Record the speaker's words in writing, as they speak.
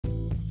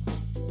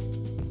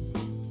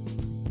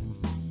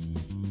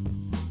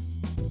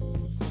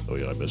Oh,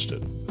 yeah, I missed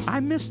it.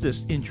 I missed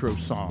this intro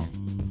song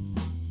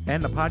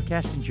and the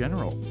podcast in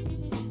general.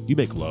 You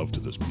make love to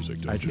this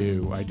music, don't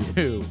you? I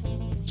do.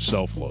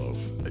 Self-love.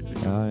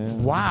 Oh, yeah.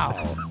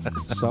 Wow.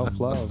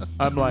 Self-love.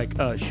 I'm like,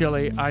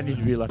 Shelly, I need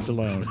to be left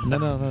alone.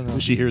 No.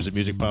 She hears the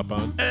music pop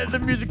on. And the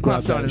music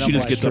pops on, and She I'm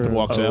just like, gets up and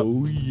walks out.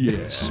 oh,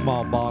 yeah.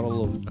 Small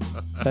bottle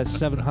of that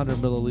 700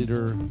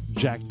 milliliter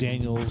Jack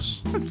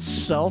Daniels.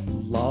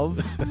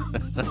 Self-love.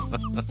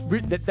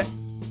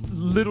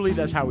 Literally,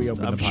 that's how we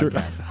open I'm the sure.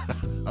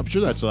 podcast. I'm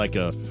sure that's like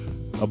a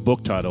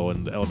book title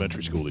in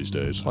elementary school these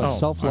days. What,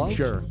 self-love? I'm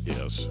sure.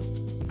 Yes.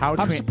 How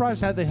I'm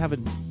surprised they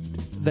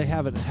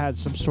haven't had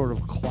some sort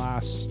of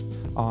class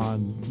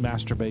on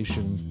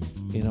masturbation.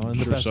 You know, and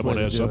the Sure, best someone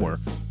way to has do it. somewhere.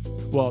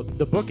 Well,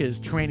 the book is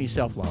Tranny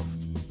Self-Love.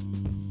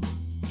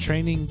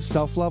 Training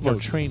self-love or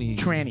training?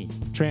 Tranny.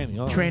 Tranny.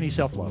 Oh. Tranny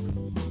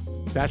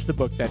Self-Love. That's the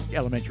book that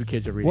elementary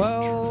kids are reading.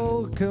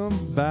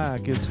 Welcome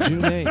back. It's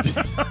June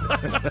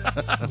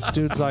 8th. It's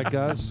dudes like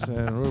us,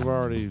 and we've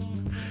already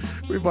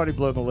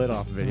blown the lid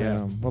off of it,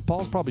 yeah. Well,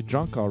 Paul's probably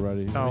drunk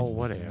already. Oh,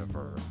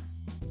 whatever.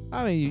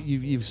 I mean,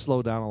 you've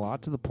slowed down a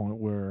lot to the point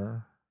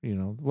where, you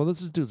know, well,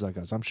 this is dudes like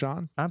us. I'm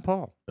Sean. I'm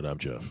Paul. And I'm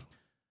Jeff.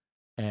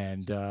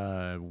 And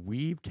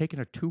we've taken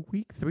a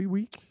 2-week,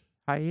 3-week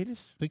hiatus.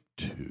 I think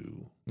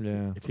 2.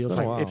 Yeah. It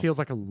feels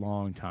like a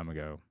long time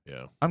ago.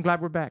 Yeah. I'm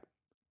glad we're back.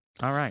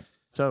 All right.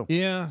 So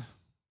Yeah.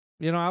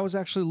 You know, I was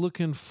actually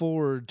looking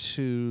forward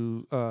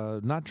to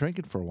not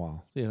drinking for a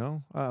while. You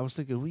know, I was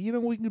thinking, well, you know,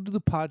 we can do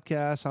the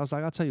podcast. I was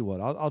like, I'll tell you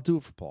what, I'll do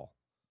it for Paul.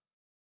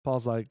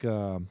 Paul's like,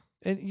 and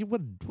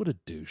what a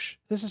douche.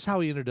 This is how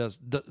he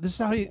introduces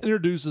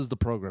the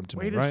program to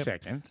wait me. a Right?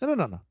 second.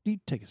 No. You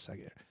take a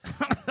second.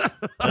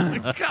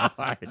 Oh,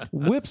 God.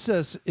 Whips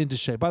us into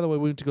shape. By the way,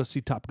 we went to go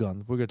see Top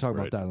Gun. We're going to talk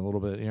Right. about that in a little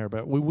bit here.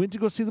 But we went to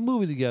go see the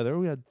movie together.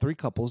 We had 3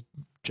 couples.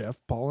 Jeff,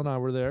 Paul, and I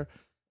were there.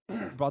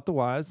 Brought the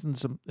wives and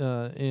some.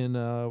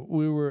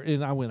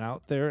 I went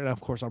out there, and of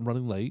course I'm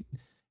running late.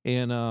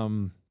 And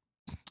Because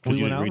you went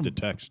didn't out read the and-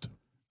 text.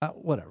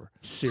 whatever.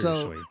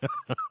 Seriously.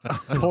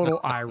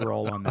 Total eye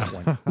roll on that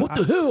one. What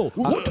the hell?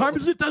 What time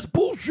is it? That's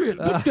bullshit.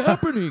 What's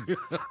happening?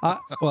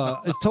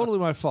 Well, it's totally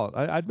my fault.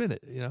 I admit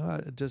it. You know,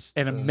 I just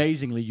And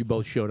amazingly, you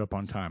both showed up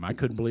on time. I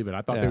couldn't believe it.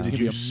 I thought Yeah. there was Did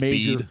going you to be a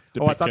major. speed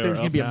to I pick thought there her was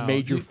going to be up? a No.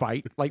 major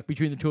fight like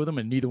between the two of them,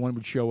 and neither one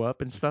would show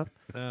up and stuff.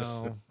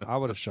 no, I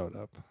would have showed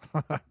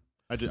up.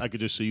 I could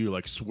just see you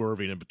like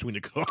swerving in between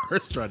the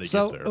cars trying to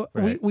So get there.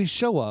 Right. we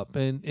show up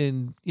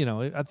and you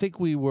know I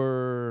think we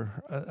were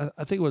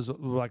I think it was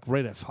like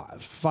right at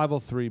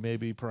 5:03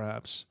 maybe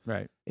perhaps.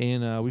 Right.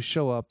 And we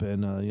show up,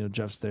 and you know,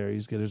 Jeff's there.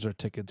 He's getting our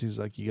tickets. He's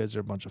like, "You guys are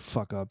a bunch of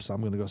fuck ups.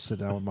 I'm going to go sit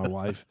down with my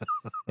wife."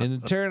 And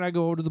then Terry and I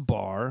go over to the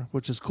bar,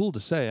 which is cool to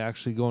say.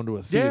 Actually, going to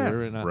a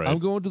theater, and Right. I'm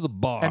going to the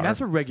bar. And that's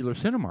a regular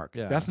Cinemark.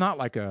 Yeah. That's not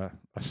like a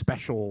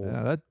special.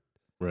 yeah, that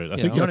Right. I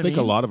You think know I what I think a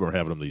mean? lot of them are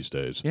having them these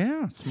days.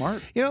 Yeah,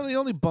 smart. you know the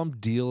only bum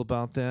deal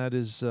about that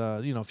is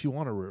you know if you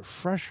want a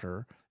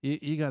refresher,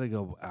 you got to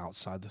go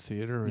outside the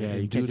theater and, Yeah, you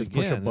and do can't it just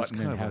push a again. It's button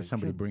kind and of have like,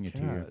 somebody good bring it to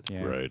you. God.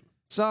 Yeah. Right.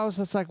 So I was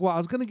just like, well, I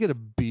was going to get a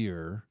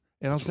beer,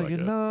 and I was That's what I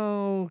thinking, got.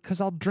 no,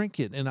 because I'll drink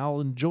it and I'll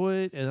enjoy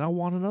it, and I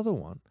want another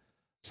one.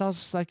 So I was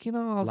just like, you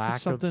know, I'll get Lack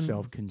something. of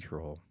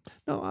self-control.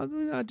 No, I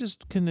mean, I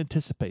just can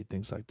anticipate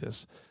things like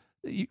this.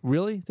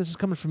 Really? This is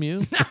coming from you?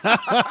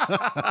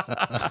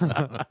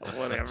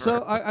 Whatever.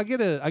 So I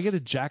get a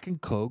Jack and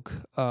Coke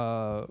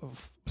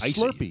Icy.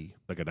 Slurpee.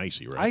 Like an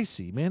icy, right?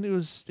 Icy, man. It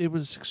was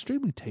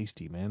extremely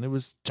tasty, man. It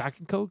was Jack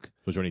and Coke.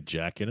 Was there any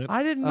Jack in it?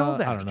 I didn't know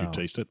that. I don't Did know. you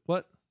taste it?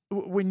 What?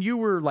 When you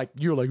were like,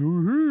 oh, hey,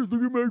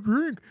 look at my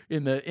drink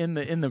in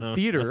the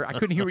theater. I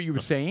couldn't hear what you were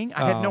saying.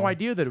 I had no Oh.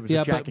 idea that it was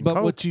Yeah, a Jack and but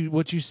Coke.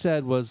 what you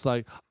said was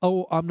like,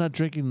 "Oh, I'm not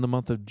drinking in the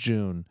month of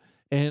June."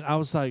 And I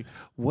was like,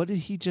 "What did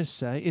he just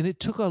say?" And it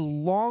took a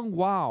long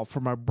while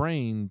for my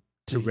brain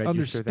To to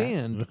register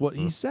understand what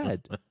he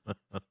said.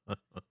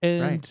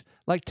 And Right.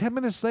 like 10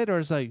 minutes later, I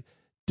was like,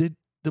 "Did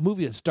the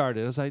movie had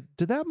started?" I was like,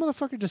 "Did that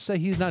motherfucker just say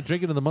he's not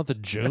drinking in the month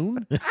of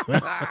June?"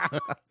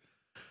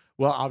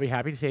 Well, I'll be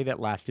happy to say that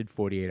lasted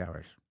 48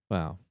 hours.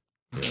 Wow.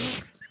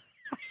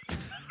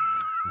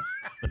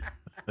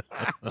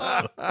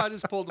 I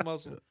just pulled the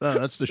muscle.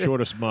 That's the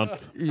shortest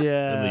month.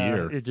 Yeah,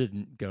 year. it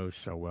didn't go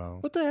so well.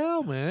 What the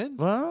hell, man?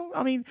 Well,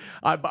 I mean,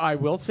 I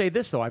will say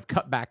this though: I've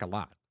cut back a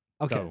lot.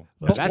 Okay, So,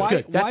 but that's why?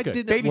 good. That's Why good.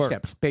 didn't baby it work?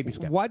 steps? Baby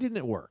steps. Why didn't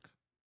it work?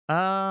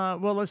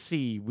 Well, let's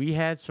see. We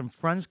had some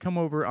friends come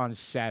over on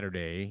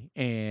Saturday,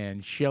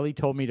 and Shelly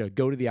told me to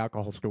go to the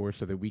alcohol store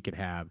so that we could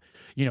have,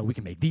 we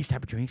can make these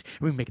type of drinks,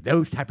 and we can make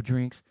those type of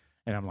drinks.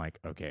 And I'm like,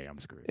 okay, I'm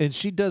screwed. And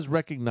she does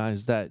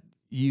recognize that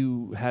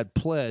you had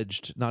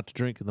pledged not to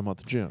drink in the month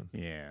of June.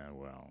 Yeah,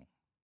 well.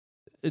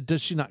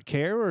 Does she not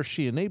care, or is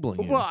she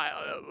enabling you? Well,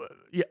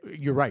 yeah,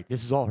 you're right.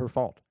 This is all her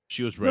fault.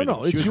 She was no, ready.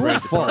 no, she it's was your ready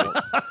to party.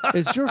 fault.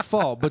 It's your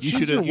fault. But You she's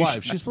shoulda- your you wife.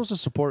 should- She's supposed to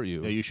support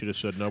you. Yeah, you should have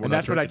said no. We're And not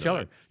that's what I drinking tell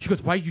her. tonight. She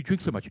goes, why did you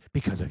drink so much?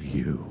 Because of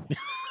you.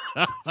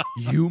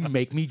 You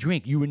make me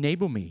drink. You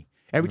enable me.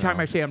 Every time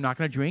No. I say I'm not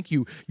going to drink,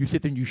 you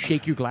sit there and you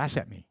shake your glass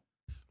at me.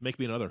 Make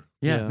me another.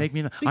 Yeah, Yeah. make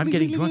me. I'm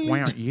getting drunk. Why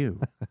aren't you?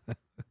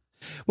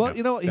 Well, No,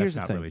 you know, that's here's the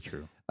not thing. really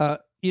true.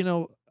 You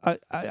know, I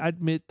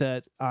admit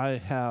that I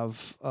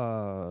have,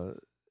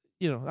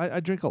 you know, I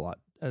drink a lot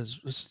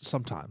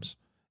sometimes,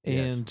 Yes.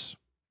 and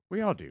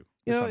We all do. you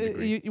to know, some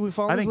degree. we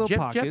fall in I these think little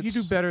Jeff, pockets.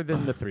 you do better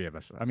than the three of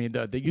us. I mean,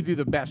 you do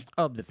the best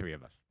of the three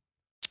of us.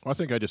 I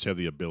think I just have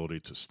the ability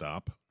to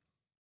stop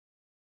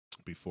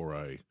before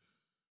I.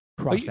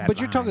 Cross that But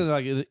you're talking line.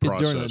 like during the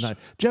Process. night.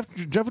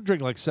 Jeff would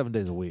drink like 7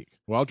 days a week.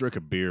 Well, I'll drink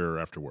a beer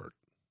after work.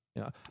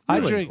 I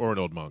Really? drink. Or an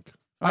old monk.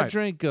 All I right,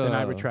 drink. Then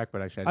I retract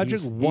what I said. I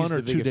drink He's 1 the or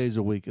 2 biggest- days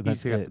a week, and He's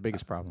that's got it. the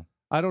biggest problem.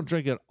 I don't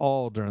drink it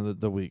all during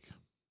the week.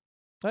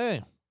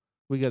 Hey,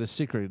 we got a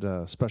secret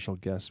special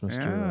guest,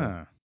 Mister.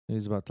 Yeah.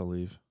 He's about to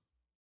leave.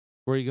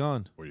 Where are you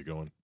going? Where are you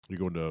going? You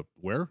going to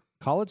where?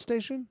 College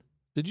Station?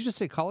 Did you just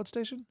say College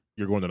Station?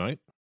 You're going tonight?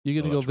 You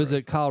going to Oh, go that's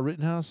visit Kyle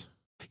Rittenhouse?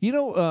 You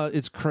know,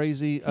 it's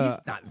crazy. He's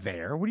not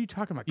there. What are you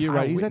talking about? You're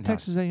Kyle right. He's at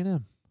Rittenhouse? Texas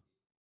A&M.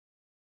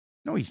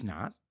 No, he's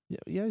not.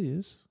 Yeah, he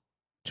is.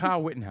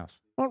 Kyle Wittenhouse.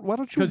 Why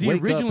don't you Because he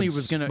wake originally up and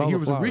was gonna. smell He the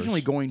was flowers?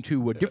 originally going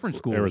to a different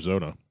school.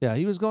 Arizona. Yeah,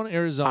 he was going to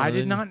Arizona. I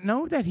did then not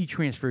know that he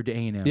transferred to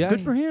A&M. Yeah,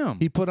 Good for him.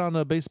 He put on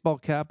a baseball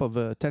cap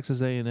of Texas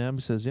A&M.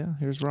 He says, "Yeah,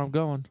 here's where I'm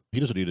going." He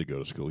doesn't need to go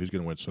to school. He's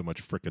going to win so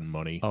much freaking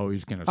money. Oh,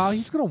 he's gonna. Oh,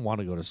 he's going to want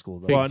to go to school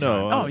though. big Well, I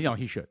know, time. uh, Oh, no,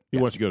 he should. He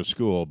Yeah. wants to go to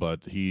school,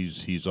 but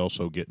he's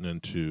also getting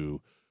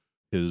into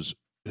his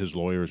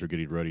lawyers are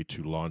getting ready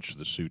to launch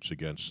the suits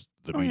against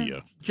the Oh, yeah.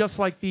 media. Just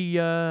like the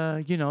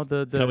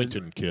the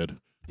Covington kid.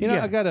 You know,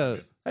 Yeah. I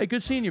gotta Hey,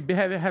 good seeing you.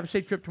 Have a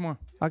safe trip tomorrow.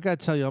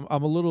 tell you,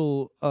 I'm a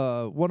little.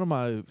 One of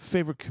my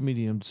favorite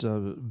comedians,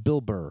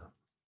 Bill Burr.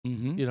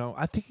 Mm-hmm. You know,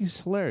 I think he's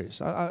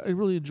hilarious. I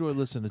really enjoy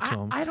listening to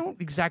him. I don't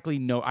exactly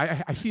know.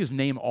 I see his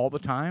name all the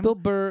time, Bill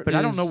Burr, but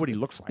I don't know is- what he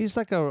looks like. He's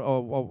like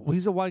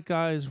he's a white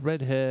guy, he's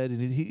redhead, and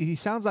he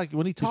sounds like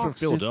when he He's from talks.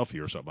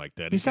 Philadelphia or something like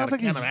that. he He's got sounds a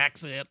like kind he's-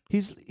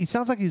 of accent. he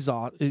sounds like he's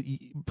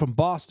from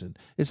Boston.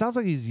 It sounds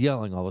like he's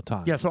yelling all the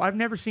time. Yeah, so I've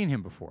never seen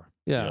him before.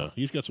 Yeah.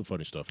 He's got some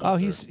funny stuff. Oh, out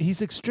there.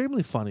 he's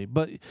extremely funny,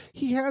 but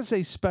he has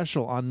a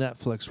special on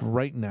Netflix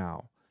right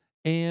now,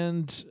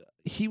 and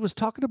he was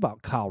talking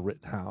about Kyle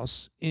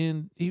Rittenhouse,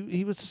 and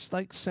he was just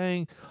like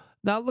saying,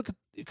 now look,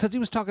 because he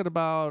was talking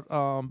about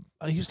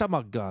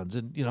guns,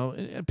 and you know,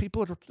 and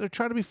people they're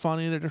trying to be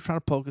funny, they're trying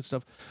to poke and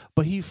stuff,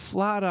 but he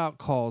flat out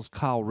calls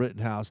Kyle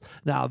Rittenhouse.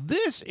 Now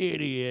this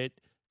idiot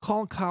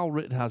calling Kyle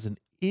Rittenhouse an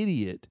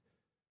idiot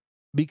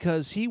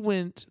because he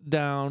went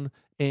down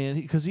and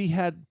because he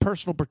had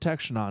personal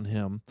protection on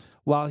him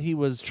while he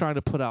was trying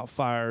to put out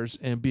fires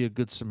and be a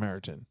good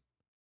Samaritan.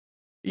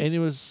 And it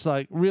was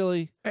like,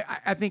 really?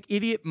 I think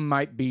idiot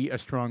might be a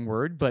strong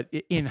word, but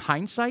in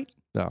hindsight,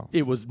 No.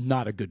 it was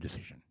not a good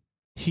decision.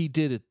 He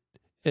did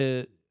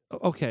it.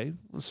 Okay.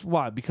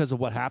 Why? Because of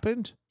what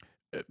happened?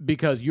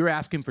 Because you're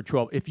asking for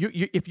 12. If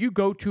you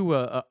go to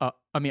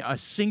a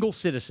single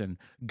citizen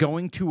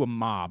going to a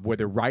mob where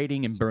they're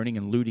rioting and burning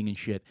and looting and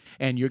shit,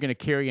 and you're going to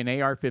carry an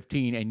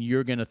AR-15 and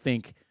you're going to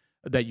think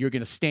that you're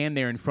going to stand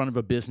there in front of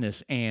a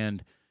business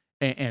and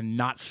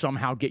not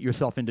somehow get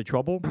yourself into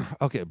trouble,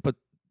 Okay, but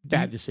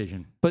bad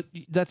decision. But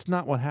that's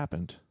not what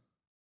happened.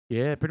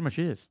 Yeah, it pretty much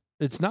is.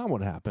 It's not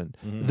what happened.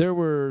 Mhm. There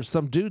were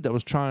some dude that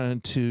was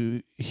trying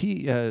to.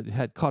 He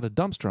had caught a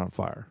dumpster on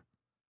fire,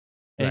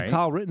 and Right.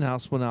 Kyle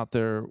Rittenhouse went out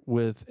there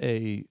with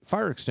a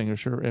fire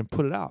extinguisher and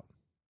put it out.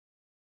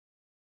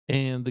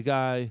 And the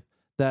guy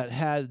that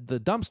had the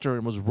dumpster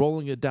and was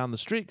rolling it down the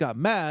street got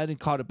mad and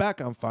caught it back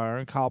on fire,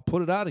 and Kyle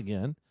put it out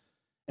again.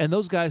 And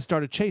those guys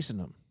started chasing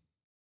him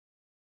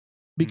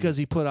because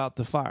he put out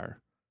the fire.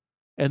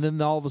 And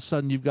then all of a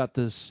sudden, you've got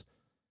this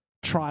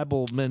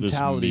tribal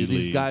mentality.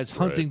 These melee, guys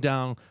hunting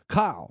down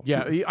Kyle.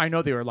 Yeah, I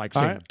know they were like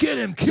All saying, right. "Get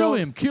him, kill So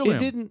him, kill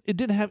him." It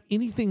didn't have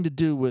anything to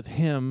do with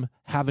him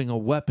having a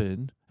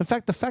weapon. In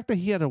fact, the fact that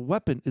he had a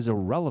weapon is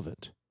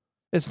irrelevant.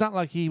 It's not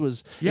like he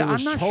was. Yeah, it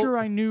was I'm not sure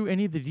I knew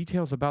any of the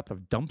details about the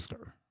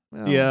dumpster.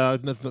 well, Yeah,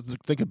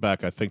 thinking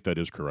back, I think that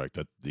is correct.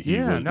 That he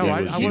Yeah, was, no, he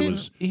I- was, I he wasn't-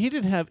 was He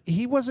didn't have.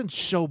 He wasn't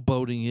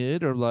showboating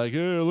it or like,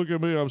 hey, look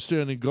at me, I'm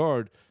standing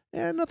guard. It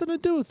had nothing to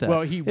do with that.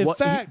 Well, in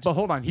fact, but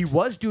hold on, he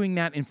was doing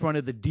that in front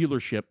of the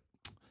dealership.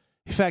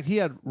 in fact, he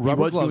had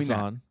rubber was doing gloves that.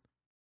 on.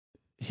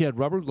 He had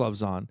rubber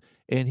gloves on,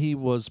 and he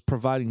was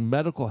providing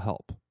medical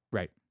help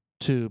Right.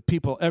 to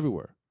people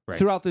everywhere Right.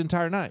 throughout the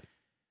entire night.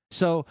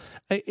 So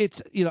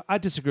it's I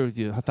disagree with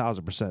you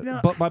 1,000%. No,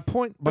 but my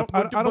point, but-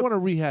 I but- don't want to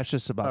rehash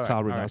this about All right, Kyle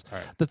all Rittenhouse. right,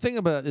 all right. The thing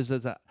about it is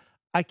that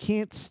I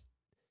can't.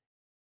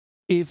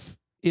 If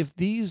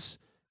these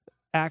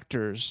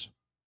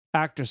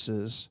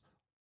actresses,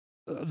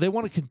 they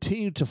want to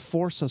continue to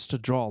force us to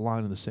draw a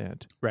line in the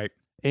sand. Right.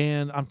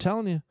 And I'm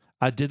telling you,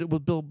 I did it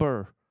with Bill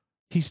Burr.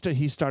 He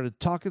started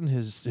talking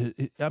his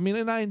I mean,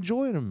 and I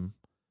enjoyed him.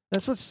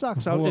 That's what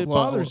sucks. It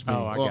bothers me.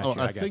 Oh, I got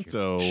you, I got think you.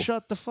 though.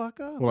 Shut the fuck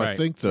up. Well, I Right,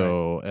 think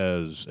though,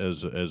 as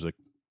a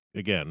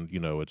again,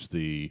 it's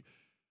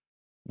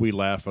we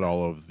laugh at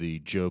all of the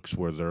jokes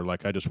where they're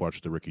like, I just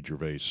watched the Ricky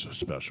Gervais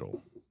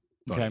special.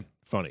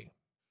 Funny.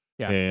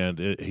 Yeah. And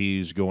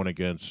he's going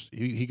against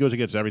he goes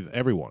against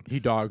everyone. He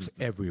dogs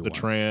everyone. The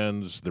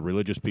trans, the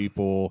religious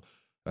people.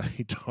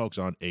 He dogs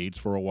on AIDS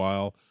for a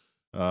while.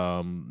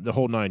 the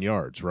whole 9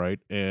 yards, right?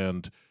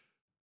 And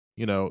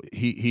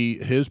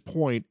his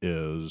point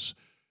is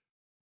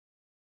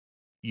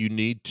you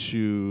need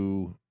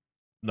to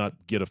not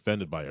get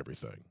offended by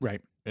everything.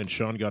 Right. And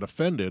Sean got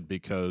offended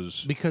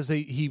because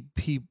he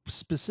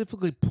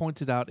specifically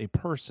pointed out a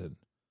person,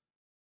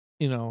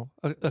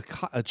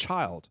 a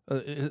child,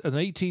 an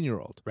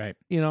 18-year-old, right?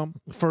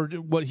 For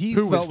what he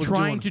who felt was was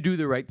trying doing, to do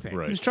the right thing.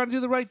 Right. He was trying to do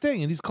the right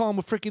thing, and he's calling him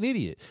a freaking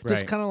idiot.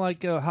 Just Right. kind of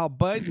like how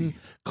Biden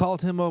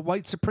called him a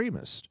white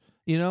supremacist.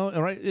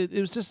 Right? It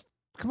was just,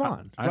 come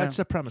on, I white know.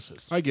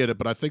 supremacist. I get it,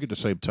 but I think at the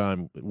same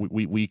time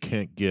we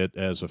can't get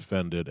as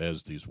offended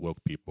as these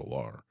woke people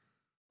are,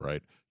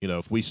 right?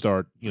 If we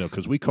start,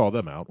 because we call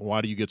them out,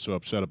 why do you get so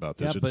upset about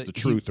this? Yeah, It's but the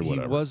truth or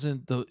whatever. He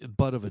wasn't the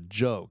butt of a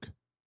joke.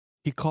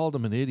 He called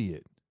him an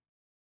idiot.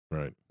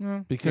 Right.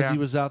 Because he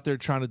was out there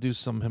trying to do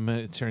some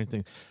humanitarian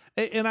thing.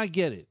 And I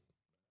get it.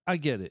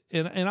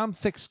 And I'm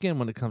thick-skinned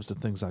when it comes to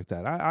things like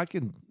that. I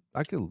can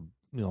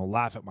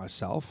laugh at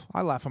myself.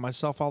 I laugh at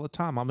myself all the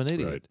time. I'm an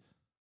idiot. Right.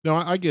 No,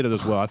 I get it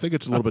as well. I think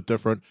it's a little bit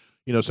different.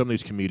 Some of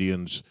these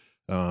comedians,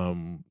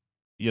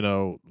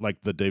 like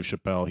the Dave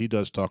Chappelle, he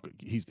does talk.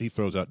 He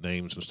throws out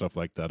names and stuff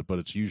like that, but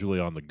it's usually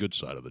on the good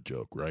side of the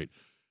joke, right?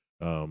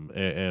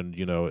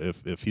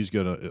 If he's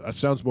gonna, it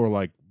sounds more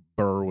like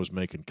Burr was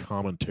making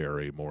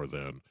commentary more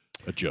than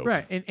a joke,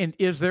 right? And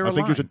is there? I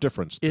think there's a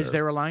difference. Is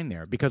there a line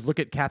there? Because look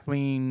at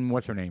Kathleen,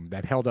 what's her name,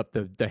 that held up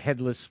the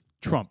headless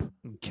Trump,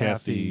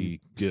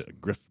 Kathy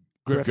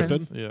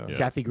Griffin. Yeah.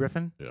 Kathy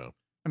Griffin. Yeah.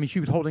 I mean,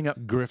 she was holding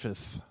up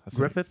Griffith. I think.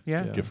 Griffith.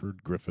 Yeah.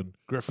 Gifford Griffin.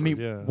 Griffith. I mean,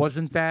 yeah.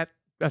 wasn't that?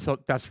 That's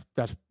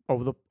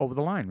over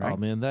the line, right? Oh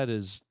man,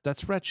 that's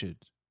wretched.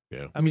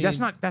 Yeah. I mean, that's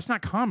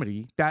not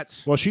comedy.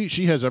 That's Well,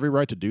 she has every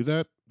right to do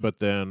that, but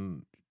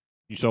then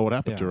you saw what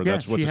happened to her. Yeah,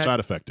 That's what she the had- side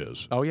effect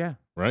is, oh yeah.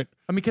 right?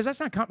 I mean, because that's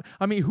not.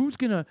 I mean, who's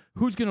gonna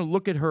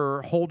look at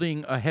her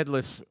holding a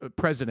headless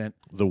president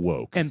The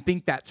woke. and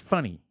think that's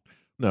funny?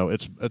 No,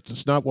 it's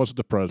not. Wasn't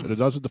the president? It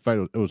doesn't the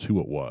fact it was who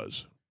it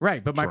was.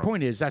 Right. But my Trump.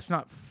 point is that's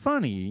not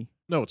funny.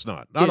 No, it's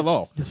not. Not at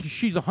all.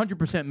 She's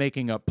 100%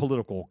 making a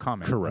political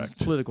comment. Correct.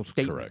 Political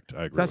statement. Correct.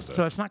 I agree with that.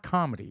 So it's not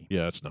comedy.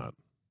 Yeah, it's not.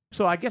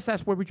 So I guess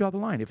that's where we draw the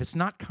line. If it's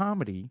not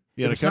comedy,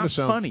 Yeah, if it it's kinda not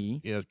sounds-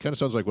 funny, Yeah, it kind of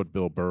sounds like what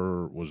Bill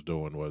Burr was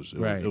doing.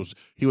 Right.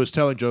 He was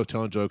telling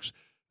jokes,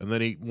 and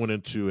then he went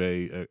into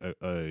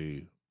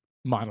a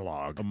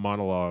monologue.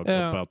 monologue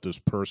Yeah. about this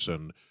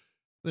person.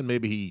 Then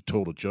maybe he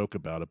told a joke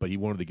about it, but he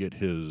wanted to get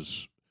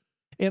his.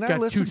 And I Got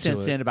 2 listened to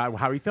cents it. in about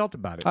how he felt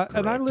about it. And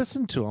I Correct.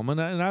 listened to him, and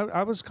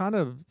I was kind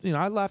of,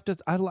 I laughed at.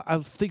 I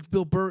think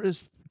Bill Burr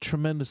is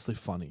tremendously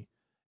funny.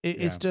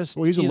 It's just,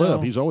 Well, he's a you lib.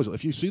 know- He's always.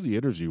 If you see the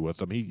interview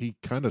with him, he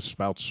kind of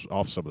spouts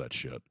off some of that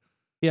shit.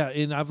 Yeah,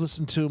 and I've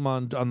listened to him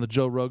on the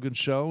Joe Rogan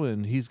show,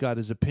 and he's got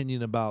his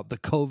opinion about the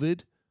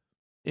COVID,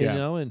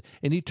 Yeah.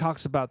 and he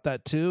talks about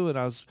that too.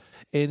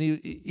 And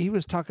he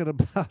was talking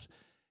about,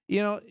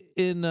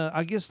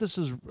 I guess this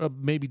was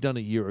maybe done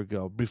a year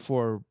ago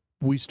before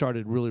we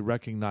started really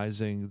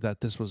recognizing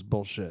that this was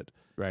bullshit.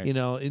 right.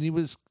 And he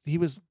was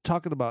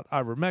talking about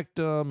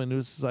ivermectin, and it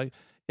was like,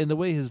 and the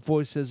way his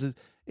voice is, it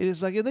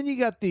is like, and then you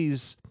got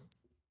these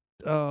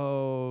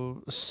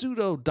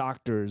pseudo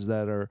doctors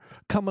that are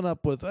coming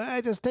up with,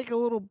 just take a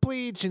little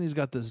bleach, and he's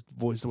got this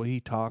voice the way he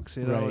talks,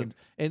 Right.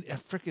 and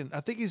freaking,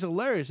 I think he's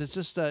hilarious. It's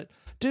just that,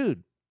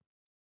 dude,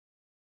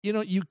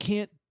 you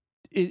can't.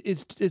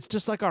 It's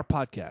just like our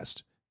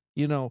podcast.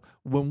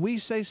 When we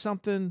say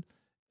something,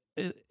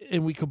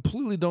 and we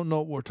completely don't know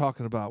what we're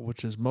talking about,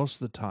 which is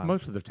most of the time.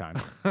 Most of the time.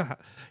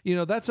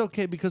 That's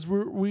okay because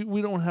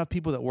we don't have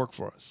people that work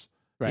for us.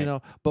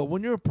 Right. But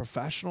when you're a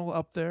professional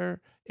up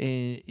there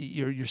and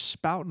you're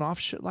spouting off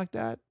shit like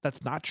that,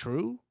 that's not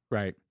true.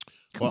 Right.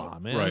 Come Well,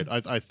 on, man.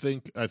 Right. I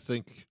think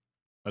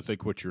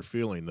what you're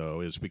feeling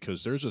though is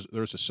because there's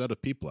a set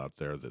of people out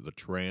there, the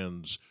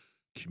trans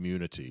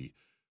community,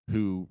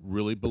 who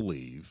really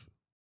believe,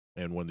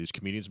 and when these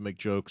comedians make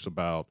jokes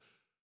about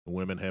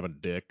women having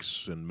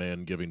dicks and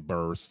men giving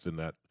birth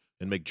and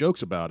make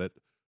jokes about it,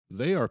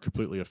 they are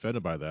completely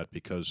offended by that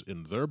because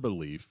in their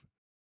belief,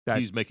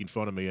 he's making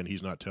fun of me and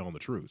he's not telling the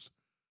truth.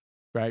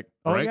 Right.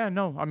 Oh Right? yeah.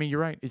 No. I mean, you're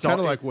right. It's Kind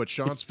of all- like what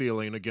Sean's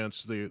feeling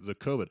against the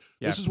COVID.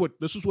 Yeah.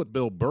 This is what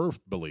Bill Burr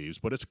believes,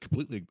 but it's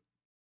completely.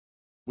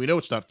 We know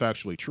it's not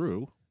factually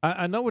true.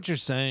 I know what you're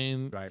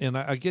saying, Right. and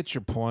I get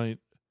your point,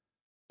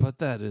 but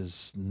that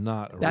is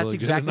not a That's really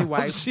exactly good why.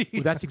 analogy.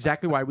 That's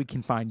exactly why we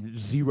can find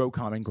zero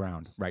common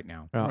ground right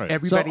now. Yeah. Right.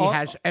 Everybody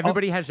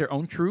So, has their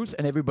own truth,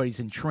 and everybody's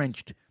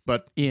entrenched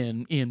But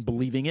in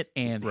believing it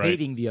and Right.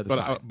 hating the other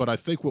side. but I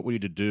think what we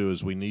need to do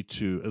is we need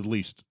to at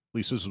least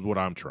this is what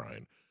I'm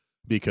trying,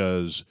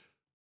 because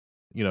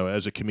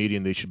as a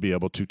comedian they should be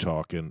able to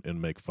talk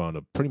and make fun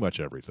of pretty much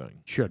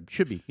everything. Should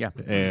be, yeah.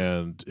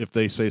 And if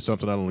they say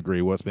something I don't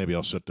agree with, maybe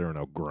I'll sit there and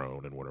I'll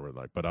groan and whatever.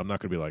 But I'm not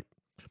going to be like,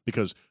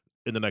 because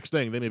in the next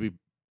thing they may be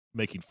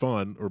making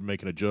fun or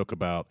making a joke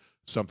about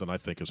something I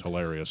think is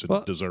hilarious and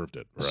Well, deserved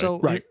it. Right. So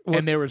Right. what-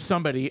 And there was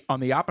somebody on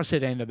the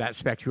opposite end of that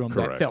spectrum that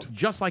Correct. felt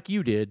just like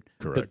you did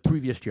Correct. the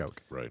previous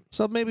joke. Right.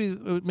 So maybe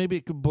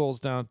it boils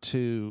down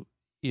to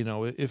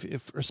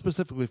if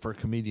specifically for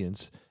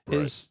comedians,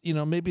 Right. is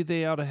maybe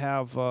they ought to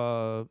have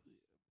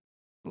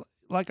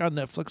like on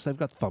Netflix, they've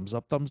got thumbs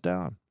up, thumbs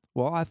down.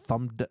 Well, I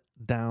thumbed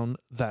down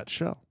that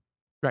show,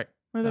 Right.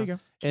 Well, there you go.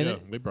 and yeah,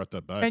 they brought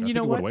that back. and I you think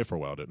know it went what? away for a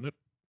while, didn't it?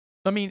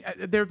 I mean,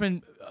 there have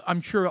been,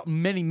 I'm sure,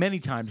 many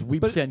times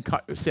we've But-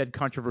 said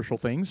controversial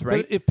things,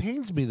 right? But it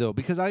pains me though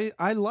because I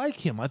like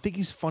him. I think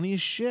he's funny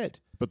as shit.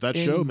 But that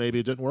show And maybe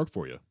it didn't work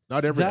for you.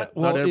 Not every that-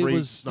 well, it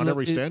was- not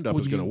every it- stand up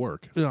when is going to you-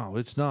 work. No,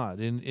 it's not.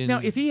 Now,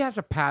 if he has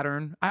a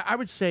pattern, I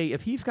would say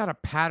if he's got a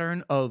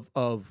pattern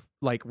of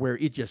like where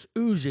it just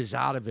oozes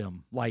out of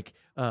him, like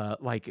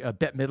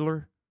Bette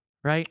Midler,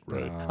 right?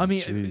 Right. I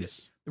mean,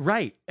 jeez.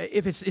 Right.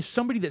 If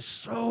somebody that's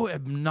so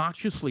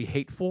obnoxiously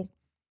hateful,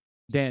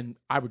 then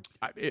I would,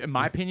 in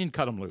my opinion,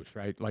 cut him loose,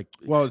 right? Like,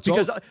 Well, it's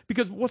because all,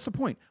 because what's the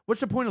point? What's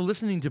the point of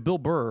listening to Bill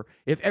Burr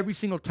if every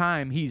single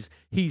time he's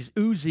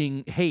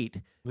oozing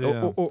hate,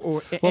 Yeah.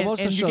 or Well, most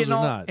of the you're shows getting are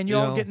all, not, and you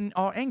you're all know. getting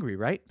all angry,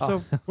 right?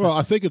 Oh. So well,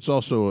 I think it's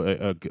also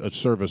a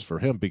service for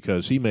him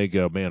because he may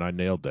go, man, I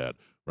nailed that.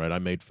 Right. I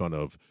made fun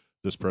of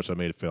this person. I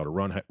made fun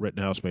of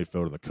Rittenhouse, made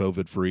fun of the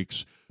COVID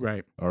freaks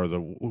right. or the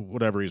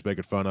whatever he's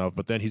making fun of.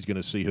 But then he's going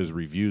to see his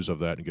reviews of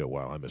that and go,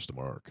 wow, I missed the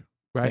mark.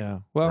 Right. Yeah.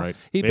 Well, right.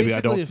 he Maybe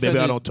basically maybe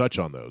I don't touch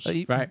on those.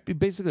 He, Right. he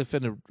basically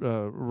offended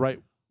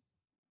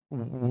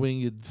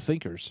right-winged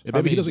thinkers. And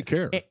maybe he doesn't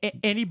care.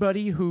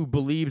 Anybody who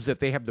believes that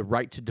they have the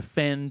right to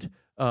defend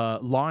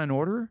law and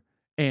order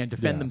and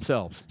defend Yeah.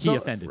 themselves, So- he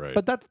offended. Right.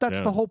 But that's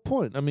Yeah. the whole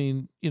point. I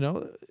mean,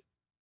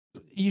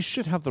 you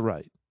should have the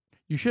right.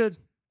 You should.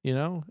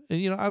 And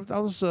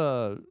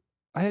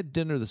I had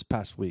dinner this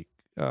past week.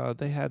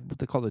 They had what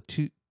they call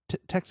the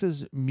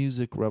Texas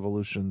Music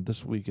Revolution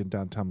this week in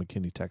downtown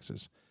McKinney,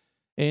 Texas,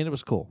 and it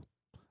was cool.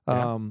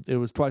 Yeah. It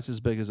was twice as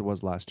big as it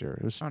was last year.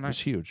 It was, Oh, it was nice.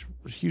 huge.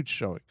 It was a huge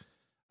showing.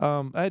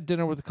 I had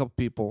dinner with a couple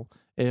people,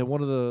 and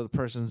one of the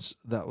persons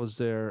that was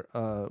there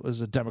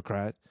was a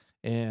Democrat,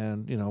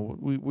 and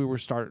we were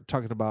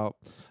talking about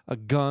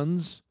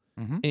guns,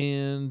 Mm-hmm.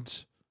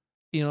 and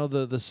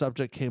the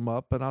subject came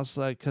up, and I was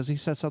like, because he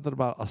said something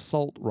about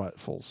assault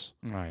rifles.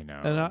 I know.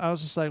 And I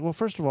was just like, well,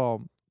 first of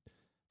all,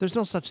 there's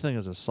no such thing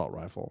as an assault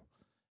rifle,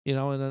 and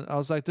then I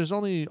was like, there's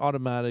only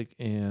automatic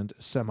and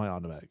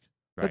semi-automatic.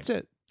 Right. That's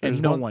it. And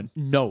There's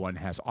no one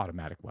has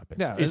automatic weapons.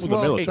 Yeah, Well, the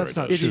well, military that's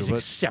not does. It true, is but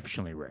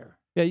exceptionally rare.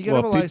 yeah, you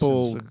gotta Well, have a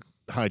people license.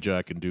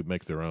 hijack and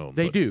make their own.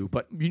 They but- do,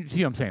 but you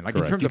see what I'm saying? Like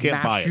Correct. in terms You of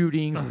can't buy mass it.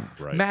 shootings,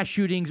 Right. mass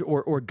shootings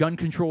or gun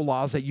control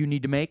laws that you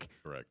need to make,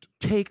 Correct.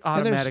 take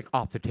And there's- automatic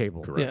off the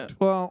table. Correct. Yeah,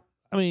 well,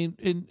 I mean,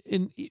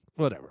 in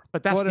whatever.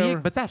 But that's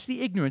whatever.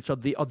 the ignorance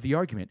of the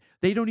argument.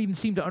 They don't even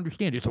seem to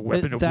understand it's a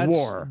weapon of that's,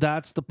 war.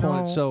 That's the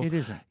point. No, So it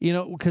isn't.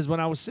 because when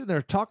I was sitting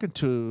there talking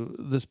to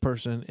this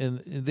person, and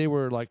they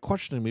were like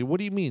questioning me, "What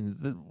do you mean?"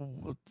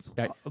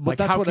 Like, But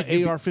that's how what could you an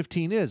be-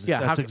 AR-15 is. Yeah,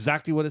 That's how-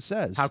 exactly what it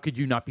says. How could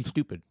you not be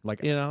stupid?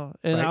 Like And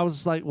Right. I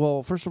was like,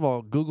 well, first of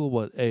all, Google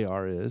what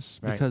AR is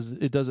Right. because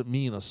it doesn't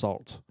mean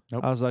assault.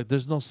 Nope. I was like,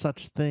 there's no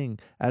such thing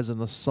as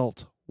an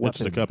assault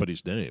weapon. That's the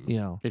company's name.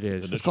 it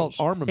is. And It's called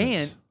Initials.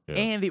 armament. Yeah.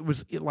 And it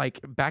was like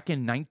back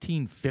in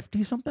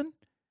 1950 something.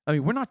 I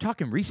mean, we're not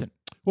talking recent.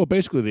 Well,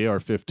 basically, the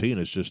AR-15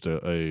 is just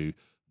a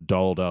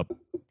dolled up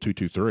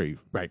 223.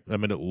 Right. I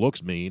mean, it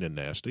looks mean and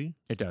nasty,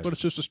 It does. but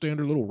it's just a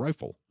standard little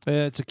rifle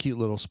It's a cute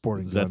little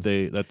sporting gun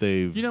that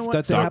they've You know what?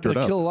 that they happen doctored to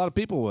up. kill a lot of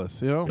people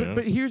with. Yeah.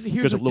 But here's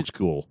because it what- looks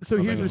cool. So I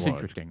here's think what's that's why.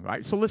 interesting,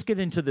 right? So let's get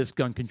into this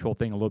gun control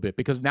thing a little bit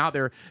because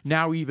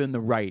now even the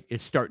right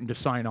is starting to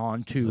sign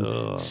on to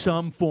Ugh.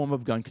 some form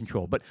of gun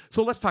control. But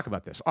so let's talk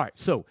about this. All right,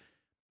 so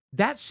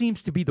that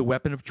seems to be the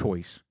weapon of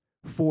choice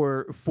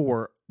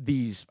for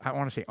these, I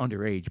want to say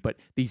underage, but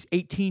these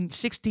 16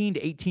 to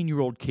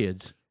 18-year-old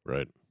kids.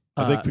 Right.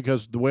 I think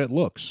because the way it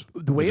looks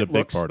The way is it a big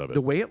looks, part of it.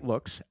 the way it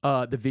looks,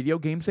 the video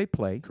games they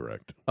play,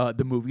 Correct.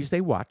 the movies they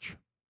watch,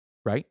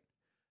 right?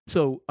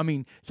 So I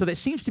mean, so that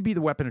seems to be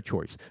the weapon of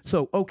choice.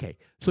 So okay,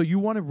 so you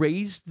want to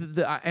raise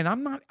and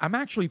I'm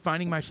actually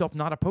finding myself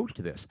not opposed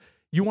to this.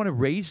 You want to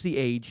raise the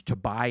age to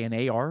buy an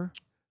AR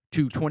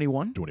to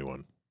 21?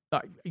 21.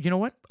 You know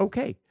what?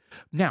 Okay.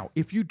 Now,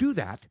 if you do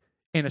that,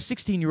 and a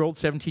 16-year-old,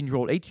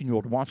 17-year-old,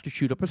 18-year-old wants to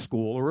shoot up a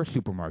school or a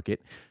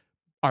supermarket,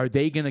 are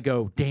they going to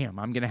go, damn,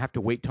 I'm going to have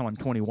to wait till I'm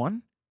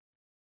 21?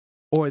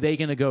 Or are they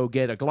going to go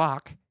get a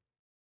Glock,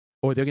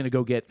 or they're going to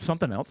go get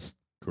something else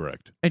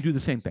Correct. and do the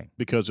same thing?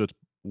 Because it's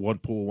one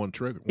pull, one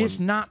trigger. It's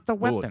one- not the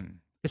bullet. weapon.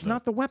 It's No.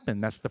 not the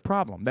weapon. That's the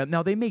problem.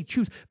 Now, they may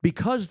choose,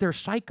 because they're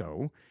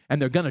psycho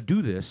and they're going to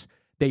do this,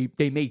 they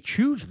may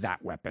choose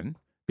that weapon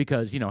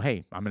because,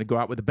 hey, I'm going to go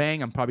out with a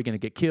bang. I'm probably going to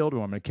get killed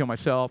or I'm going to kill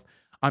myself.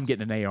 I'm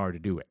getting an AR to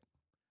do it.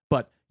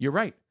 But you're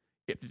right.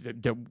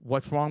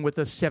 What's wrong with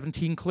a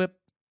 17 clip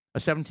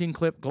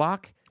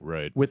Glock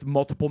Right. with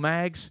multiple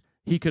mags?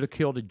 He could have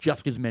killed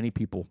just as many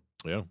people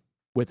Yeah.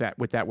 with that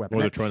weapon.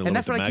 Well, they're trying to and limit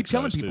that's the what I keep mag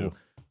telling size, people. too.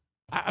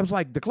 I was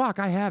like, the Glock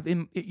I have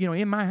in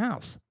my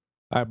house.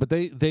 All right, but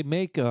they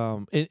make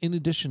in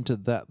addition to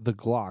that, the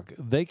Glock,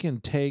 they can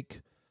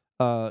take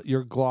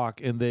your Glock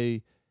and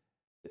they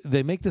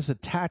make this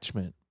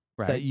attachment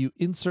Right. that you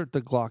insert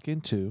the Glock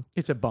into.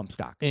 It's a bump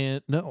stock.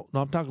 And no,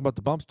 I'm talking about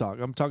the bump stock.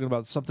 I'm talking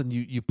about something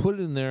you put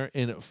it in there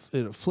and it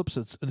flips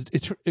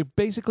it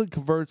basically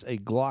converts a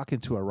Glock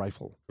into a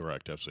rifle.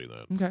 Correct. I've seen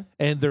that. Okay.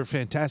 And they're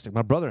fantastic.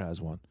 My brother has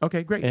one.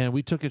 Okay, great. And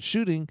we took it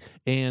shooting,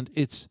 and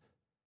it's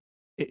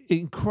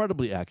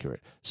incredibly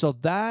accurate. So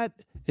that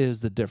is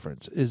the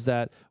difference, is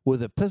that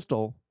with a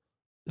pistol,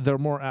 they're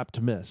more apt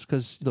to miss.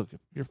 Because, look, if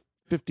you're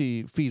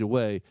 50 feet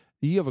away,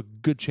 you have a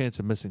good chance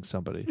of missing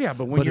somebody. Yeah,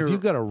 but when But if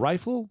you've got a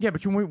rifle, Yeah,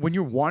 but when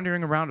you're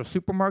wandering around a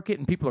supermarket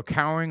and people are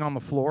cowering on the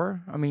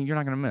floor, I mean, you're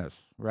not going to miss,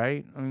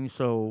 right? I mean,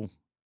 so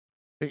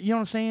you know what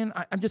I'm saying?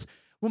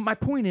 My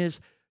point is,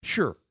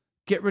 sure,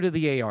 get rid of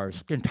the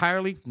ARs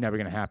entirely. Never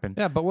going to happen.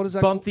 yeah, but what is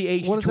that? Bump the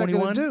age what to is that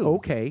 21. gonna do?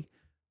 Okay,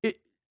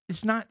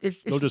 it's not.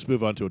 They'll just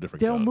move on to a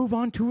different they'll gun. move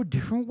on to a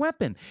different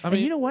weapon. I And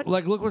mean, you know what?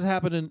 Like, look what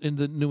happened in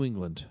the New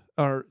England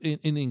or in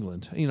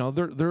England. You know,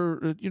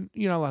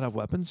 you're not allowed to have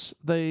weapons.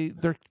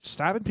 They're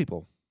stabbing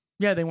people.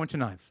 Yeah, they went to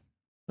knives.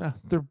 Yeah,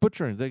 they're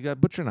butchering. They got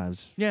butcher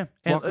knives. Yeah,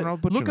 and Walking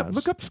around with butcher knives.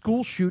 look up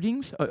school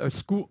shootings,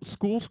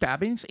 school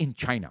stabbings in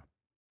China.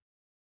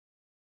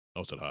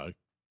 Oh, is it high?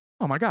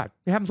 Oh my God,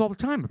 it happens all the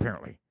time.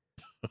 Apparently,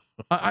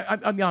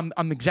 I mean,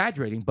 I'm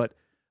exaggerating, but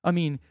I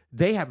mean,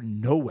 they have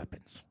no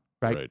weapons,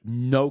 right?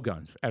 No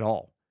guns at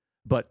all.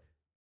 But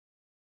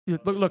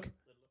look,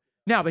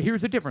 now, but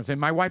here's the difference. And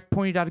my wife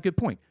pointed out a good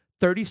point.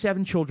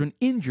 37 children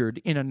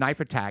injured in a knife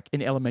attack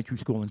in elementary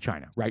school in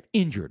China, right?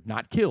 Injured,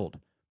 not killed.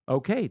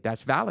 Okay,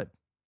 that's valid,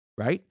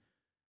 right?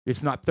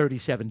 It's not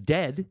 37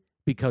 dead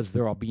because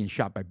they're all being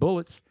shot by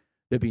bullets.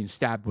 They're being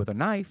stabbed with a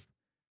knife.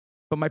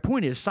 But my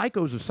point is,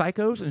 psychos are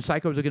psychos, and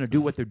psychos are going to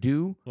do what they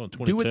do. Well,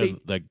 in Do what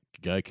 2010, that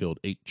guy killed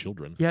 8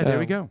 children. Yeah, there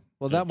we go.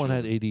 Well, Yeah, that one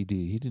had children. ADD.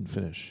 He didn't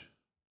finish.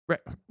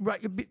 Right.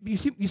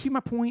 You see my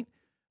point?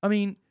 I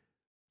mean,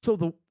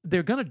 so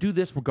they're going to do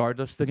this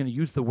regardless. They're going to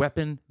use the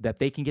weapon that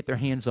they can get their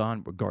hands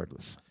on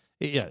regardless.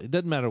 Yeah, it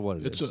doesn't matter what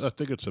it is. I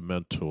think it's a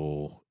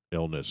mental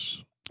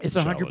illness. It's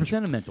challenge.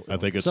 100% a mental I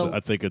illness. think it's So- I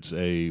think it's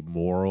a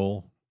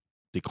moral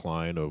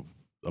decline of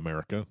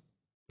America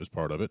as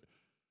part of it.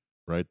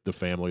 Right, the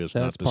family is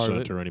That's not the part of it.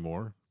 center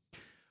anymore.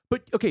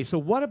 But okay, so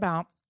what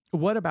about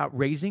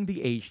raising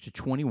the age to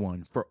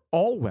 21 for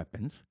all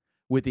weapons,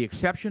 with the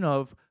exception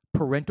of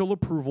parental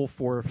approval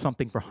for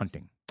something for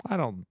hunting? I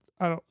don't.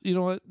 You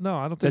know what? No,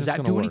 I don't think Does it's that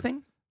gonna do work.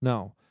 anything?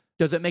 No.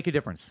 Does it make a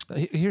difference?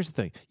 Here's the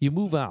thing. You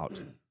move out.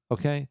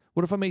 Okay.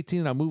 What if I'm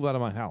 18 and I move out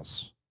of my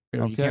house?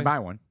 You Okay. can't buy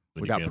one Then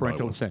you without can't buy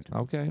parental one. consent.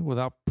 Okay.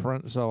 Without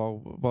parent.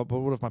 So, but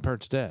what if my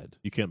parents dead?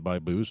 You can't buy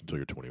booze until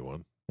you're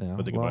 21, Yeah.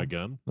 but they can buy a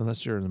gun.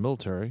 Unless you're in the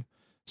military.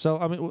 So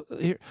I mean,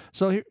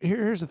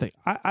 here's the thing.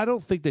 I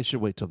don't think they should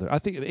wait till they're. I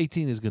think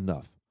 18 is good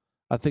enough.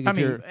 I think if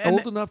you're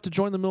old enough to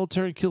join the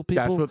military and kill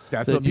people,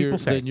 That's then what people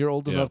say. then you're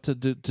old Yeah. enough to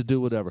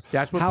do whatever.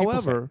 That's what people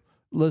say. However,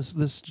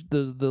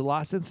 the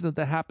last incident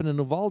that happened in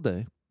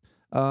Uvalde,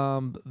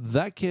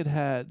 that kid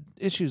had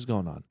issues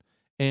going on,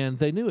 and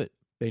they knew it.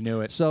 They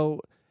knew it.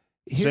 So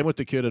Same with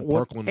the kid in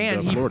what- Parkland,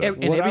 And Florida.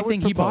 What I would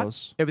everything he bought,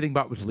 propose- everything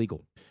bought was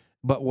legal.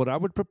 But what I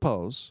would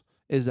propose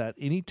is that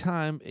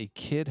anytime a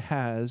kid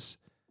has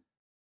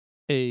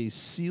a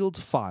sealed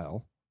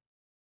file,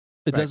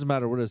 it Right. doesn't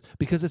matter what it is,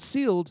 because it's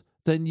sealed.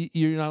 Then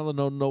you're not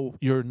allowed to know.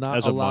 You're not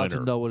As a allowed to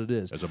minor. know what it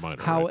is. as a minor.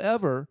 right?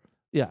 However,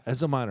 yeah,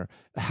 as a minor.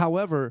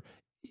 However,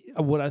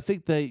 what I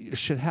think they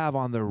should have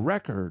on their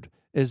record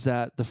is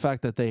that the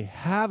fact that they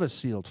have a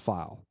sealed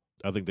file.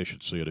 I think they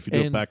should see it. If you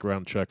do a And-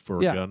 background check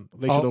for yeah. a gun,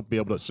 they Oh, should be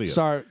able to see it.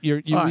 Sorry, you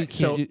All we right,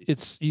 can't. so-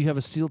 It's you have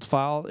a sealed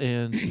file,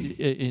 and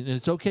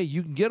it's okay.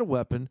 You can get a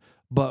weapon,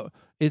 but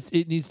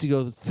it needs to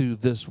go through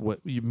this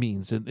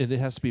means, and it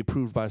has to be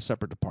approved by a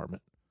separate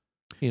department.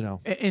 You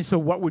know, And so,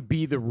 what would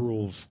be the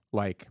rules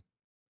like?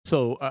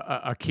 So,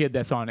 a kid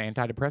that's on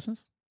antidepressants,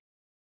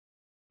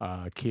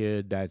 a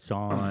kid that's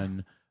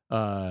on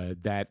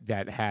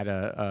that had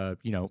a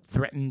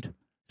threatened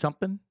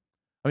something.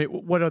 I mean,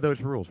 what are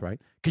those rules, right?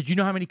 Because you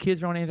know how many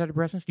kids are on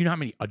antidepressants. You know how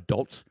many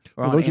adults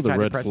are Well, on those are the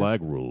red antidepressants?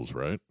 flag rules,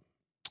 right?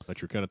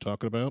 That you're kind of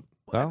talking about.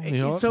 well, you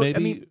know, what? So, I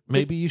maybe mean,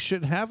 maybe you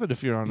shouldn't have it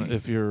if you're on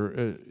if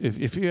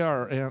you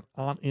are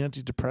on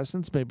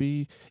antidepressants.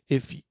 Maybe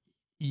if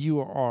you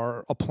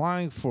are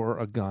applying for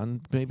a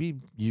gun, maybe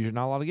you're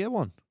not allowed to get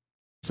one.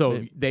 So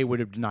Maybe. they would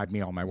have denied me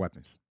all my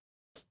weapons.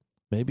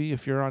 Maybe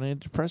if you're on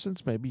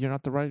antidepressants, maybe you're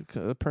not the right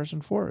person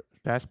for it.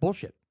 That's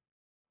bullshit.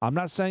 I'm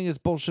not saying it's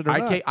bullshit or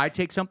not. I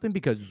take something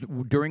because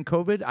during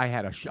COVID I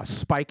had a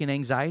spike in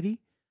anxiety,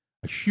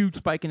 a huge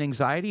spike in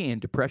anxiety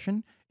and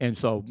depression, and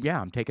so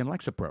yeah, I'm taking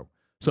Lexapro.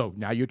 So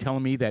now you're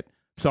telling me that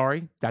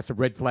sorry, that's a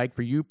red flag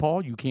for you,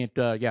 Paul. You can't.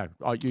 We're taking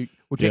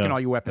Yeah, all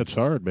your weapons. That's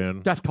hard,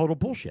 man. That's total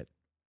bullshit,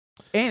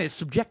 and it's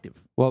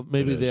subjective. Well,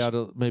 maybe It they is.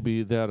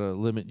 ought to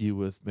limit you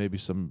with maybe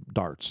some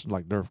darts,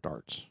 like Nerf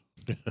darts.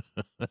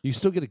 You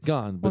still get a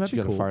gun, but that'd you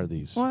be got to cool. fire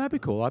these. Well, that'd be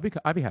cool. I'd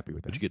be happy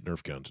with But that. you get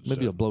Nerf guns instead.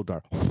 Maybe a blow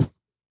dart.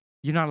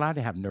 You're not allowed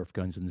to have Nerf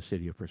guns in the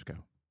city of Frisco.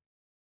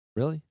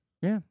 Really?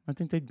 Yeah, I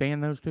think they'd ban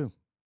those too.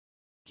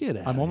 Get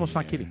out. I'm almost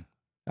not kidding.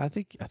 I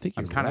think I'm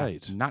you're kind of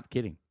right. not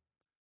kidding.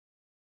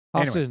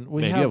 Austin,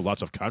 we Man, have you have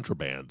lots of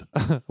contraband.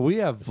 we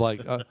have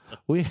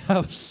we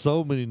have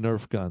so many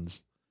Nerf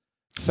guns.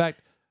 In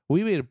fact,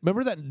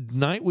 remember that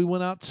night we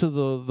went out to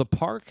the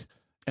park?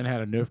 And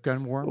had a Nerf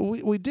gun war.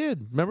 We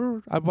did.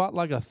 Remember, I bought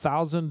like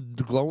 1,000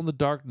 glow in the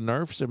dark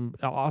Nerfs, and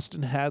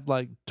Austin had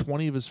like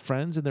 20 of his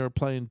friends, and they were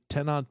playing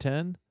 10 on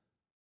 10.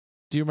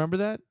 Do you remember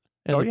that?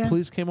 And Oh, the yeah.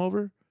 police came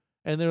over,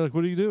 and they're like,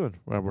 "What are you doing?"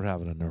 Well, we're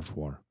having a Nerf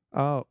war.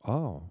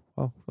 Oh,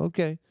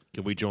 okay.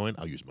 Can we join?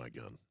 I'll use my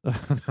gun.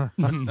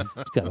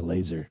 It's got a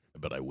laser. I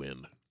bet I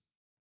win.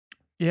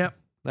 Yeah.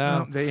 Now,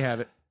 Well, there you have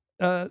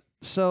it.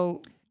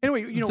 so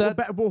Anyway,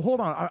 that- well, hold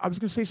on. I was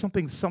going to say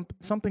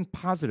something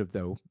positive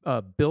though.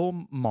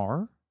 Bill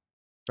Maher,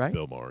 right?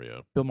 Bill Maher,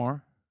 yeah. Bill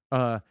Maher,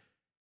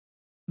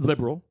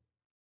 liberal,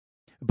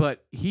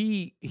 but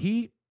he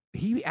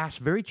asked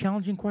very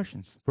challenging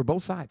questions for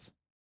both sides,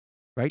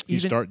 right?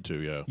 He's starting to,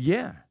 yeah.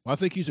 Yeah, Well, I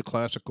think he's a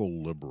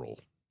classical liberal.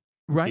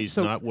 right. He's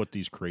So, not what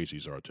these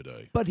crazies are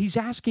today. but he's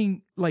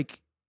asking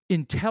like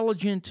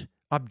intelligent,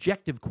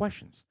 objective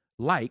questions,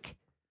 like,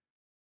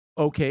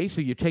 okay,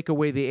 so you take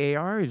away the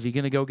AR, is he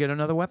going to go get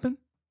another weapon?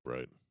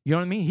 Right. You know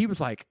what I mean? He was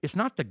like, "It's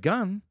not the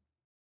gun.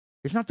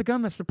 It's not the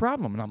gun that's the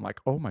problem." And I'm like,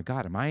 "Oh my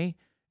God, am I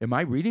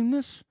reading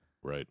this?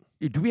 Right.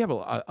 Do we have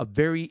a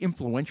very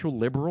influential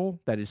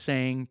liberal that is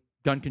saying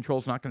gun control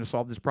is not going to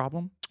solve this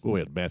problem?" Well, we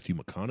had Matthew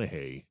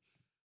McConaughey at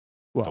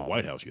Well, the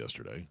White House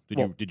yesterday.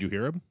 well- Did you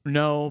hear him?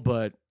 no,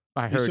 but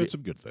I He heard said it.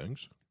 some good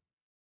things.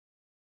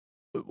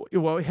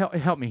 Well,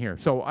 help me here.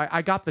 So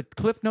I got the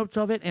cliff notes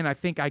of it, and I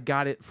think I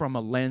got it from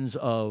a lens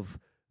of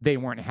they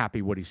weren't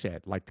happy what he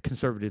said. Like the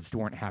conservatives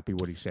weren't happy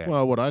what he said.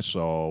 Well, what I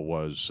saw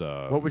was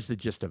what was the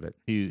gist of it?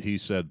 he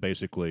said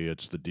basically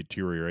it's the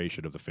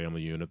deterioration of the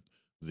family unit.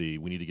 We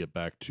need to get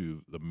back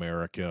to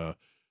America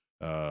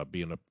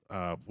being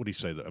what do you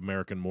say, the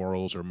American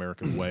morals or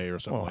American way or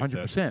something Well, like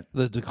that. 100%.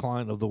 the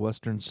decline of the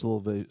Western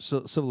Yeah,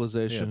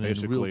 civilization in real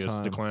basically it's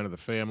time. decline of the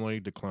family,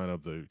 decline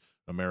of the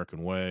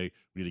American way.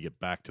 We need to get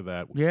back to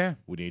that. Yeah.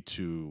 We need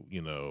to,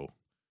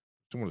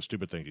 some of the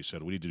stupid things he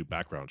said. We need to do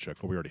background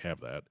checks. Well, we already have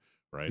that,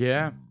 right?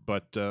 Yeah.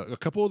 But a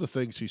couple of the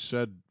things he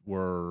said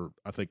were,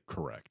 I think,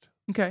 correct.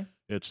 Okay.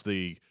 It's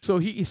the So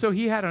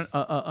he had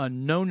a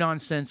no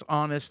nonsense,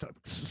 honest,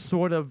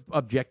 sort of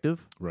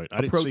objective right. I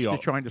didn't approach see to all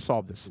trying to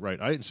solve this. right.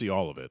 I didn't see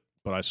all of it,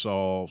 but I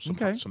saw some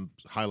Okay. some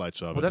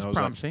highlights of Well, it. that's and I was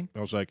promising. Like,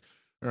 I was like,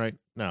 all right,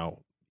 now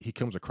he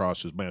comes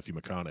across as Matthew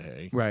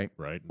McConaughey, Right.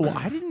 right? Well,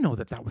 I didn't know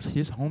that was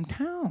his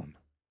hometown.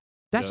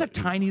 That's Yeah, a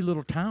tiny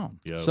little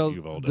town. yeah, So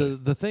Uvalde.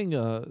 the thing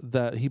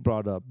that he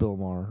brought up, Bill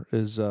Maher,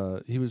 is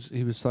he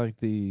was like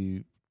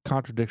the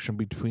contradiction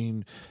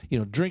between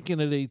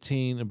drinking at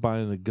 18 and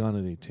buying a gun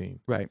at 18.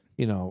 Right.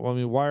 I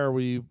mean,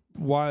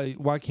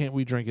 why can't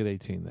we drink at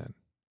 18 then?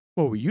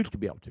 Well, we used to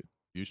be able to.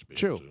 Used to be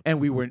True. able to. And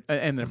we were,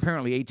 and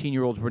apparently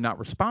 18-year-olds were not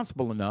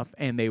responsible enough,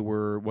 and they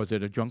were, was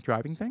it a drunk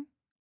driving thing?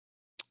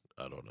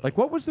 I don't know. Like,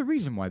 what was the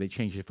reason why they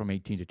changed it from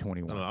 18 to I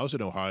 21? don't know. I was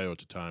in Ohio at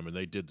the time, and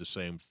they did the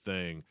same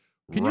thing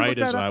Can you right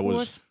look as that up I for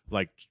was us?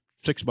 like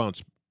 6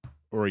 months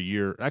or a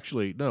year.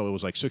 Actually, no, it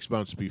was like 6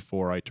 months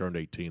before I turned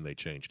 18. They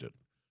changed it.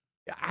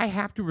 I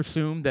have to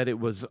assume that it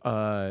was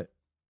a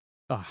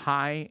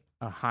high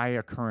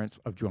occurrence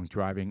of drunk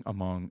driving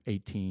among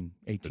 18,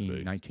 be.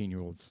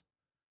 19-year-olds.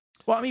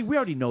 Well, I mean, we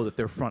already know that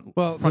their frontal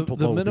Well, lobe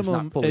the is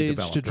minimum not fully age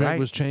developed, to drink right?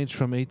 was changed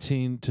from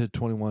 18 to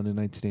 21 in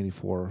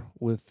 1984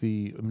 with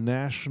the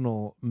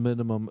National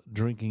Minimum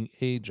Drinking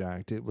Age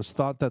Act. It was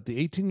thought that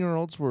the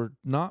 18-year-olds were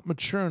not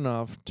mature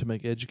enough to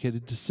make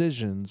educated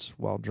decisions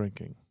while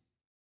drinking.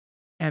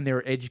 And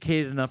they're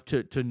educated enough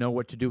to know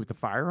what to do with the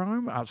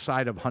firearm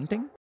outside of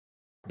hunting?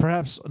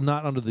 Perhaps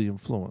not under the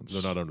influence.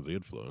 They're not under the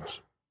influence.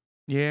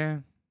 Yeah,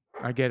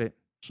 I get it.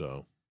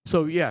 So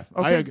So, yeah,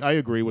 okay. I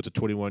agree with the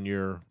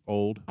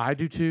 21-year-old. I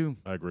do too,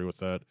 I agree with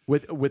that.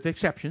 with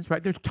exceptions,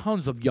 right? There's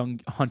tons of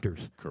young hunters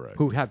Correct.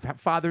 who have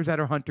fathers that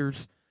are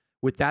hunters.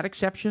 With that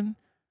exception,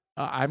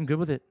 I'm good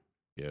with it.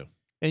 Yeah.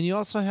 And you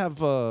also have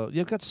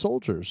you've got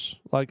soldiers.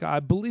 Like I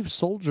believe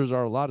soldiers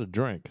are allowed to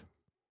drink.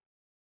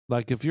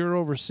 Like if you're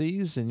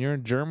overseas and you're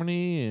in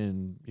Germany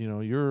and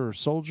you're a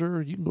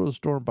soldier, you can go to the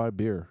store and buy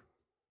beer.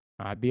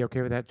 I'd be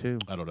okay with that too.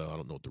 I don't know. I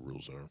don't know what the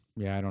rules are.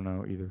 Yeah, I don't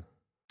know either.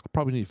 I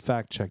probably need to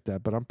fact check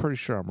that, but I'm pretty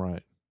sure I'm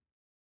right.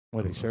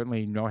 Well, they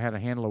certainly know how to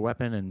handle a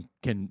weapon and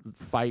can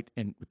fight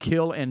and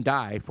kill and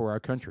die for our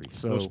country.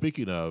 So, Well,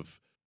 speaking of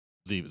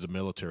the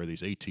military,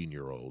 these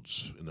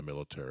 18-year-olds in the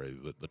military,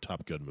 the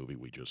Top Gun movie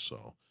we just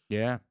saw,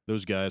 yeah,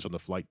 those guys on the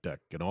flight deck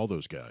and all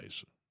those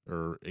guys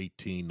are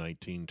 18,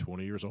 19,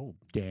 20 years old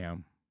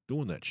damn.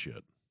 doing that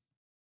shit.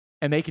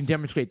 And they can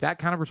demonstrate that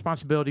kind of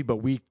responsibility, but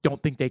we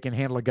don't think they can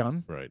handle a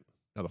gun. Right.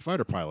 Now, the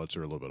fighter pilots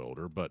are a little bit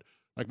older, but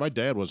like my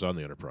dad was on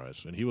the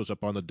Enterprise, and he was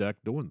up on the deck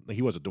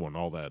he wasn't doing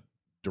all that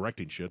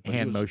directing shit. But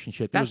Hand he was, motion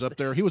shit. He That's, was up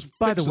there. He was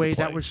by the fixing way, that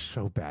planes. was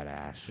so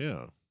badass.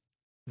 Yeah.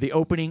 The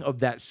opening of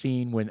that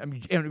scene when, I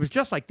mean, and it was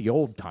just like the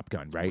old Top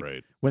Gun, right?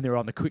 Right. When they were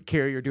on the quick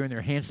carrier doing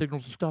their hand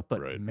signals and stuff.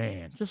 But Right.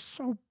 man, just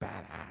so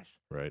badass.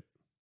 Right.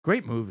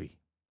 Great movie.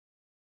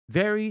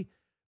 Very,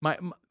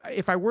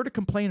 if I were to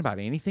complain about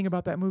anything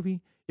about that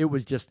movie, it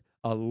was just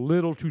a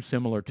little too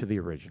similar to the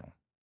original.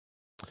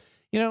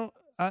 You know,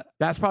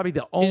 That's probably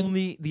the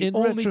only in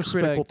critical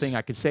retrospect, thing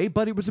I could say,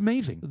 but it was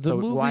amazing. the so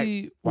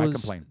movie why was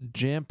complain?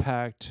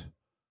 jam-packed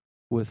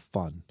with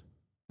fun.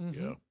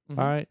 Yeah. Mhm.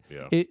 All right?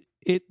 Yeah.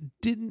 It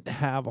didn't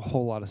have a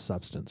whole lot of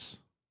substance.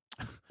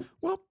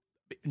 Well,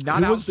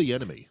 Who was the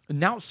enemy?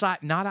 not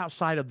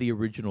outside of the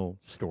original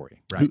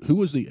story, right? Who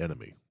was the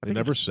enemy? I They think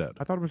never said.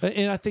 I thought it was.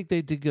 And I think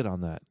they did good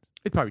on that.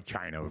 It's probably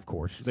China, of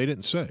course. They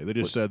didn't say. They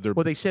just said they're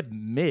Well, they said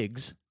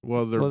MiGs. their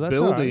Well, that's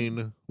all right.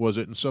 building was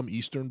it in some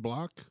eastern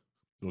bloc?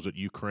 Was it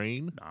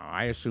Ukraine? No,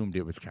 I assumed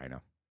it was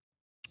China.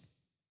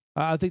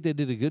 I think they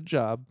did a good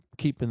job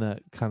keeping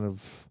that kind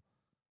of.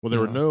 Well, there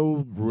were Yeah.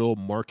 no real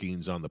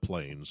markings on the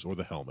planes or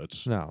the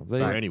helmets No,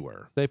 or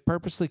anywhere. they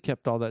purposely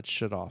kept all that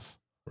shit off.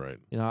 Right.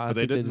 You know, I But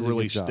they think didn't did a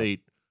really good job.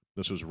 state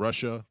this is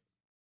Russia.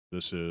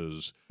 This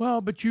is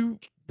Well, but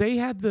they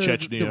had the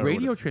Chechnya or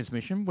radio whatever.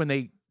 transmission when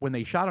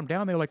they shot him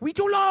down. They were like, "We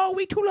too low,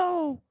 we too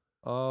low."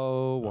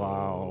 Oh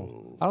wow!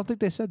 Oh, I don't think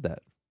they said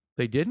that.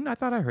 They didn't. I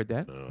thought I heard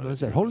that. no, They I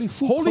said, didn't "Holy hear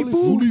fook, Holy holy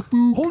fook. fook,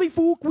 Fook. Holy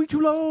fook, we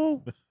too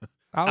low.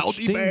 ouch,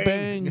 Ouchie ting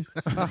bang."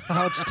 bang,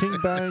 ouch, ting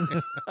bang."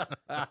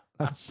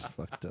 That's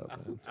fucked up,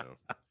 man. that.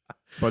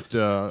 But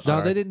No, all they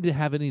right. didn't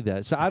have any of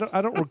that. So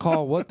I don't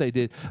recall what they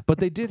did, but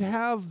they did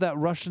have that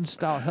Russian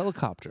style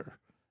helicopter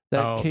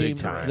that Oh, big came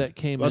time. that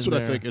came. That's in what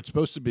there. I think. It's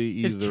supposed to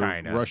be It's either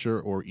China. Russia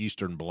or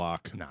Eastern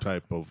Bloc No.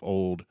 type of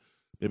old.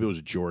 Maybe it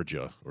was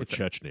Georgia or It's a-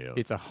 Chechnya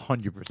It's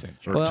 100% or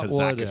true. Well,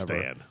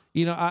 Kazakhstan.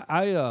 You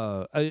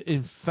know,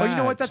 in fact, Well, you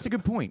know what? That's a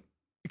good point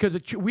because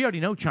we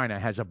already know China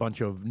has a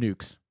bunch of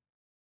nukes,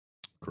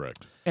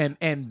 Correct. and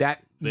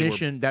that They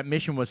were-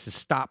 mission was to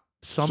stop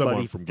Someone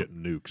somebody from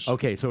getting nukes.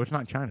 Okay, so it's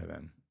not China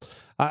then.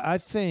 I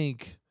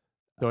think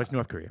So it's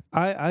North Korea.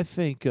 I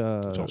think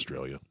It's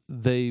Australia.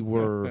 they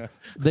were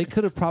they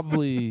could have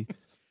probably.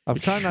 I'm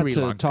It's trying not Sri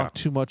to Lanka. talk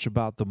too much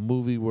about the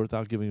movie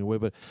without giving it away,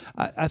 but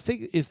I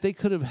think if they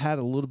could have had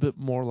a little bit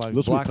more like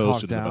This will be Black Hawk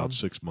posted in Down. about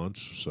 6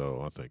 months, so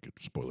I think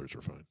spoilers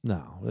are fine.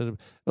 No,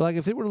 like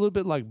if they were a little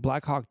bit like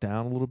Black Hawk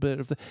Down, a little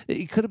bit,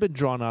 it could have been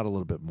drawn out a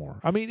little bit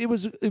more. I mean, it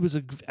was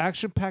a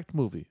action packed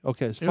movie.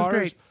 Okay, It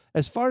was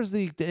as far as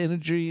the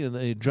energy and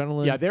the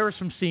adrenaline, Yeah, there were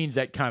some scenes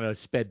that kind of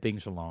sped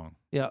things along,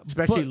 yeah,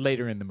 especially but-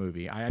 later in the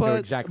movie. I know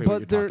exactly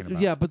what but you're talking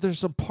about. Yeah, but there's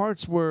some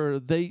parts where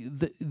they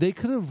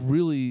could have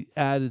really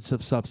added some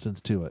substance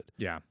to it.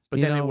 Yeah, but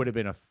You then know, it would have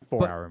been a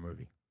 4-hour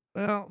movie.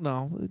 Well,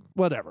 no,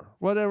 whatever.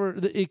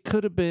 It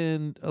could have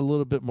been a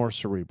little bit more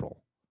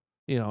cerebral,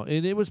 you know,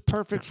 and it was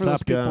perfect It's for those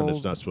Top Gun people.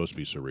 is not supposed to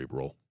be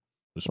cerebral.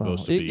 It's Well,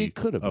 supposed to be it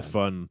could have a been.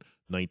 fun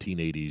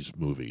 1980s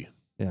movie.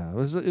 Yeah, it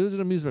was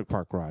an amusement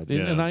park ride, and,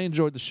 Yeah. and I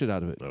enjoyed the shit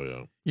out of it. Oh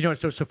yeah. You know,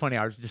 it's so funny.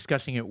 I was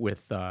discussing it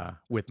with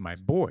my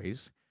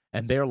boys,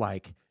 and they're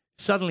like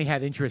suddenly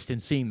had interest in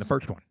seeing the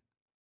first one,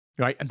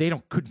 right? And they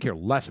couldn't care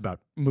less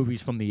about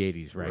movies from the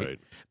 80s, right?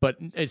 But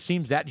it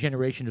seems that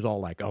generation is all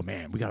like, "Oh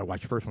man, we got to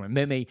watch the first one," and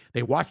then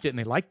they watched it and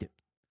they liked it,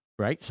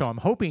 right? So I'm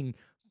hoping,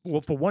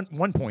 well, for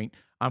one point,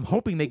 I'm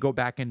hoping they go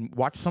back and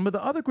watch some of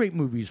the other great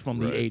movies from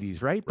the Right.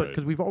 80s, right? But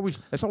Right. because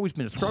that's always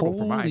been a struggle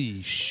for my.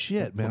 Holy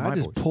shit, man! for I my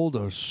just boys. pulled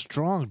a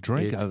strong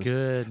drink It's out of this.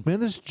 good. Man,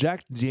 this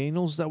Jack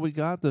Daniels that we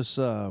got, it's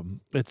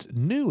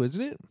new,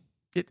 isn't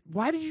it?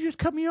 Why did you just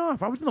cut me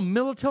off? I was in the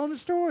middle of telling the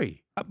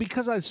story.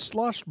 Because I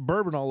sloshed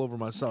bourbon all over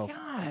myself.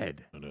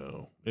 God. I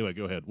know. Anyway,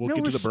 go ahead. We'll No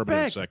get to the bourbon in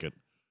a respect. second.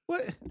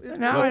 What?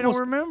 Now I don't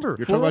remember.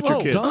 You're talking about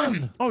your kids.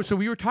 Done. Oh, so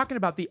we were talking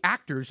about the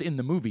actors in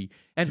the movie,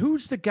 and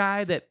who's the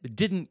guy that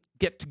didn't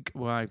get to?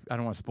 Well, I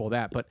don't want to spoil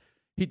that, but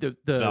the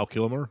Val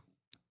Kilmer?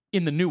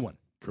 in the new one,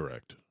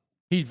 Correct.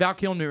 he's Val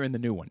Kilmer in the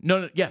new one.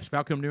 No, yes,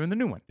 Val Kilmer in the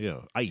new one. Yeah.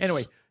 Ice.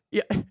 Anyway,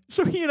 yeah.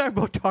 So he and I were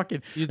both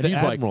talking. The and he's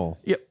Admiral.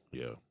 Yeah.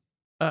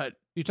 Like,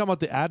 You talking about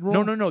the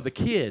Admiral? no, the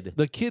kid.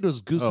 The kid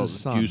was Goose's Oh,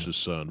 son. Goose's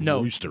son.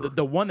 No, Rooster.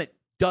 the one that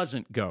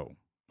doesn't go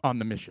on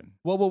the mission.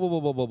 Whoa.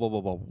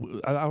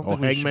 I don't Oh,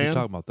 think we should be Hangman?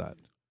 talking about that.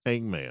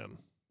 Hangman.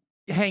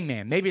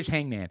 Hangman, maybe it's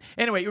Hangman.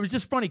 Anyway, it was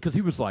just funny because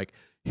he was like,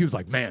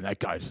 man, that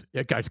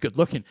guy's good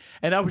looking,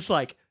 and I was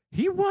like,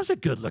 he was a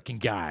good looking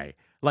guy.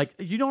 Like,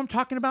 you know what I'm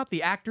talking about?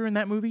 The actor in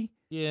that movie.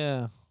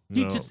 Yeah.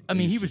 He No, just- I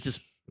mean, he's he was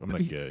just- I'm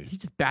not gay. He's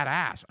just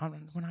badass.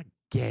 We're not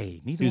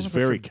gay. Neither He's one of us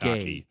very are gay.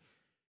 cocky.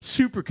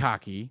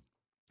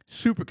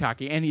 Super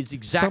cocky, and he's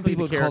exactly Some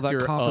people the would call that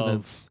character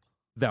confidence. of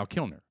Val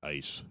Kilmer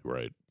Ice.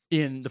 Right.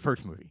 in the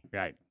first movie.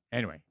 Right.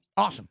 Anyway,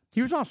 awesome.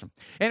 He was awesome.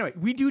 Anyway,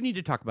 we do need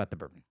to talk about the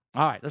bourbon.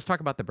 All right, let's talk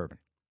about the bourbon.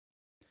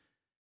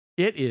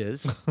 It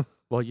is.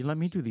 Well, you let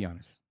me do the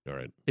honors. All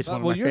right. It's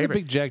one of well, my you're favorite. the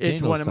big Jack It's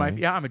Daniels one of my. thing.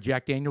 Yeah, I'm a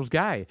Jack Daniels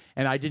guy,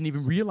 and I didn't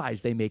even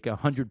realize they make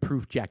 100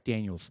 proof Jack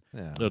Daniels.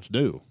 Yeah. That's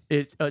new.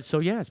 It's so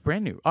yeah, it's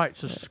brand new. All right,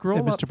 so scroll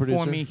Mr. up for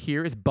Producer. me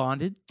here. It's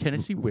bonded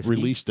Tennessee whiskey.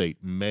 Release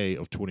date May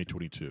of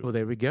 2022. Well,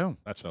 there we go.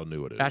 That's how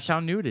new it is. That's how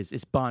new it is.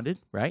 It's bonded,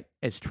 right?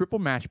 It's triple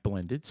mash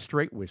blended,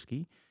 straight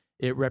whiskey.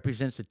 It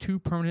represents the two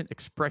permanent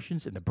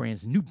expressions in the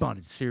brand's new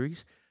bonded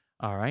series.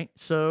 All right,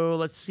 so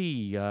let's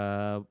see.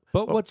 But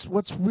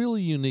what's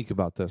really unique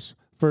about this?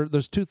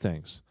 There's two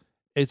things.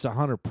 It's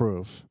 100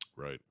 proof,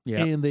 right.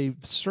 Yeah, and they've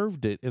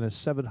served it in a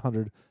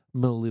 700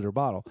 milliliter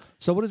bottle.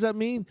 So what does that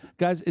mean,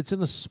 guys? It's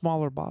in a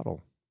smaller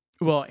bottle.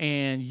 Well,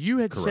 and you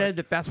had Correct. said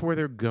that that's where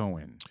they're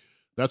going.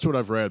 That's what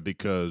I've read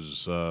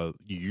because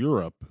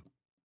Europe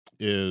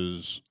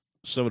is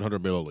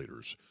 700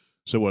 milliliters.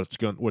 So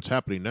what's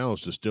happening now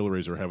is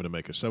distilleries are having to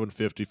make a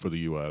 750 for the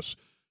U.S.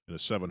 and a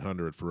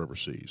 700 for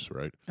overseas,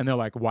 right? And they're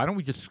like, why don't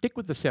we just stick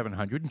with the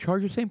 700 and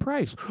charge the same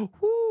price?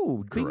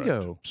 Woo,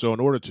 bingo. Correct. So in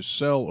order to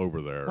sell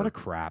over there, What a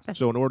crap. That's,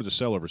 so in order to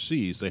sell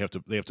overseas, they have to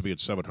be at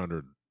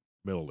 700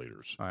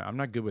 milliliters. all right, I'm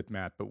not good with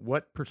math, but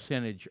what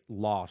percentage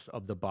loss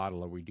of the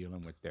bottle are we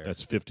dealing with there?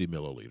 That's 50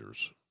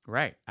 milliliters.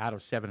 right, out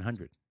of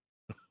 700.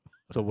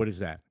 So what is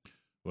that?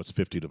 What's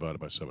 50 divided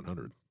by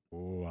 700?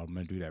 Oh, I'm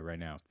going to do that right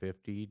now.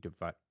 50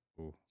 divide.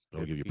 Oh,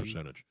 I'll give you a 50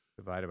 percentage.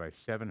 divided by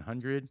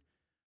 700.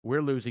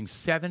 We're losing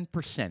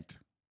 7%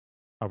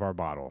 of our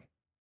bottle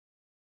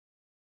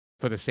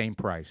for the same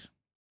price.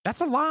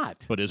 That's a lot.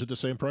 But is it the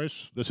same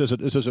price? This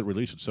isn't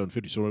released at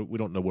 750, so we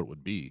don't know what it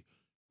would be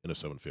in a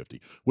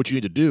 750. What you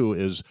need to do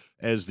is,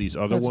 as these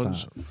other That's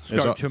ones,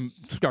 not-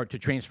 Start to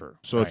transfer.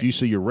 so if you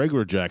see your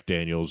regular Jack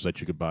Daniels that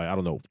you could buy, I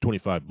don't know,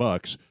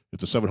 $25, if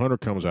the 700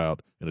 comes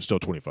out and it's still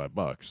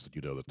 $25,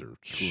 you know that they're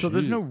screwing So you.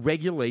 there's no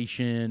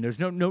regulation. There's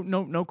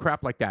no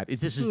crap like that.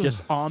 This is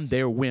just on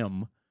their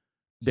whim.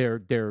 They're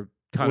Well,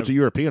 kind it's of a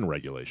European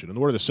regulation. In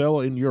order to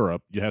sell in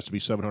Europe, you have to be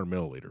 700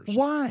 milliliters.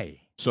 why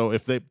So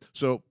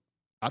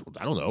I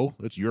don't know.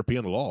 It's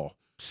European law.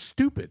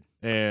 stupid.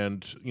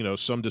 And,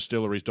 some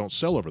distilleries don't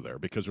sell over there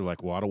because they're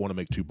like, well, I don't want to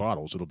make two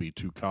bottles. It'll be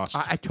too cost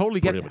I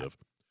totally get that. prohibitive.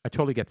 I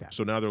totally get that.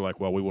 So now they're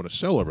like, well, we want to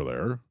sell over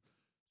there.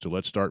 So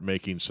let's start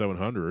making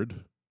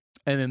 700,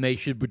 And then they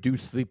should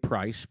reduce the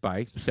price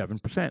by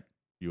 7%.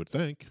 you would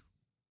think.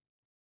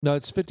 No,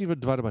 it's 50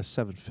 divided by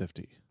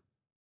 750.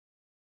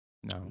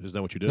 No. Isn't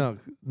that what you did?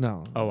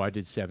 No. Oh, I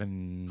did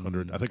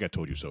 700. I think I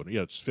told you so.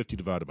 Yeah, it's 50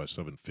 divided by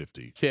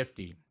 750.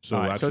 50. So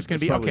All right, that's- so it's going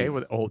it's to be probably- okay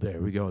with. Oh,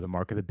 there we go. The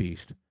mark of the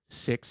beast.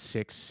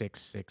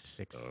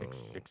 666666666.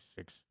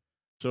 Oh.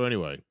 So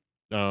anyway,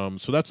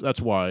 so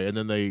that's why. And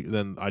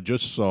then I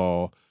just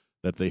saw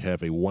that they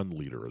have a 1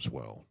 liter as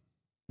well.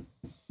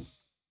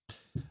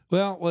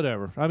 Well,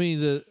 whatever. I mean,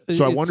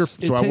 So I wonder it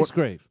if- so I tastes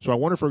great. So I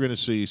wonder if we're going to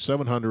see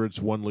 700s,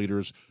 1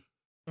 liters,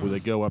 where they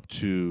go up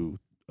to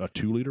a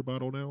 2-liter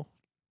bottle now.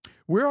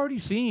 We're already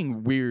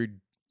seeing weird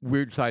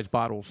sized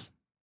bottles,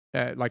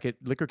 like at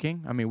Liquor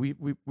King. I mean,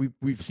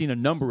 we've seen a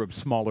number of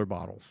smaller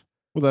bottles.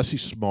 Well, that's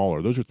these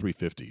smaller. Those are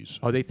 350s,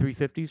 Are they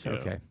 350s?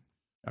 Yeah.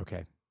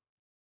 Okay.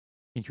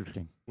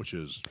 Interesting. which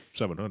is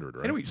 700,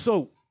 right? Anyway,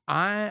 so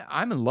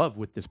I'm in love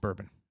with this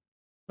bourbon.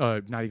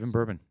 Not even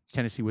bourbon,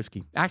 Tennessee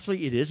whiskey.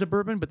 Actually, it is a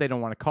bourbon, but they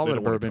don't want to call They it a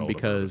don't wanna bourbon call it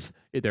a bourbon.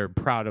 because they're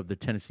proud of the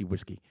Tennessee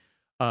whiskey.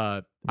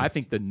 I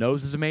think the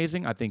nose is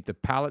amazing. I think the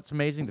palate's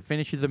amazing. The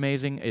finish is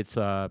amazing. It's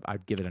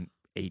I'd give it an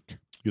 8.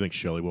 You think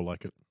Shelly will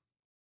like it?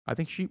 I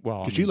think she well,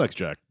 I Because she mean, likes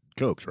Jack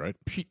Cokes, right?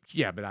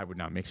 yeah, but I would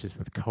not mix this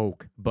with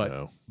Coke. But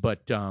No.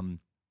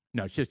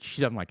 no, it's just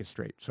she doesn't like it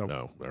straight. So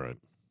No. All right.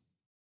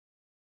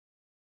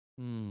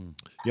 mm,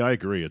 Yeah, I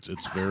agree. It's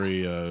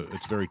very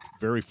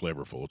very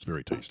flavorful. It's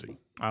very tasty.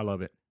 I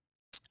love it.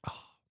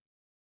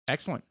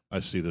 Excellent.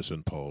 I see this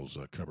in Paul's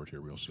cupboard here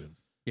real soon.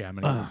 Yeah, I'm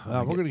gonna,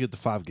 We're gonna get the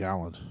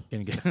 5-gallon.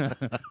 gonna get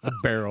a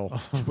barrel.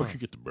 We could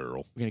get the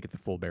barrel. We're gonna get the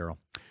full barrel.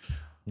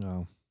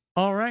 No.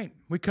 All right,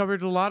 we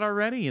covered a lot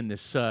already in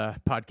this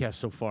podcast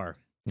so far.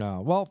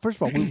 No. Well, first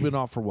of all, we've been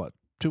off for what?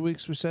 2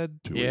 weeks, we said.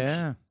 2 weeks.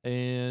 Yeah.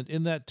 And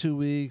in that 2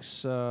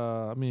 weeks,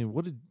 I mean,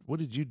 what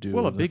did you do?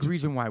 Well, a in big the-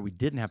 reason why we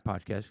didn't have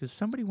podcasts is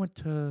somebody went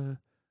to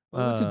We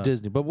went to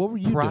Disney, but what were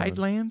you Pride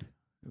doing? Land.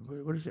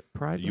 What is it?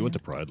 Pride. You went to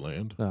Land? Pride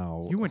Land.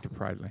 No. You went to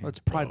Pride Land. It's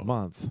Pride Oh.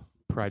 Month.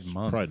 Pride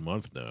Month. Pride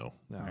Month now,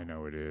 No. I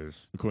know it is.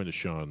 according to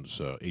Sean's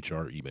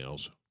HR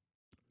emails.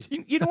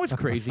 You know what's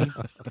crazy?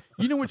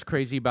 You know what's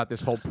crazy about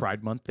this whole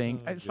Pride Month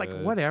thing? Oh, It's like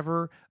God.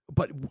 whatever,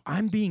 but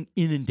I'm being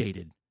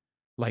inundated,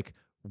 like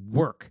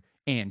work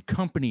and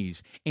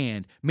companies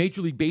and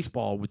Major League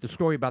Baseball with the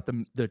story about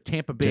the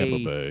Tampa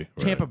Bay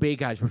Tampa Bay. Bay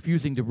guys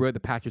refusing to wear the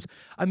patches.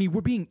 I mean,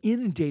 we're being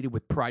inundated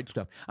with Pride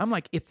stuff. I'm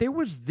like, if there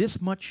was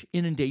this much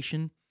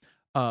inundation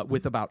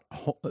with about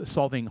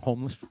solving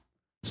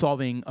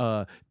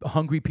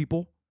hungry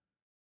people,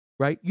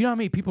 right? You know how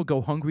many people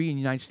go hungry in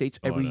the United States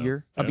Oh, I every know.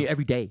 year? I Yeah. mean,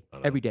 every day, I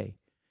know. every day.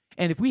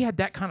 And if we had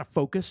that kind of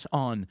focus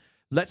on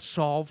let's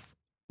all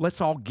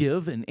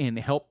give and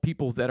help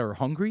people that are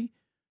hungry,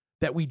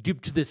 that we do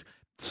to this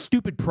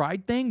stupid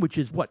Pride thing, which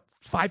is what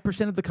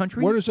 5% of the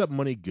country. Where does that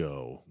money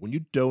go when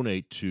you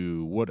donate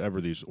to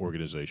whatever these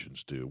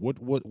organizations do? What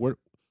do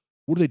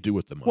they do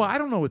with the money? Well, I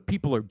don't know if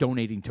people are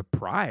donating to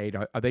Pride.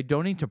 Are they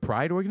donating to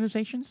Pride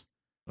organizations?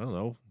 I don't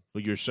know.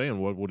 But you're saying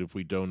what if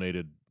they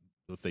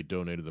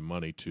donated the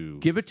money to?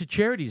 Give it to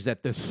charities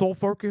that the sole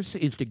focus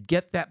is to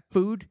get that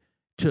food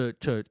to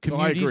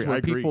communities agree, I where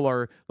agree. people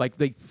are like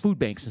food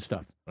banks and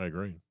stuff. I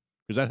agree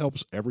because that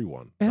helps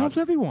everyone. It helps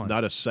everyone.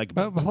 Not a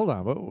segment. But hold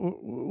on.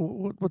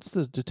 What's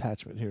the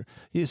detachment here?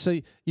 You're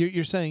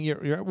saying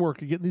you're at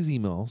work, you're getting these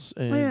emails,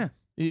 and yeah.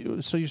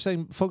 So you're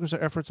saying focus our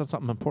efforts on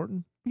something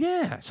important?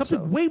 Yeah, something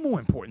So- way more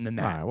important than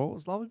All that. right.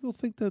 Well, a lot of people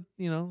think that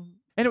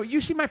Anyway,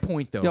 you see my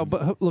point, though. Yeah,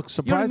 but look, know what I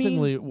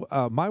surprisingly,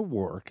 my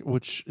work,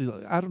 which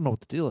I don't know what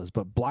the deal is,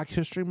 but Black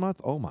History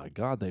Month, oh my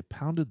God, they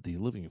pounded the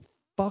living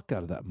fuck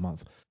out of that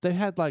month. They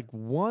had like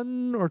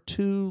one or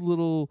two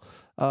little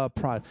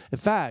pride. In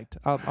fact,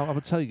 I'm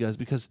gonna tell you guys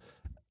because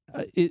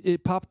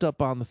it popped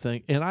up on the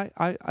thing, and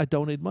I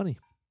donate money.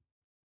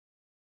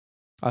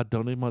 I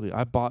donate money.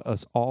 I bought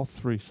us all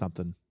three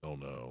something. Oh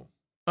no.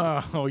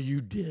 Oh,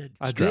 you did.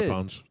 I did.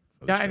 Strap-ons.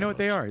 Yeah, I know what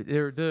they are.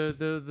 They're the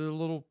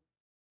little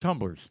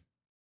tumblers.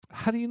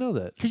 How do you know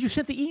that? Because you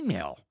sent the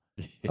email.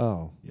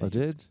 Oh, Yeah, I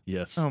did.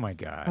 Yes. Oh my Oh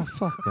God!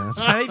 fuck, man.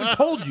 I even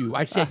told you.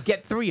 I said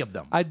get 3 of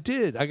them. I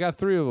did. I got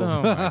 3 of them.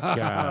 Oh my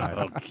God!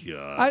 Oh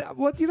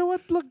God. You know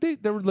what? Look, they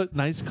were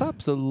nice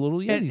cups, the little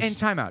Yetis. And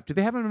time out. Do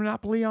they have a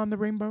monopoly on the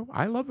rainbow?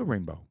 I love the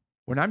rainbow.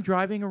 When I'm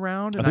driving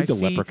around and I think the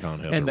see leprechaun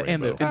has and a the,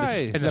 and, the, rainbow. and, the,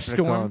 Hey, and the storm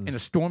leprechaun. and the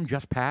storm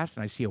just passed,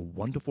 and I see a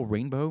wonderful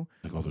rainbow,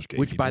 Like all those gay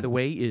which, by the people.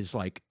 way, is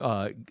like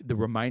the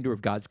reminder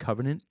of God's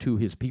covenant to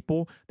His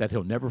people that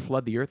He'll never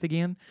flood the earth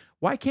again.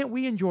 Why can't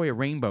we enjoy a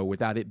rainbow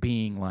without it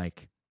being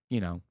like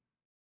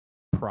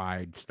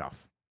pride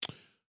stuff?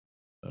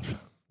 I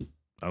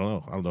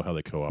don't know how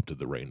they co-opted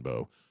the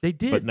rainbow, They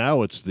did. but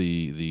now it's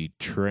the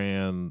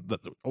trans.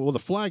 The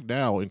flag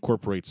now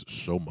incorporates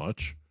so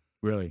much.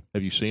 Really?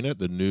 Have you seen it?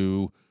 The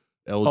new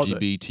the-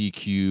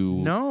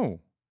 LGBTQ No.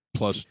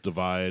 plus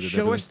divide. And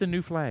Show us everything? the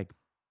new flag.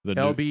 The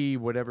new, LB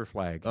whatever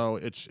flag. Oh,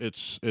 it's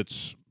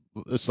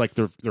like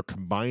they're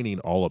combining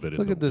all of it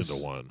Look at this.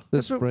 into one.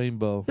 This That's a-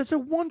 rainbow, That's a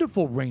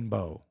wonderful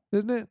rainbow.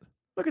 isn't it?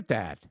 Look at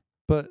that.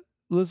 But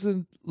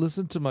listen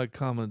to my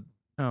comment.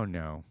 Oh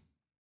no.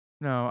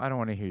 No, I don't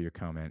want to hear your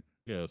comment.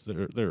 Yeah,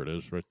 there it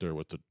is, right there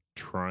with the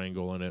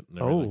triangle in it and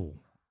everything.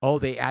 Oh,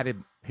 they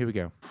added. Here we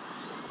go.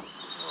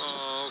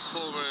 Oh,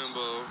 full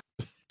rainbow.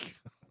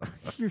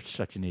 You're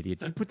such an idiot.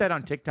 Did you put that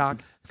on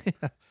TikTok?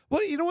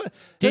 Well, you know what?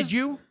 Did That's-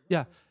 you?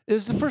 Yeah, it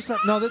was the first time.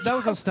 No, that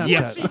was on Snapchat.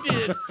 Yes, he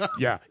did.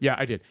 yeah,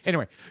 I did.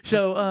 Anyway,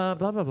 so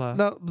blah blah blah.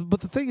 No, but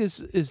the thing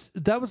is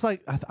that was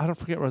like I don't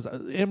forget what it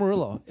was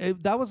Amarillo.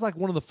 That was like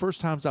one of the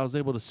first times I was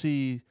able to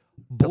see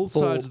both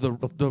full- sides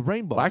of the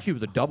rainbow. Well, actually, it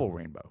was a double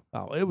rainbow.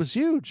 Oh, it was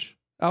huge.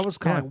 I was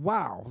kind of Yeah. like,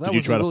 wow. That Did you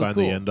was try to really find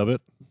cool. the end of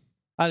it?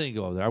 I didn't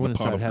go over there. I went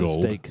pot inside of and had a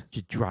gold? steak.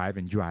 Just drive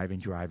and drive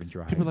and drive and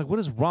drive. People are like, what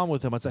is wrong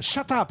with him? I said,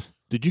 shut up.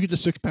 Did you get the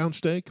 6-pound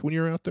steak when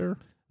you were out there?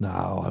 No,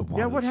 I wanted.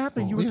 Yeah, what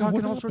happened? You were yeah, talking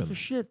what all sorts happened? of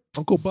shit.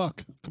 Uncle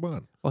Buck, come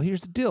on. Well,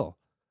 here's the deal.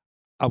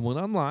 I went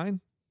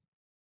online.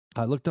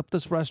 I looked up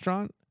this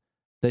restaurant.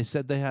 They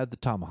said they had the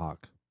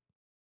tomahawk.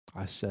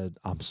 I said,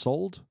 I'm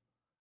sold.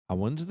 I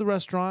went into the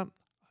restaurant.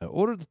 I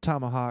ordered the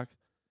tomahawk.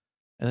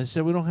 And they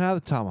said, we don't have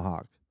the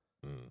tomahawk.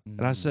 Mm.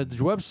 And I said,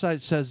 your website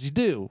says you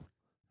do.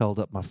 Held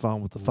up my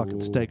phone with the fucking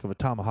Ooh. steak of a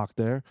tomahawk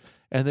there.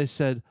 And they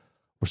said,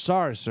 we're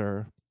sorry,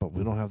 sir, but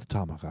we don't have the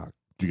tomahawk.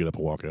 Did you get up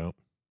and walk out?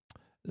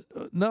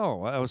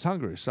 No, I was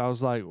hungry. So I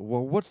was like,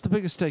 well, what's the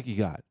biggest steak you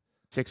got?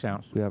 6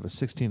 ounce. We have a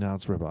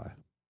 16-ounce ribeye.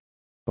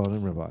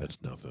 Bone-in ribeye. That's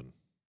nothing.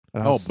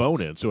 And I Oh, was-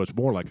 bone-in, so it's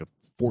more like a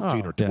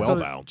 14 Oh, or yeah. 12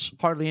 So- ounce.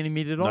 Hardly any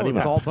meat at all. Not It even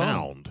was a all bone.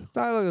 pound.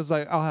 I was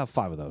like, I'll have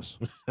 5 of those.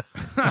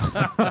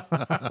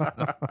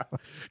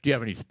 Do you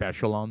have any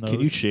special on those? Can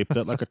you shape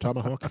that like a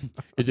tomahawk?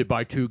 Is it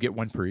buy 2 get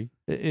 1 free?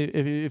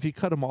 If you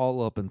cut them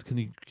all up and can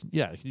you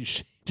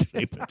shape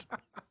Shape it.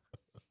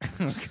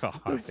 Oh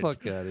God. the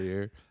fuck out of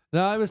here?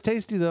 No, it was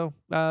tasty though.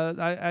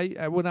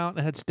 I went out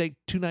and had steak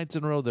 2 nights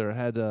in a row there. I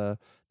had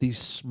these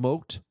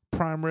smoked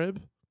prime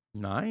rib.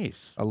 Nice.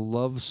 I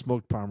love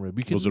smoked prime rib.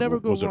 You can Was never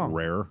it, go was wrong. it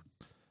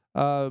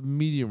rare?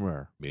 Medium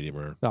rare, Medium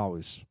rare?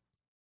 always.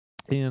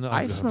 And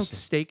I smoked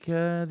steak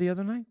the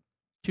other night,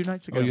 2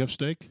 nights ago. Oh, you have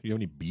steak? You have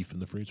any beef in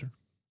the freezer?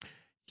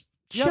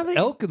 You have Shelley-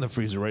 elk in the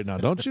freezer right now,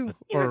 don't you?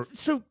 Yeah, Or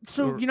so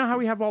or- you know how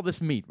we have all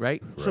this meat,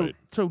 right? Right.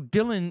 So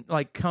Dylan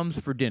like comes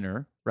for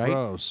dinner, right?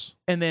 gross.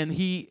 And then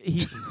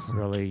he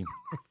really,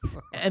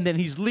 and then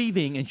he's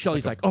leaving, and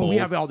Shelly's Like like, a "Oh, we bowl?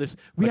 have all this.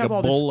 We Like have a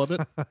all bowl of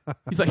it? this."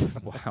 He's like,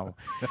 "Wow."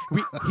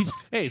 He's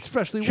Hey, it's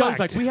freshly Shelly's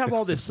whacked. like, "We have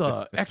all this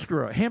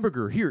extra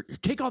hamburger here.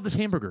 Take all this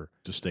hamburger."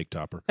 It's a steak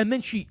topper. And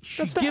then she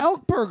That's the gives,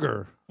 elk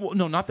burger. Well,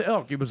 no, not the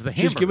elk. It was the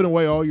She's hamburger. giving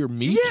away all your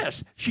meat?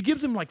 Yes, she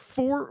gives him like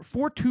four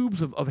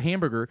tubes of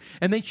hamburger,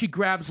 and then she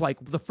grabs like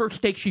the first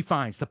steak she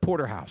finds, the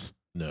porterhouse.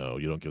 No,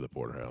 you don't give the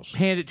porterhouse.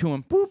 Hand it to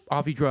him. Boop,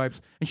 off he drives.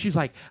 And she's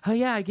like, "Oh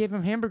yeah, I gave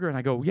him hamburger." And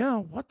I go, "Yeah,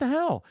 what the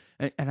hell?"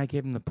 And I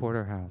gave him the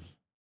porterhouse.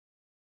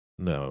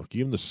 No,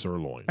 give him the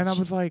sirloins. And I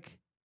was like,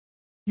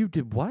 "You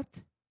did what?"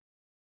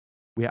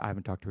 I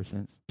haven't talked to her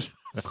since.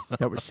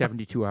 That was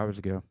 72 hours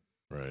ago.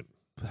 right.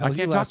 Hell, I you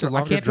can't talk lasted to her. I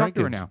longer can't talk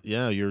to her drinking. now.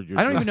 Yeah, you're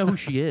I don't even know who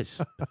she is.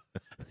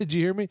 Did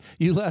you hear me?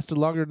 You lasted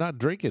longer not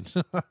drinking.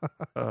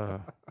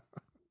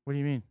 What do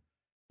you mean?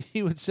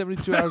 You went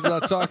 72 hours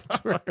without talking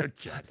to her.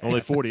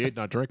 only 48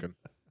 not drinking.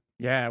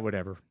 Yeah,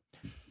 whatever.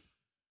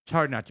 It's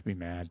hard not to be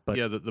mad, but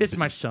Yeah, the it's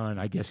my son.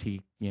 I guess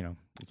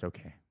it's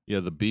okay. Yeah,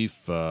 the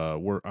beef.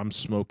 I'm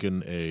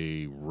smoking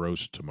a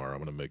roast tomorrow. I'm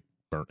gonna make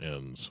burnt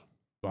ends.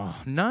 Oh,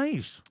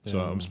 nice. So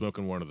Yeah. I'm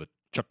smoking one of the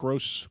chuck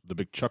roast, the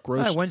big chuck All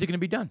right, roast. when's it going to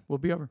be done? We'll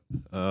be over.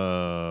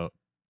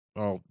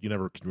 Well, you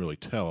never can really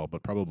tell,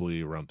 but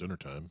probably around dinner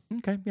time.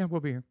 Okay, yeah,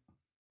 we'll be here.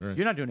 All right.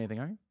 You're not doing anything,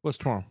 are you? What's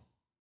tomorrow?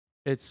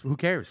 It's who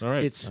cares? All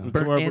right. It's We'll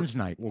burnt come over- ends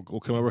night. We'll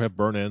come over, have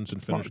burn ends,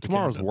 and finish. the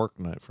Tomorrow's countdown. work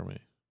night for me.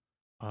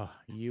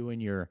 You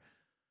and your,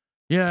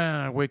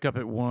 yeah. I wake up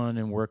at 1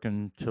 and work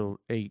until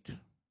 8.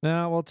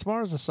 Now, well,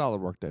 tomorrow's a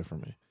solid work day for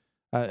me.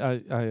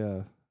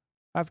 I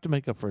have to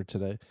make up for it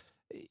today.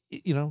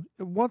 You know,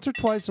 once or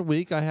twice a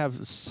week, I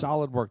have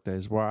solid work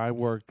days where I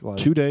work like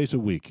 2 days a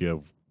week. You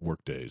have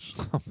work days.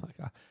 Oh my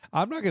god!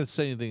 I'm not going to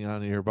say anything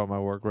on here about my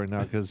work right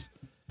now because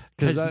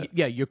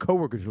Yeah, your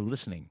coworkers are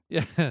listening.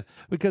 yeah,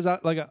 because I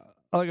like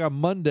on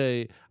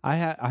Monday I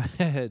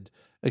had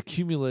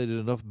accumulated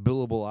enough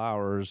billable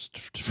hours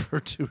for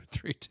 2 or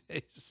 3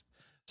 days,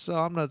 so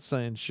I'm not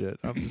saying shit.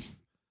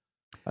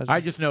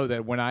 I just know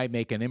that when I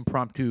make an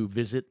impromptu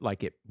visit,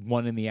 like at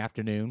 1 in the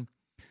afternoon,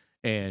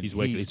 and He's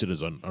waking. He's in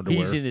his underwear.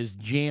 he's in his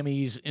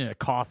jammies in a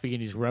coffee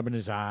and he's rubbing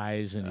his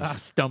eyes and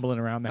he's stumbling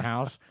around the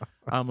house.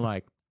 I'm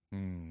like,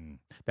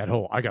 that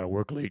whole I gotta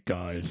work late,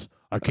 guys.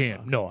 I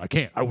can't. No, I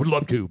can't. I would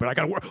love to, but I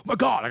gotta work. Oh my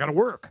God, I gotta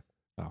work.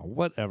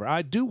 Whatever.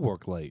 I do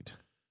work late.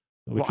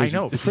 Well, I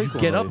know. You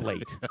get up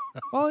late.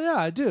 Oh yeah,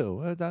 I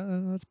do.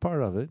 That's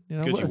part of it. You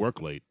know, because you work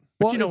late.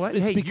 well, you know it's, what?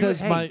 it's Hey, because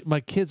hey.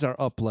 my kids are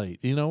up late.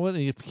 You know what?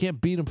 And if you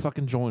can't beat them,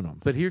 fucking join them.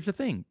 But here's the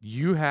thing: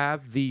 you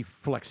have the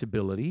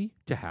flexibility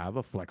to have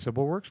a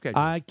flexible work schedule.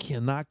 I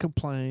cannot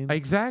complain.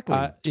 Exactly.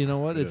 You know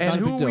what? It's Yeah. not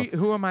and a big deal.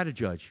 who am I to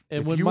judge?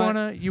 And if when you my-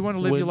 wanna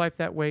live when- your life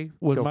that way,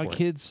 When go my for it.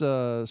 kids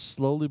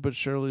slowly but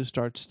surely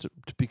starts to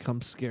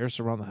become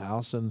scarce around the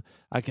house, and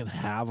I can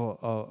have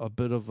a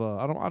bit of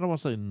I don't want to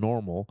say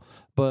normal,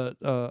 but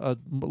a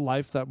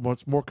life that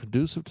was more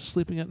conducive to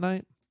sleeping at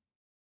night.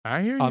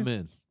 I hear you. I'm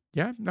in.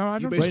 Yeah, no, I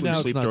You don't. basically now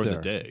it's sleep not during there.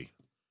 the day.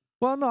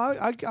 Well, no,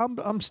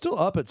 I'm still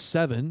up at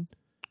 7.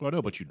 Well,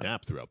 no, but you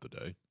nap throughout the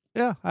day.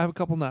 Yeah, I have a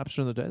couple naps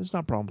during the day. It's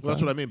not a problem with Well,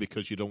 that's that. what I mean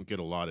because you don't get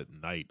a lot at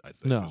night. I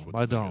think. No, is what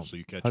I the thing don't. is, so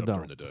you catch I up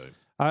during don't. the day.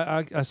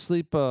 I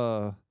sleep.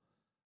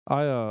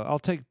 I'll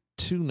take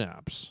 2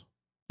 naps,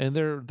 and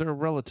they're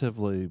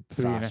relatively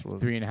fast.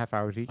 3.5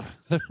 hours each.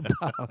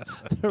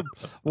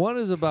 One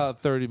is about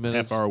 30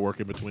 minutes, Half hour work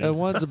in between. and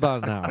one's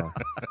about an hour.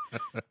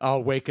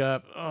 I'll wake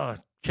up,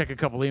 check a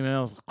couple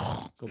emails,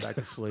 go back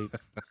to sleep.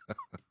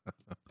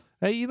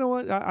 Hey, you know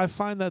what? I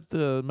find that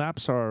the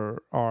maps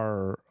are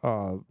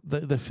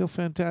they feel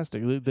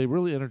fantastic. They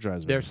really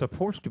energize me. They're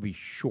supposed to be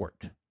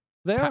short.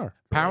 They are.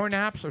 Power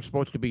naps are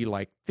supposed to be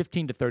like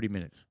 15 to 30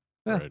 minutes.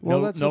 Yeah, Right. well,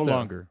 no, that's no what they are.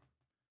 longer.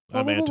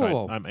 I'm Whoa, whoa, anti.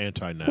 whoa, whoa. I'm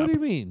anti nap. What do you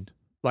mean?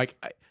 Like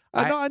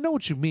I know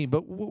what you mean,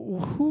 but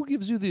who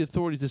gives you the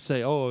authority to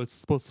say, "Oh, it's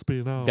supposed to be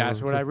an hour"? that's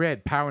what I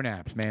read. Power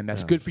naps, man.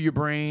 That's Yeah. good for your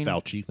brain.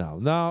 Fauci.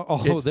 No.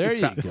 Oh, It's- there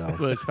it's you Fau- go.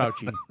 Well, it's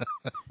Fauci.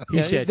 He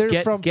Yeah, said, they're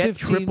get from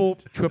 15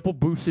 triple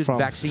boosted from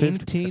vaccine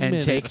 15 and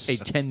minutes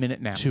take a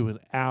 10-minute nap. To an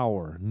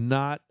hour,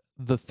 not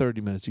the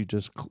 30 minutes you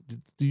just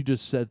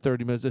said.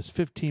 30 minutes. It's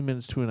 15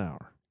 minutes to an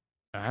hour.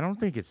 I don't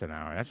think it's an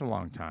hour. That's a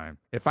long time.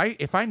 If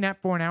I nap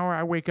for an hour,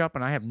 I wake up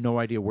and I have no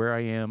idea where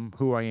I am,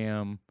 who I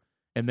am,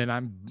 and then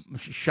I'm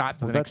shot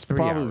for Well, the next that's 3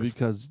 probably hours.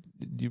 because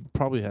you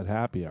probably had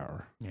happy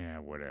hour. Yeah,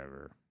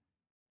 whatever.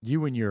 You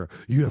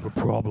have a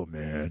problem,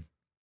 man.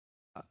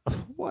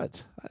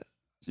 What?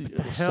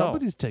 the hell?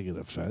 Somebody's taking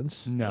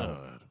offense. No,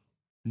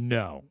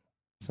 no.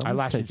 I Somebody's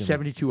lasted taking-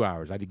 72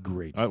 hours. I did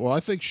great. Well, I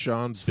think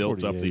Sean It's built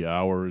up 48. the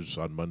hours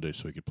on Monday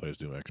so he could play his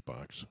new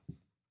Xbox.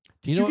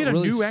 Did know you get what a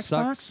really new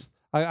sucks?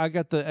 I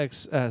got the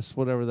XS,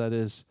 whatever that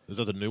is. Is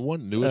that the new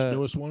one?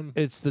 Newest one?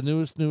 It's the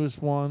newest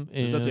one.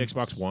 Is that the and-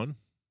 Xbox One?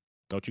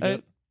 Don't you Uh,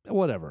 get?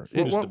 Whatever.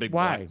 Well, It- just the big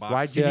why? black box.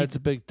 Why'd you yeah, need? it's a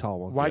big tall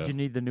one. Why'd yeah. you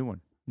need the new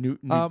one? New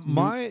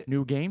my-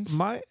 games?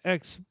 My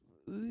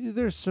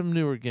there's some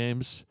newer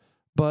games,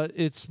 but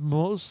it's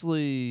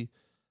mostly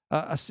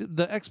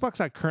the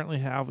Xbox I currently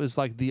have is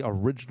like the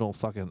original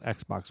fucking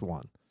Xbox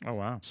One. Oh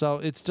wow. So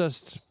it's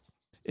just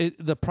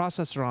the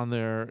processor on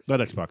there. That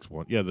Xbox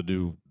One. Yeah, the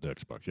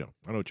Xbox. Yeah,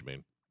 I know what you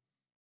mean.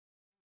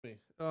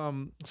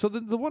 So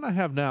the one I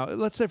have now,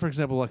 let's say for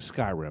example, like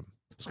Skyrim.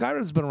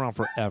 Skyrim's been around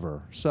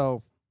forever.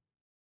 So,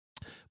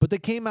 but they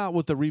came out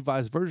with the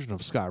revised version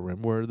of Skyrim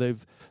where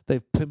they've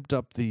pimped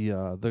up the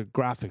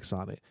graphics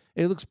on it.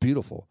 It looks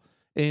beautiful,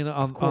 and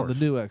on the course.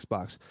 new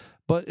Xbox.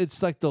 But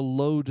it's like the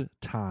load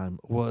time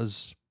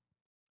was,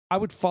 I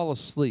would fall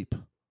asleep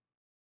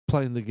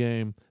playing the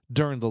game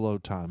during the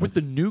load time. With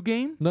the new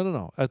game?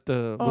 no at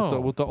the Oh.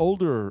 with the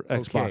older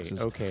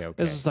Xboxes. Okay.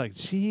 It's just like,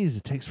 geez,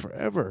 it takes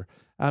forever.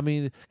 I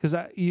mean, because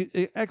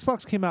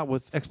Xbox came out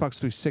with Xbox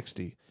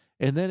 360,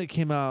 and then it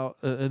came out,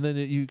 and then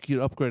you could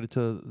upgrade it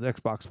to the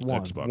Xbox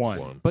One. Xbox One.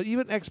 One. But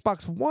even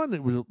Xbox One,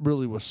 it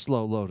really was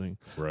slow loading.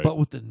 Right. But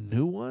with the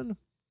new one,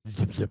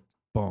 Zip, zip.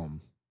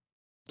 boom.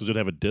 Does it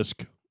have a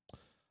disc?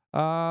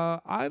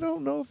 I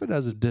don't know if it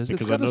has a disc.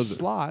 Because It's I got a know that-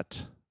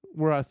 slot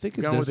where I think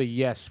it Going does. with a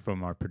yes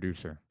from our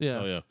producer. Yeah.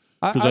 Oh yeah.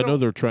 Because I know don't-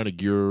 they're trying to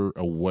gear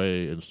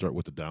away and start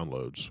with the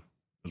downloads.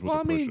 Is what Well,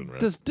 I they're mean, pushing, right?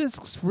 does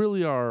discs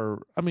really are?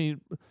 I mean,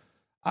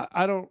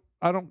 I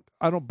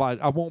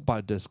won't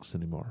buy discs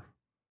anymore.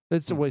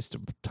 It's a waste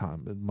of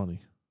time and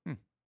money. Hmm.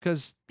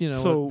 Because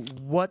So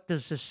what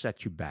does this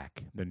set you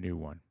back? The new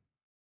one.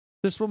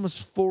 this one was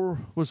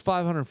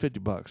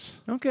 $550.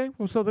 Okay.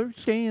 Well, so they're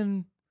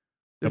saying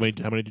How many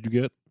did you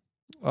get?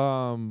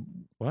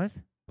 what?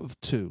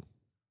 2.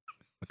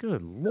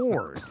 Good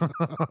Lord.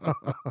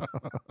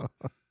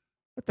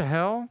 What the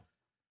hell?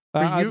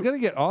 I was you- gonna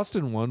get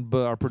Austin one,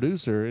 but our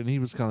producer and he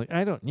was kind of like,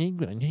 I don't need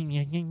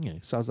one.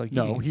 So I was like,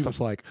 No, he was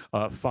like,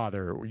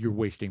 Father, you're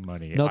wasting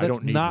money. No, I that's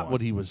don't need not one.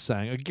 what he was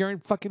saying. I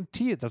guarantee fucking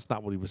it. That's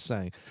not what he was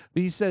saying.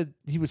 But he said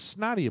he was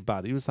snotty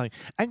about it. He was like,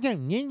 I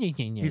don't.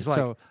 He's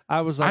so like,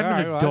 I was like, I'm all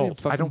an right, well, I didn't adult.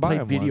 I fucking don't buy play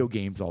him video one.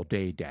 games all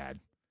day, Dad.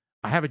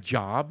 I have a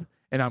job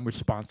and I'm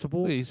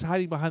responsible. He's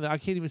hiding behind that. I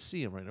can't even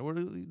see him right now.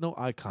 No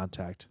eye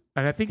contact.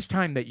 And I think it's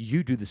time that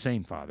you do the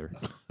same, Father.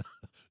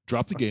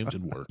 Drop the games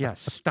and work. Yeah,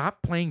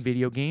 stop playing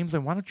video games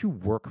and why don't you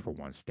work for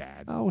once,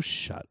 Dad? Oh,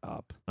 shut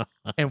up.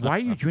 And why are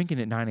you drinking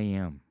at 9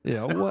 a.m.?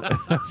 Yeah,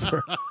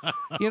 whatever.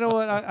 You know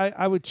what?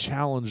 I would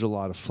challenge a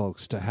lot of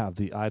folks to have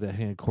the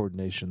eye-to-hand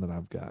coordination that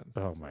I've got.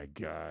 Oh my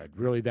God!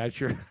 Really? That's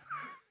your?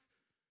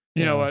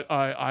 You know what?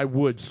 I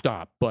would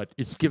stop, but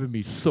it's given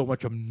me so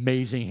much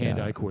amazing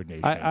hand-eye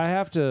coordination. I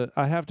have to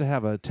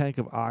have a tank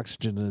of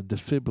oxygen and a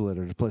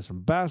defibrillator to play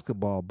some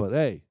basketball. But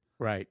hey,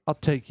 right. I'll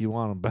take you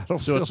on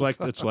Battlefield. So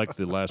it's like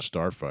the last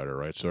Starfighter,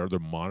 right? So they're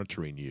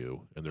monitoring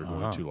you, and they're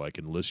going to like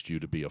enlist you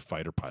to be a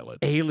fighter pilot.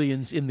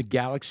 Aliens in the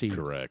galaxy.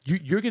 Correct.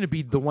 You're going to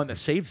be the one that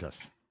saves us.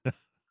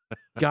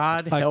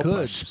 God I help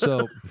could. us.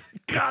 So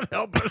God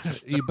help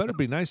us. you better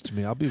be nice to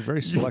me. I'll be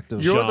very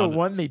selective. You're the Sean-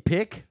 one they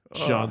pick.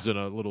 Sean's in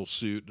a little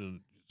suit and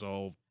it's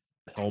all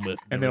helmet,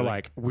 And they're everything.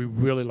 like, we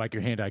really like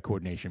your hand-eye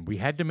coordination. We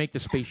had to make the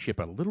spaceship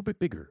a little bit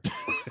bigger.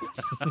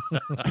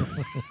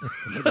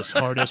 this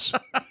harness.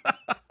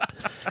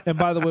 And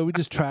by the way, we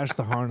just trashed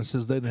the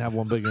harnesses. They didn't have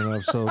one big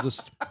enough. So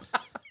just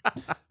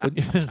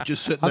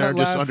Just sitting On there that and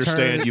just last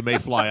understand turn- you may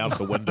fly out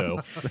the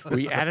window.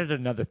 We added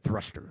another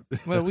thruster.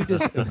 well, we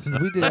did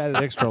add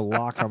an extra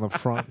lock on the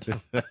front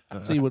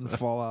so you wouldn't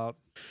fall out.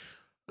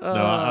 No,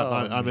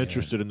 Oh, I'm man.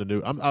 interested in the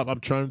new. I'm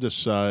trying to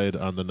decide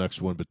on the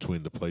next one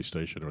between the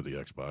PlayStation or the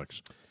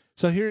Xbox.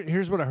 So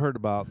here's what I heard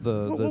about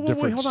the Wait,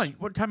 difference. hold on.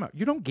 What time out?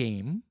 You don't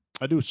game.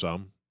 I do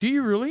some. Do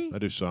you really? I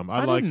do some. I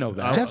didn't like. know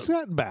that. Jeff's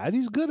gotten bad.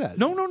 He's good at it.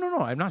 No.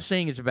 I'm not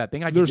saying it's a bad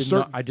thing. I There's just didn't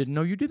know, certain- I didn't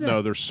know you did that.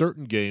 No, there's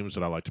certain games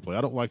that I like to play.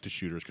 I don't like the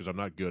shooters because I'm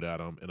not good at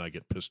them and I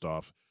get pissed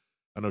off.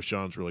 I know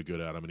Sean's really good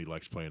at them and he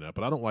likes playing that,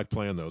 but I don't like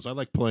playing those. I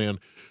like playing.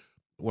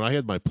 When I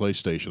had my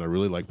PlayStation, I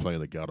really like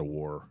playing the God of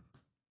War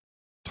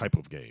type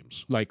of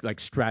games. Like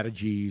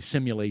strategy,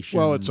 simulation.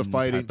 Well, it's a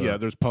fighting. type of- Yeah,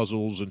 there's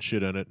puzzles and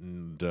shit in it,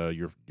 and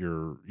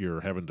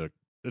you're having to.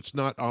 It's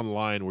not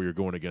online where you're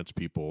going against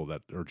people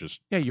that are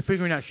just. Yeah, you're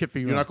figuring out shit for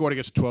your You're own. not going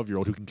against a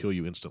 12-year-old who can kill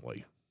you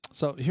instantly.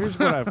 So here's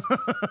what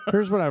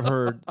I've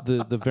heard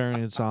the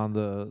variance on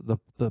the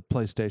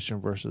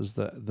PlayStation versus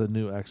the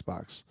new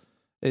Xbox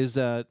is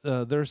that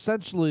they're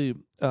essentially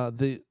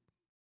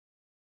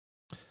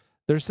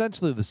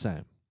the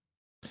same.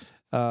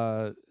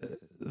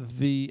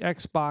 The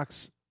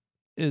Xbox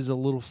is a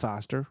little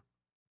faster.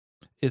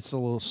 It's a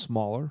little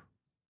smaller.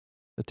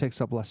 It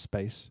takes up less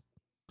space.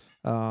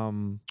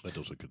 That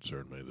doesn't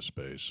concern me. The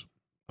space.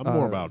 I'm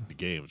more Uh, about the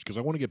games because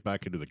I want to get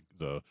back into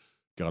the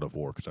God of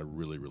War because I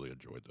really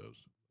enjoyed those.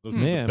 Those are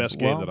Man, the best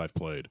game well- that I've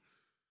played.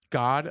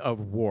 God of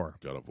War.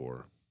 God of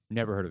War,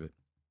 Never heard of it.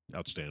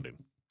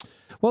 outstanding.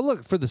 Well,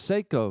 look, for the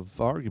sake of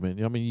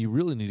argument, I mean, you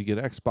really need to get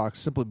an Xbox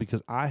simply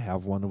because I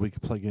have one and we can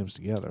play games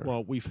together.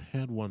 Well, we've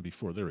had one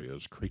before. There he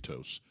is,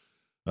 Kratos.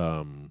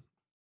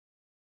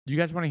 You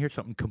guys want to hear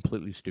something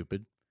completely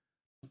stupid?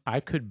 I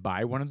could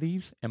buy one of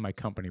these and my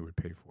company would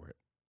pay for it.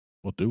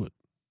 We'll do it.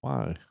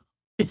 Why?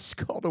 It's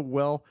called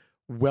a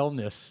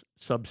wellness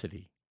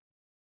subsidy.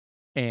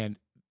 And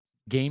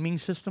gaming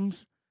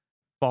systems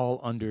fall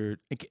under,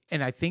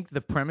 and I think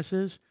the premise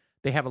is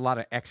they have a lot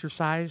of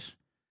exercise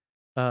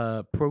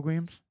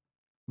programs.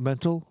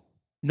 Mental?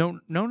 No.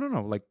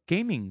 Like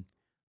gaming,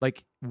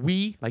 like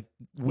Wii.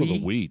 Well, the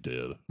Wii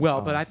did.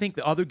 Well, but I think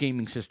the other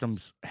gaming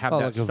systems have Oh,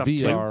 that like a stuff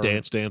VR.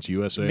 too. Dance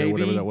USA Maybe, or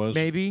whatever that was.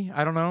 Maybe,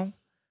 I don't know.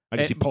 I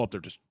can see it- Paul up there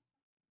just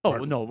Oh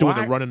no, doing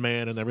well, the running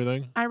man and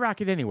everything. I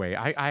rock it anyway.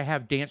 I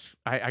have dance.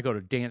 I go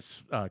to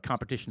dance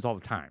competitions all the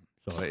time,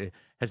 so it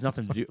has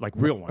nothing to do like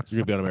real ones.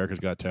 You're gonna be on America's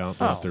Got Talent.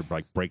 They're out there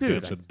like dude,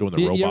 breakdancing, doing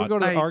the You ever robot. go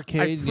to an I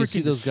arcade and you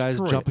see freaking those guys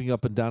destroy it. jumping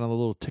up and down on the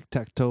little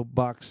tic-tac-toe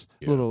box?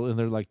 Yeah. And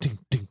they're like ding,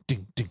 ding,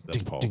 ding, ding, That's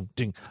ding, Paul. ding,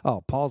 ding.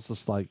 Oh, Paul's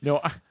just like,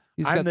 No,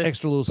 he's I'm got the-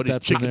 extra little But he's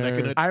steps in chicken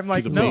necking there. it. I'm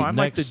like the no, feet. I'm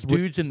like the Next with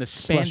dudes in the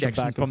slashing spandex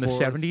back from and the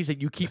forth. '70s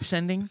that you keep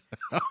sending.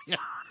 Yeah.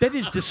 That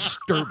is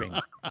disturbing.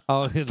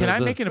 Oh, Can I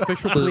make an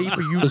official plea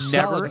for you the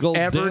solid never gold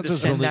ever to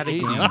dancers send from the that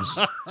again?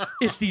 80s.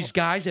 It's these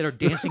guys that are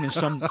dancing in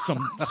some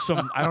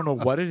I don't know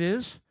what it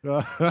is.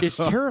 It's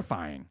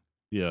terrifying.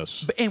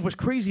 Yes. And what's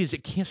crazy is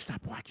it can't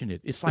stop watching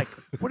it. It's like,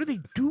 what are they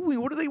doing?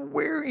 What are they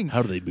wearing?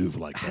 How do they move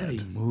like How do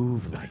that? they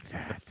move like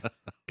that?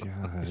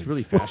 God. It's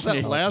really That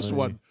fascinating. last me.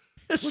 one,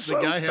 It's The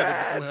so guy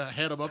bad.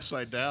 had him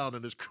upside down,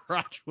 and his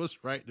crotch was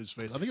right in his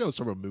face. I think that was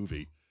from a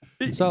movie.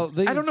 So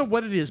they, I don't know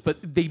what it is, but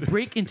they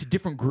break into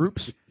different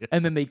groups,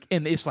 and then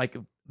it's like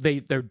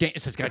they're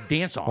it's like a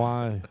dance off.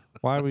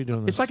 Why are we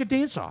doing this? It's like a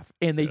dance off,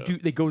 and they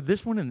Yeah. go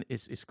this one, and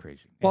it's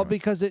crazy. Well, Anyway.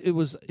 because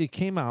it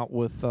came out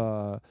with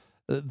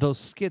those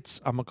skits.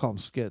 I'm gonna call them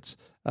skits.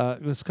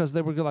 It's because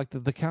they were like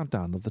the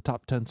countdown of the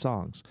top 10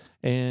 songs,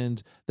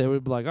 and they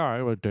would be like, all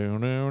right, we're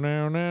down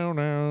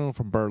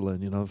from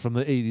Berlin, from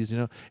the 80s,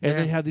 and Yeah.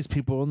 they had these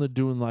people, and they're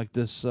doing like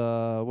this.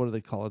 What do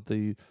they call it?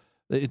 The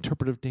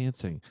interpretive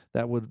dancing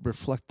that would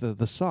reflect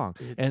the song,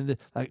 and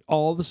like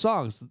all the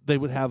songs, they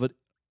would have a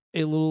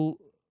little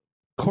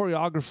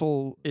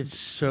choreographical. It's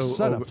so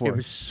set up over, for it it.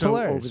 was It's so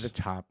over hilarious. the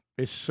top.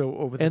 It's so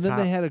over the And then top.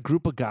 they had a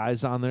group of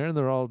guys on there, and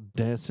they're all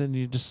dancing.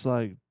 You're just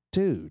like,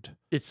 dude.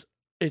 It's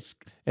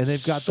And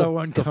they've got so the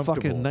uncomfortable.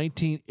 fucking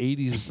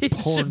 1980s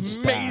It's porn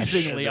stash.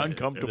 amazingly And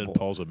uncomfortable. then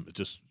Paul's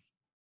just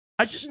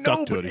I just stuck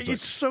know, to it. but He's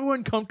it's so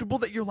uncomfortable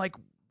that you're like,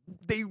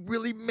 they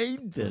really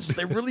made this.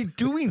 They're really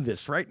doing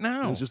this right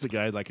now. it's just the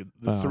guy like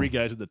the Oh. three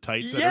guys in the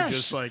tights that Yes. are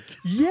just like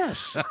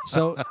Yes.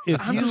 So if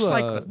I'm you just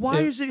like, why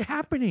if, is it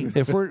happening?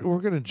 if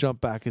we're gonna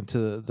jump back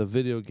into the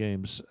video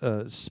games,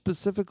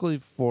 specifically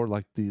for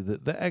like the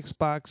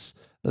Xbox,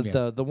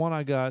 the one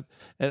I got,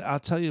 and I'll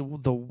tell you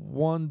the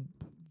one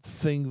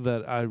thing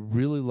that I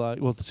really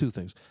like. Well, the two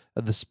things: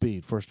 the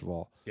speed, first of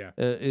all,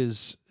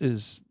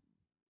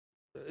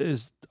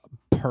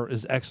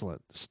 is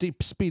excellent.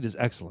 Speed is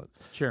excellent.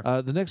 Sure.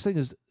 The next thing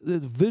is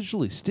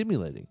visually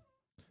stimulating.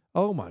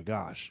 Oh my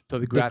gosh! So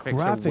the graphics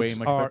are way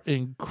much better.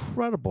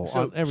 incredible So,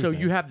 on everything. so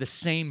you have the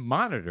same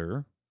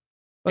monitor,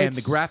 and the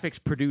It's-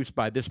 graphics produced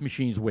by this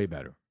machine is way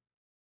better.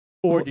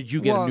 Or did you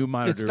get well, a new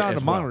monitor? It's not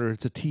as a well? monitor;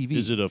 it's a TV.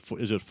 is it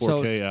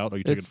 4K out? Are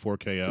you taking it's-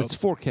 4K out? It's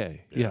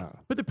 4K. Yeah.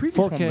 But the previous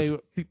 4K one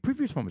was, the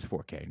previous one was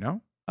 4K.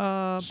 No.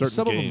 Certain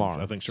Some games, of them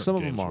are. I think certain some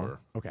of games them are. were.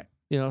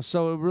 Okay.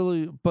 So it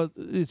really, but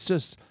it's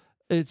just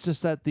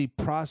that the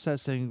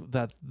processing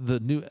that the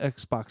new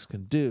Xbox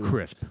can do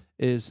Crisp.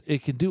 is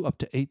it can do up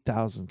to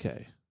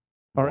 8,000K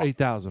or Wow.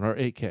 8,000 or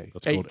 8K.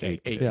 Let's go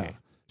 8K, 8K. 8K. Yeah.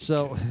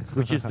 So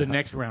Which is the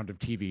next round of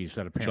TVs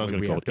that apparently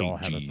gonna we call have it to all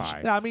 8 have it Gs.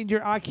 by. Yeah, I mean,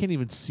 I can't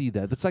even see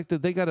that. It's like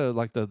they got a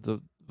like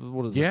the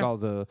what is it Yeah.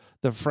 called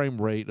the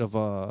frame rate of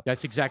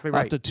That's exactly up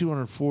right. to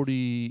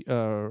 240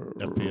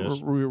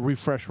 FPS.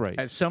 refresh rate.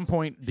 At some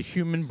point, the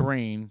human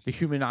brain, the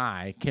human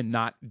eye,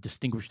 cannot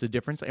distinguish the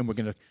difference, and we're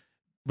gonna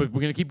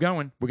keep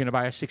going. We're gonna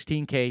buy a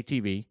 16K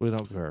TV, We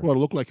don't care. Well, it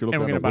looked like you're and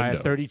looking we're at gonna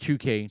a buy window. a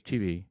 32K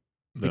TV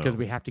because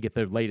we have to get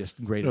the latest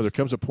and greatest. there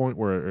comes a point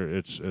where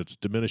it's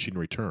diminishing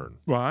return.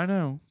 Well, I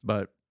know,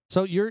 but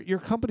So your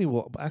company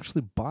will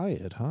actually buy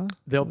it, huh?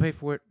 they'll pay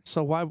for it.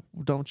 So why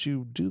don't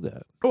you do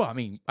that? Oh, I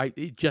mean,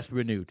 it just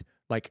renewed.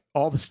 Like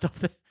all the stuff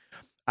that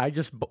I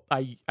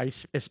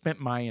spent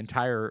my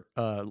entire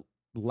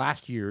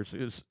last year's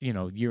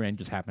year end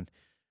just happened,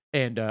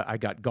 and I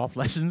got golf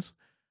lessons.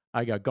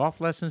 I got golf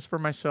lessons for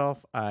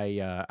myself.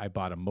 I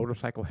bought a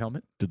motorcycle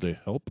helmet, Did they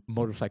help?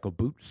 motorcycle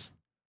boots.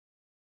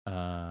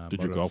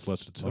 Did your golf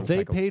lessons help? They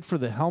motorcycle- paid for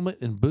the helmet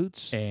and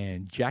boots.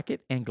 and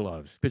jacket and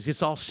gloves because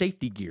it's all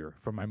safety gear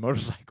for my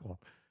motorcycle.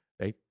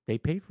 They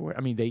paid for it.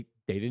 I mean, they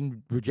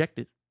didn't reject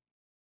it,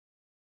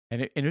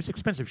 and it's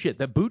expensive shit.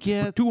 That boot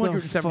Get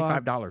was the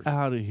 $275.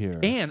 Out of here.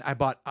 And I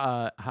bought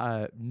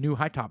new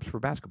high tops for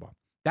basketball.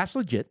 That's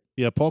legit.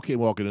 Yeah, Paul came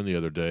walking in the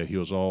other day. He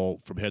was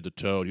all from head to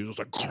toe. He was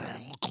just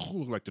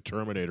like the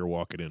Terminator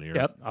walking in here.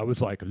 Yep. I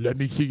was like, let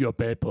me see your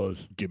papers.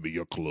 Give me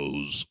your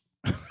clothes.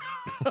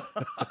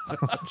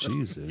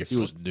 Jesus. He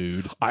was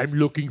nude, I'm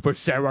looking for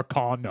Sarah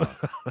Connor.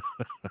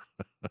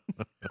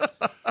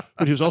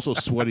 but he was also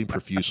sweating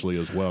profusely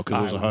as well because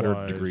it was I 100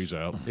 was. degrees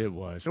out. It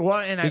was. Well,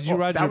 and Did you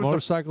ride that your was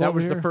motorcycle That over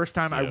was here? the first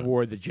time I Yeah.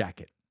 wore the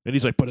jacket. And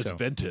he's like, "But it's So-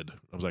 vented."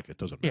 I was like, "It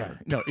doesn't Yeah. matter."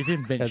 No, it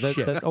didn't vent Yeah,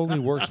 shit. that only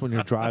works when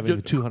you're driving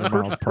at 200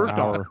 miles per First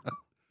off, hour.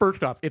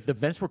 First off, if the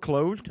vents were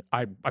closed,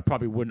 I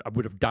probably wouldn't. I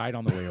would have died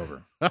on the way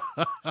over.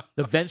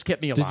 The vents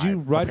kept me alive. Did you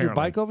ride your apparently.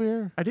 bike over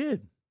here? I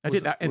did. I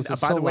Was did. it- And was it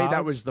by so the way, that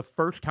loud? was the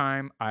first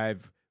time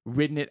I've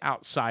ridden it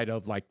outside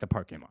of like the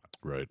parking lot.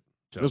 Right.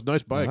 So- It was a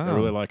nice bike. I Wow.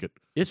 really like it.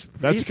 It's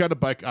That's the it's, kind of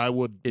bike I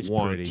would it's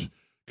want. pretty.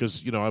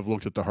 Because I've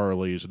looked at the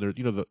Harleys, and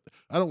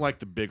I don't like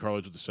the big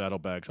Harleys with the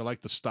saddlebags. I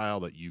like the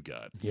style that you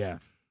got. Yeah.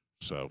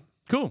 So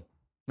Cool.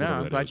 No, whatever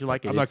I'm that glad is. you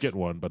like it. I'm not It's- getting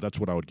one, but that's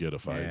what I would get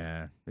if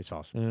Yeah, it's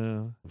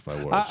awesome. Yeah.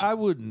 I was. I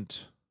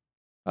wouldn't.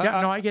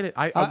 Yeah, no, I get it.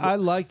 I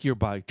like your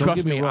bike. Don't trust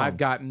get me wrong. I've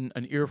gotten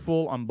an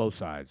earful on both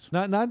sides.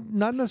 Not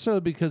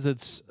necessarily because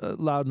it's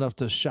loud enough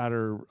to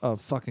shatter a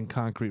fucking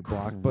concrete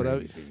block,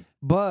 Crazy.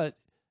 but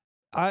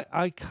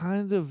I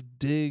kind of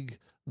dig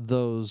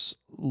those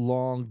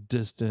long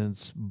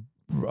distance.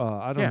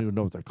 I don't Yeah. even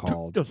know what they're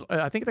called.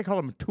 I think they call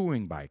them a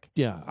touring bike.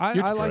 Yeah, I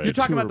You're, like. Right. you're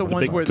talking about the tour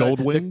ones big where gold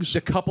the wings?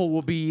 the couple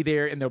will be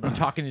there and they'll be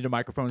talking into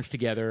microphones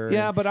together.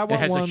 Yeah, and but I it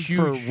want has a one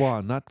for huge-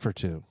 one, not for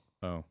two.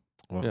 Oh,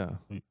 Well,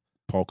 Yeah.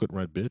 Paul couldn't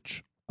ride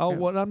bitch. Oh, Yeah.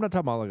 well, I'm not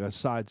talking about like a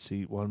side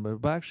seat one,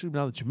 but actually,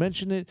 now that you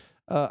mention it,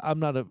 I'm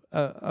not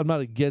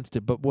against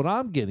it. But what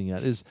I'm getting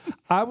at is,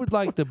 I would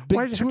like the Why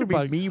big does it have tour to be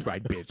bike. me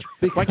ride bitch?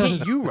 Why can't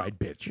Because- you ride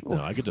bitch? No,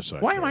 I get the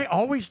sidecar. Why am I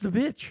always the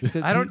bitch?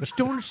 I just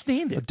don't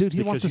understand it. Dude, he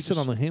Because wants to you sit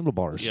on just- the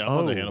handlebars. Yeah, I'm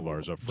on the Oh.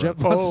 handlebars up Jeff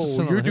front. wants to sit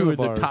Oh, on you're the doing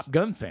the handlebars. Top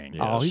Gun thing.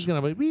 Yeah. Oh, he's Yes.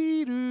 gonna be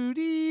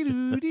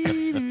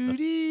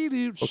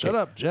wee-doo-dee-doo-dee-doo-dee-doo. Shut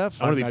up,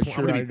 Jeff. I'm I'm gonna not be- I'm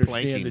sure gonna I be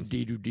understand the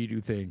planking.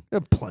 dee-doo thing.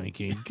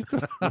 Planking. Get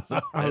the-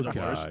 Oh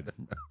Handlebars. God,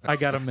 I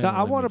got a mental now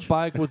I want a image.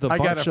 bike with a I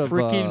got bunch a of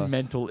freaking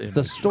mental image.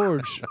 the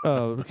storage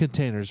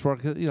containers, where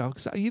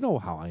cause you know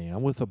how I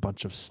am with a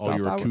bunch of stuff. All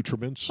your I would-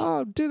 accoutrements.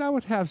 Oh, dude, I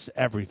would have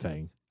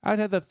everything. I'd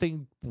have that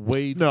thing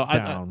weighed no,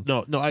 down.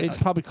 It'd It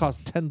probably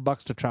cost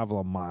 $10 to travel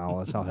a mile.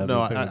 That's how heavy.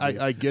 no, the thing would be.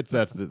 I get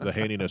that the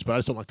handiness, but I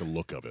just don't like the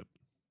look of it.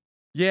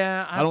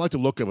 yeah, I don't like the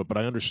look of it, but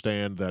I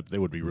understand that they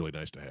would be really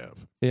nice to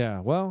have.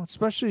 Yeah, well,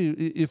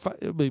 especially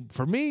I mean,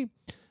 for me,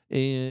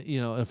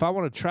 if I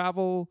want to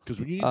travel, Because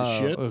when you need to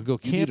shit, or go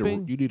you need,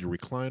 camping, you need a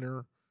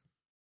recliner,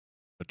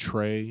 a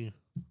tray,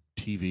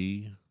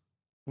 TV. yeah.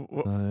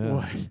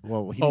 What?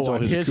 Well, he Oh, needs all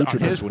on his his- on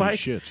accoutrements his when bike?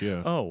 he shits.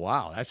 Yeah. Oh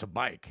wow, that's a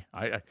bike.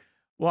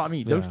 Well, I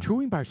mean, those Yeah.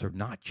 touring bikes are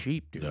not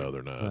cheap, dude. No,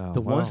 they're not. Oh,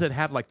 The well. ones that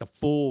have like the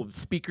full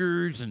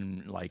speakers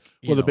and like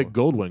Well, the big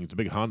Gold Wings, the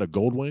big Honda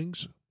Gold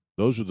Wings,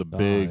 those are the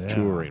big yeah.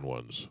 touring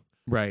ones,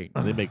 right.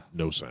 and they make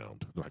no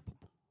sound. They're like,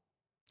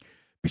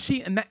 But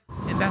see, and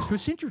that's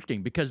what's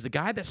interesting because the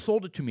guy that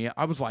sold it to me,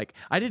 I was like,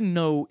 I didn't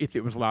know if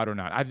it was loud or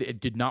not. I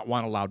did not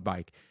want a loud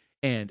bike,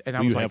 and I well,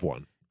 was you like, have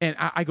one. and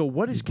I go,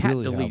 what is You cat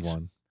really have deletes?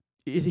 one.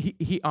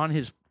 He on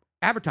his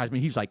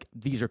advertisement, he's like,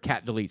 these are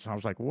cat deletes, and I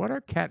was like, what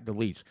are cat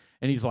deletes?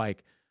 And he's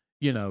like,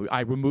 I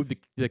removed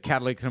the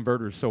catalytic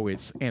converter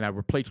and I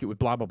replaced it with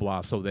blah blah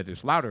blah so that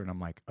it's louder, and I'm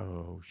like,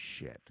 oh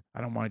shit, I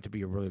don't want it to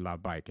be a really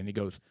loud bike. And he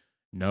goes,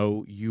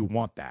 no, you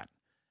want that,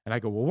 and I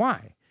go, well,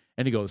 why?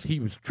 And he goes, he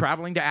was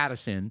traveling to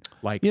Addison,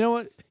 like, You know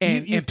what?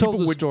 And- You've and told people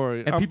the would-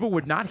 story. and people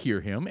would not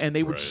hear him, and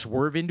they would Right.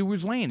 swerve into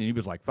his lane, and he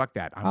was like, fuck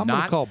that, I'm gonna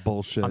not. call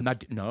bullshit. I'm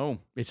not. No,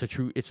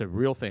 it's a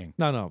real thing.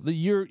 No.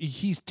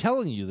 He's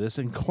telling you this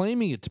and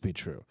claiming it to be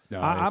true. No,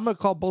 I'm gonna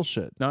call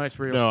bullshit. No, it's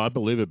real. No, I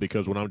believe it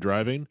because when I'm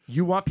driving,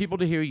 You want people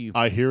to hear you.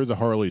 I hear the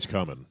Harleys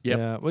coming. Yep.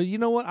 Yeah. Well, you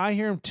know what? I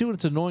hear him too, and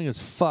it's annoying as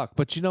fuck.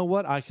 But you know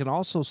what? I can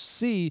also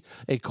see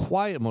a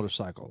quiet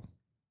motorcycle.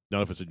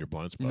 Not if it's in your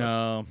blind spot.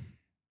 No,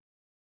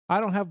 I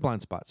don't have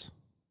blind spots.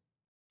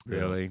 Yeah.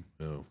 really.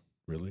 No,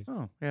 really.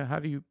 Oh, yeah. How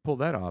do you pull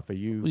that off? Are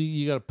you?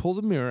 You got to pull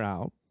the mirror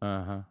out,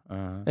 Uh-huh.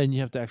 and you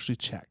have to actually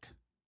check.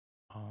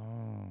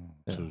 Oh.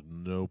 Yeah. So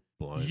no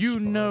blind. You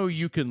know spots.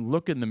 you can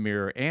look in the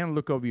mirror and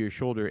look over your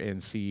shoulder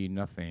and see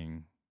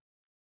nothing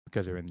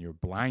because they're in your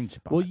blind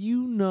spot. Well,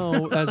 you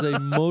know, as a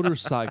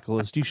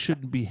motorcyclist, you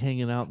shouldn't be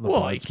hanging out in the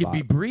Well, blind it could spot.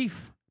 be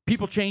brief.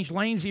 People change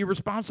lanes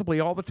irresponsibly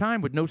all the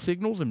time with no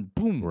signals and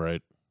boom.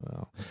 Right.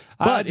 Well,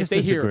 But I if just they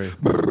disagree. hear,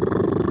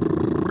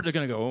 they're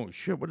gonna go, "Oh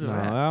shit, what is No,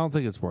 that?" I don't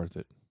think it's worth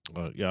it.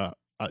 Yeah.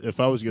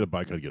 If I was to get a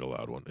bike, I'd get a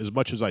loud one. As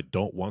much as I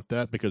don't want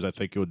that, because I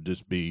think it would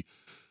just be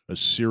a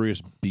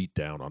serious beat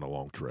down on a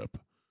long trip.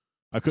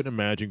 I couldn't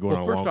imagine going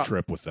Well, on a first long off-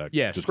 trip with that.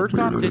 Yes. just First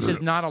off, this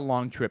is not a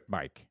long trip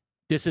bike.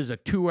 This is a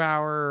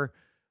 2-hour,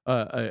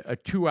 a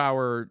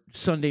 2-hour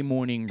Sunday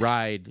morning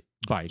ride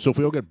bike. So if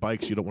we all get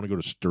bikes, you don't want to go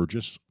to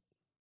Sturgis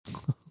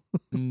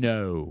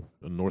No,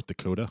 in North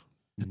Dakota?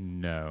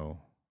 no,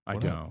 I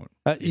Why not?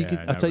 don't. You Yeah, can,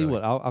 I'll not tell you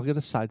really. what. I'll get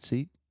a side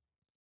seat.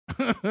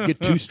 Get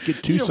two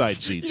You know,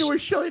 side seats. You know,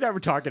 Shelly and I were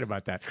talking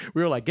about that.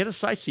 We were like, get a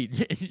side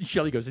seat. And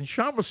Shelly goes, and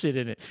Sean will sit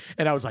in it.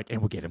 And I was like,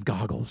 and we'll get him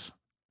goggles.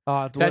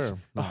 I have to That's wear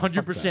 'em. No, fuck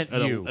 100%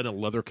 that. you. and a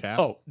leather cap.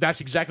 Oh,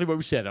 that's exactly what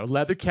we said. A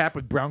leather cap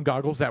with brown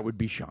goggles, that would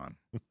be Sean.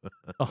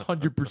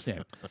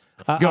 100%.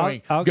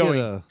 Going- I'll going.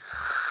 get a.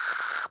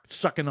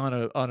 Sucking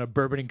on a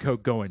bourbon and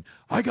coke going,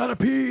 I gotta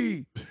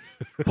pee.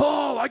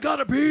 Paul, I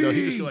gotta pee. No,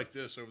 he just go like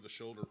this over the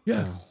shoulder.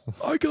 yeah,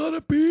 I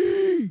gotta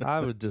pee. I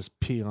would just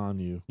pee on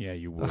you. Yeah,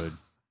 you would,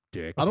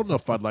 dick. I don't know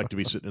if I'd like to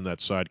be sitting in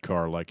that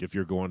sidecar, like if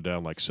you're going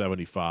down like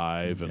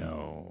 75. And,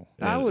 No.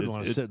 I and wouldn't it-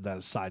 want to it- sit in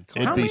that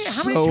sidecar. it'd How be many,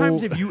 how many so-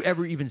 times have you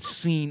ever even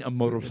seen a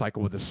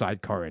motorcycle with a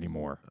sidecar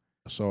anymore?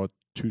 I saw it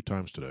 2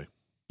 times today.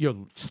 You're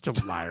such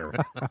a liar.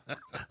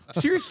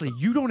 Seriously,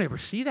 you don't ever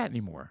see that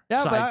anymore.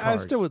 Yeah, but I Sidecars.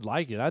 still would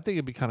like it. I think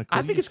it'd be kind of cool.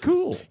 I think it's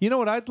cool. You know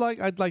what I'd like?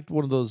 I'd like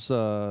one of those.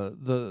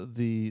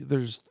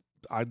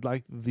 I'd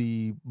like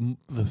the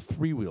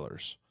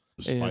 3-wheelers.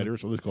 The And-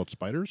 spiders, what are they called?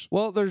 Spiders?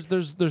 Well, there's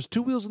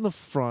 2 wheels in the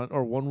front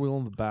or 1 wheel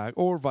in the back,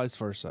 or vice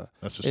versa.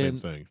 That's the same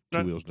And- thing.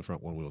 2 wheels in the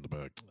front, 1 wheel in the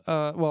back.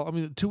 Well, I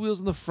mean, 2 wheels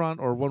in the front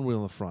or 1 wheel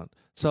in the front.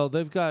 So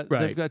they've got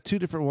Right. 2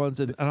 different ones,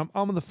 and I'm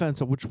on the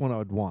fence on which one I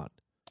would want.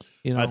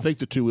 You know, I think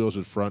the 2 wheels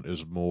in front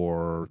is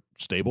more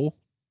stable,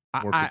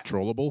 more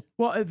controllable.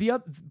 Well,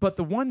 but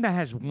the one that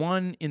has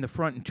 1 in the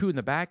front and 2 in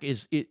the back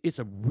it's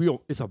a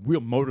real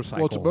motorcycle.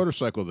 Well, it's a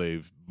motorcycle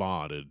they've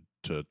modded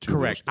to 2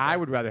 wheels. Correct. in the I back.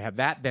 would rather have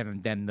that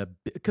than the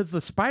because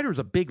the Spider's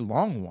a big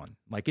long one.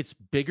 Like it's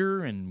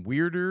bigger and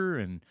weirder,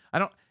 and I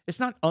don't. It's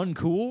not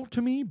uncool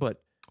to me,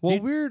 but Well,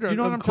 You- weird or you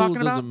know what I'm uncool talking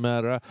about? doesn't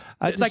matter.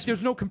 I It's like just,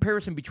 there's no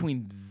comparison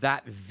between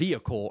that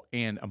vehicle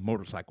and a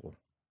motorcycle.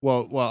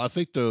 Well, I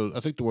think the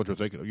ones you're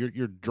thinking of,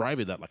 you're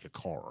driving that like a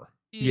car.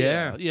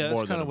 Yeah. yeah, More that's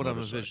kind than of a what I'm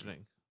motorcycle.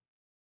 envisioning.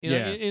 You know,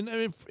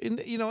 Yeah.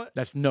 and you know,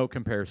 That's no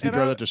comparison. You And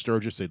drive I- that to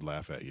Sturgis, they'd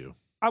laugh at you.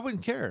 I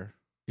wouldn't care.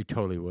 You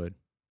totally would.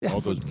 Yeah,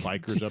 All those but-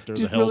 bikers up there,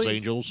 Dude, the Hell's really?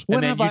 Angels. When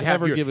and then have you'd I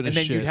ever your, given a And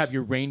then shit? you'd have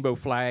your rainbow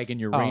flag and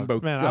your Oh, rainbow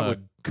man, I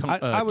would-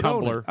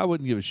 tumbler. I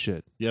wouldn't give a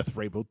shit. Yes,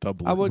 Rainbow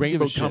Tumbler. I wouldn't give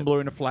Rainbow a shit. tumbler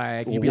and a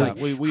flag. You'd Well,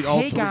 be like, we'd all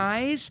hey three-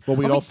 guys. well,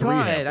 we'd oh my all three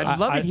have God, that. I'd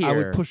love it here. I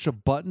would push a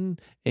button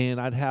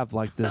and I'd have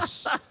like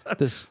this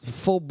this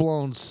full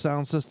blown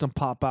sound system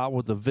pop out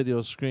with the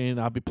video screen.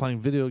 I'd be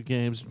playing video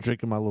games,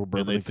 drinking my little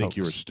bourbon. and they and think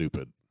you were Cokes.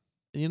 stupid.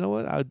 You know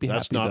what? I would be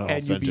That's happy. not though.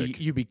 and authentic.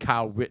 you'd be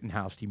Kyle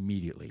Rittenhouse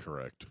immediately.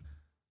 Correct.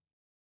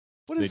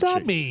 What does They'd that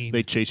cha- mean?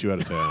 They chase you out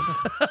of town.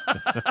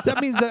 That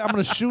means that I'm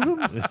going to shoot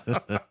them.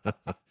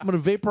 I'm going to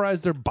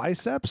vaporize their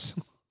biceps.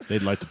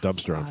 They'd light the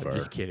dumpster on I'm fire.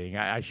 just kidding.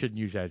 I shouldn't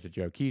use that as a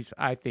joke.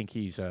 I think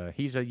he's a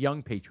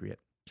young patriot.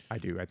 I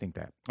do. I think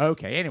that.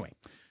 Okay. Anyway.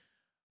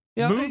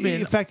 Yeah. Moving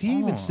In fact, he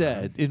even on.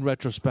 said, in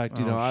retrospect,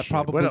 you know, I shit.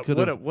 probably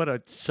could have. What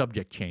a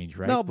subject change,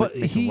 right? No, but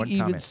Making he one even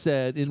comment.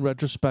 said, in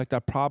retrospect, I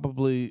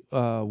probably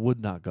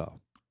would not go.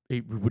 He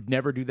would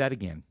never do that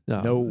again.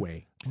 No. No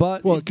way.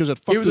 But Well, because it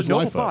It fucked was a his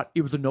noble life thought. up.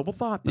 It was a noble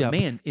thought. But Yeah,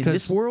 man, in 'cause-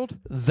 this world,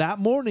 that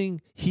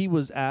morning, he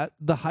was at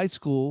the high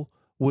school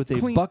with a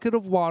Clean- bucket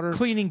of water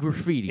cleaning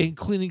graffiti. and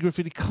cleaning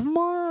graffiti. Come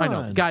on. I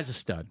know. The guy's a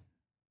stud.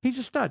 He's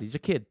a stud. He's a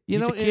kid. You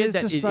He's know, a and kid it's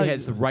that just like-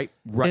 has the right.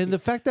 And the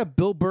fact that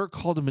Bill Burr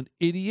called him an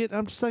idiot,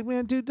 I'm just like,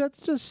 man, dude,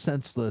 that's just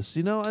senseless,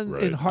 you know, and,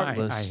 Right. and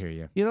heartless. I hear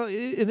you. You know,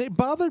 and it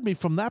bothered me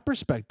from that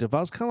perspective. I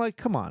was kind of like,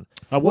 come on.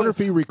 I wonder Well- if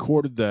he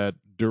recorded that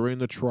during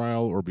the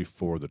trial or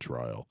before the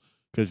trial.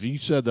 Because you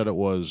said that it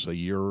was a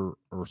year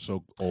or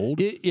so old.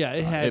 It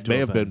had It to may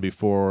have been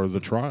before the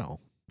trial.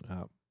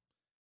 Yeah.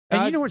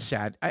 And I- you know what's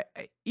sad?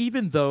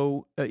 Even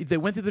though they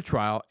went through the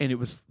trial and it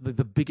was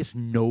the biggest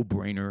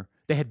no-brainer,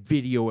 they had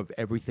video of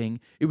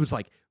everything. It was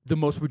like the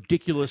most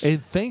ridiculous,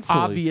 And thankfully,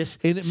 obvious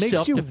and it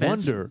makes you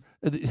self-defense. wonder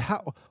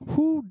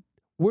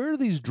where are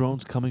these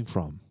drones coming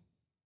from?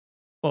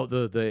 Oh,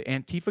 the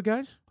Antifa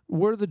guys?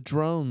 Where are the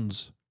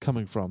drones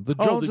coming from? The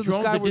Oh, drones the in the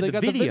drones sky that where did they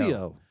the got the video.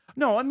 video.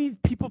 No, I mean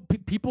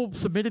people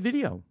submitted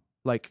video.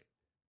 Like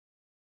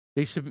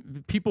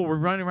people were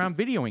running around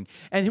videoing,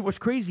 and what's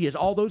crazy is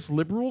all those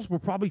liberals were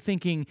probably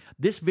thinking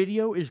this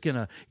video is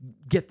gonna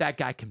get that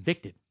guy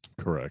convicted,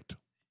 Correct.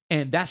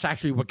 and that's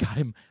actually what got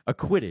him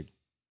acquitted.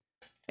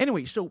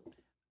 Anyway, so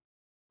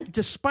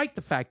despite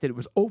the fact that it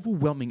was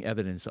overwhelming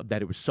evidence of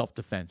that it was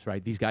self-defense,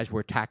 right? These guys were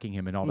attacking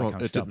him and all that Well,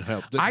 kind of it stuff. didn't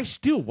help. I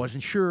still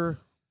wasn't sure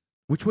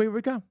which way it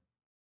would go.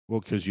 Well,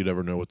 because you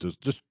never know what this.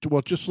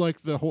 Just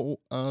like the whole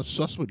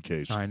Sussman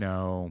case I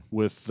know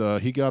with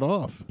he got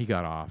off he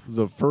got off.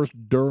 the first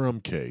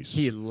Durham case.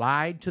 He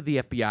lied to the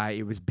FBI.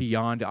 It was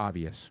beyond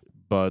obvious.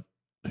 But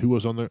who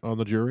was on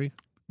the jury?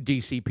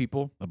 DC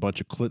people. A bunch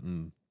of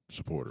Clinton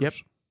supporters. Yep.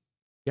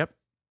 Yep.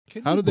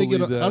 Can How you did they get?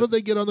 believe that? How did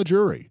they get on the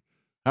jury?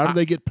 How I- did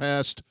they get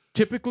past?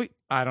 Typically,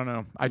 I don't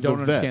know. I The don't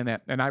vet. understand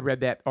that, and I read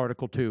that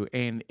article too.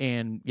 And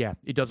yeah,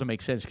 it doesn't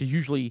make sense because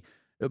usually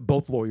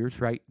both lawyers,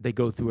 right? They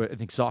go through an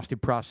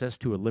exhaustive process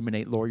to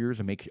eliminate lawyers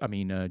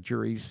and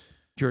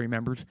jury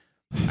members.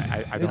 I It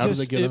don't. How do they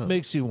just get it on?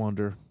 makes you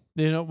wonder.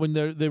 You know, when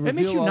they It makes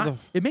reveal you all not. the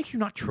It makes you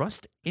not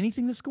trust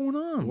anything that's going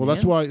on. Well,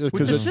 that's man, why with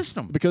because the it's,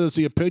 system. because it's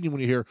the opinion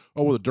when you hear,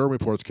 oh, well, the Durham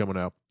report's coming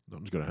out.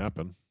 Nothing's going to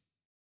happen.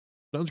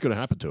 Nothing's going to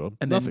happen to him.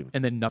 And Nothing.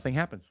 then nothing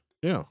happens.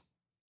 Yeah,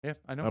 Yeah,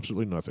 I know.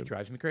 absolutely It nothing.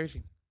 drives me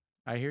crazy.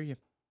 I hear you.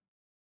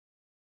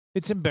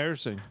 it's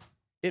embarrassing.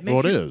 It Well,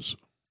 makes it you, is.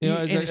 You know,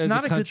 and as it's a not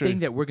a good country- thing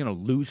that we're going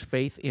to lose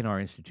faith in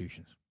our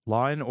institutions.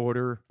 Law and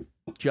order,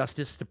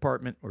 Justice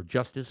Department, or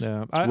justice.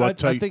 Yeah, Well, I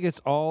tell I you- think it's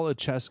all a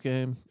chess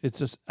game. It's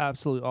just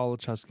absolutely all a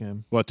chess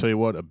game. Well, I'll tell you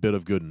what, a bit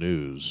of good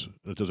news.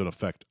 It doesn't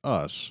affect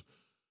us,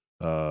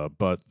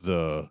 but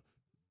the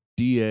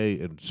DA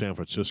in San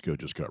Francisco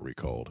just got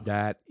recalled.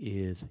 That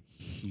is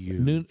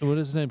huge. What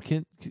is his name?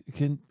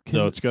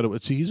 No,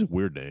 he's a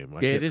weird name.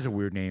 Yeah, it is a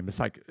weird name. It's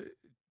like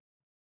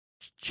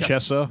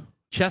Chessa.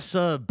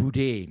 Chesa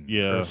Boudin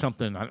Yeah. or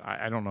something.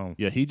 I don't know.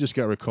 Yeah, he just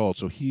got recalled,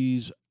 so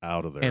he's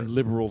out of there. And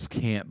liberals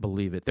can't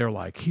believe it. They're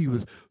like, he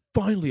was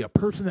finally a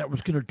person that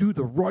was going to do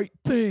the right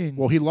thing.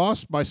 Well, he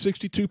lost by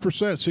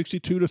 62%,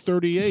 62 to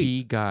 38.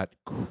 He got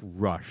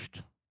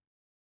crushed.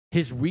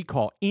 His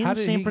recall in How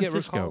did San he get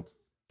Francisco.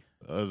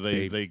 recalled?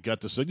 They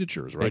got the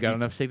signatures, right? They got He-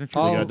 enough signatures. They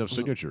Oh, got enough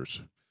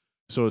signatures.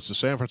 So it's the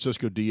San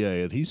Francisco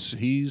DA, and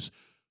he's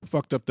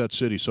fucked up that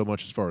city so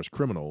much as far as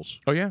criminals,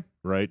 Oh yeah.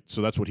 right?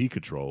 So that's what he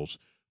controls.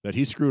 That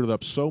he screwed it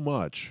up so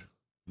much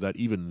that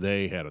even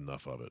they had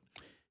enough of it.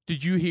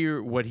 Did you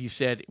hear what he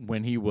said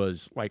when he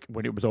was like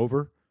when it was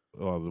over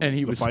and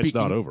he the was fight's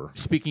speaking, not over.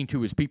 speaking to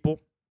his people,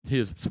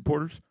 his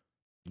supporters?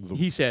 The-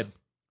 He said,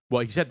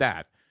 well, he said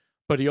that,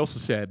 but he also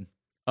said,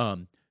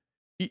 even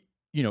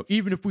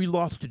if we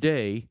lost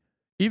today,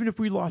 we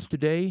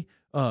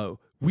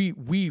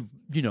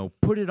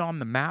put it on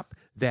the map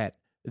that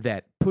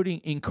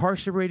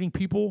incarcerating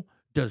people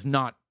does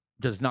not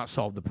does not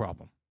solve the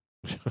problem.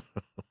 And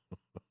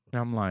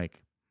I'm like,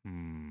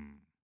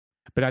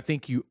 But I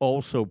think you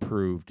also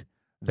proved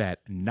that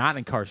not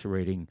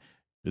incarcerating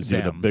Is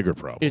even a them bigger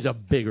problem. is a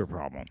bigger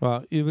problem.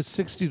 Well, it was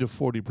 60 to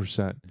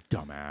 40%.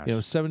 Dumbass. You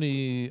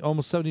know,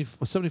 almost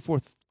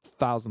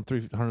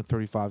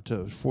 74,335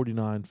 to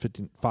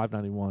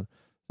 49,591.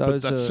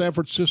 But that's San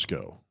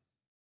Francisco.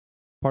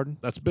 Pardon?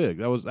 That's big.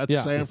 That's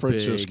Yeah. San That's big.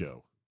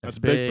 Francisco. That's That's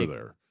big for big.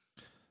 there.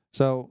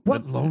 So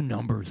What low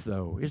numbers,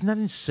 though? Isn't that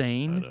I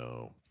insane?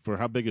 know. For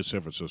how big is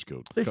San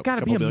Francisco? There's Cou-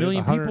 gotta be couple a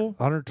million people.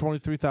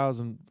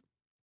 123,000.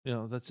 You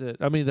know, that's it.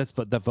 I mean, that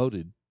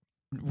voted.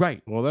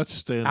 Right. Well, that's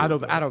standard. Out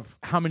though. of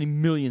how many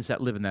millions that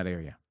live in that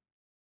area?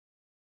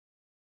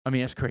 I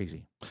mean, that's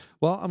crazy.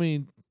 Well, I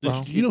mean,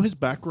 Did you know his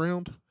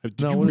background? Did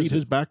No, you what read is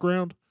his it?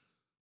 background?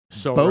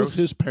 So Both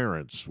his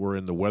parents were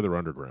in the Weather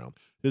Underground.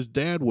 His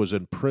dad was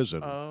in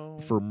prison Oh,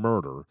 for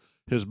murder.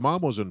 His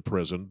mom was in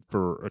prison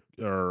for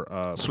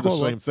the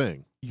Scroll up. same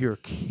thing. you're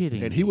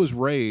kidding. And me. he was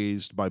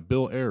raised by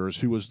Bill Ayers,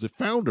 who was the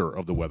founder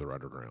of the Weather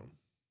Underground.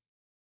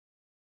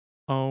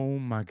 Oh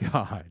my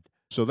God.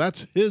 So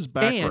that's his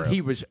background. And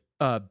he was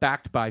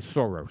backed by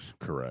Soros.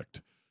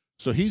 Correct.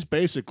 So he's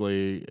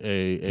basically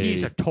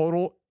He's a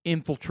total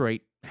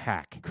infiltrate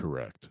hack.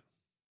 correct.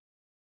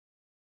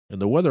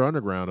 And the Weather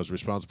Underground is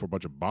responsible for a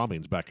bunch of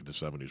bombings back in the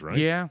 70s, right?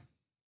 Yeah.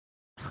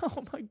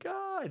 Oh my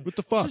God. What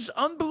the fuck? This is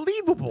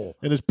unbelievable.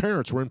 And his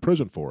parents were in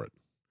prison for it.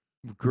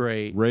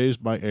 Great.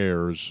 Raised by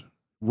Ayers,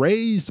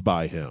 raised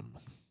by him.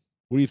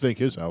 What do you think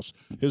his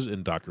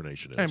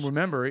indoctrination is? And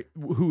remember,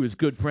 who is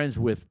good friends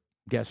with,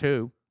 guess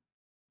who?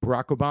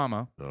 Barack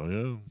Obama.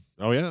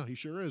 Oh yeah, he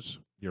sure is.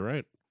 You're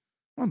right.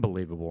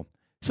 Unbelievable.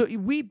 So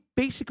we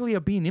basically are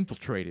being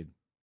infiltrated,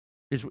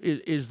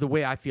 is the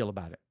way I feel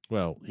about it.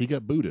 Well, he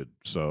got booted,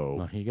 so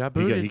Well, he got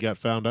booted. he got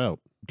found out.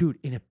 Dude,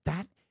 and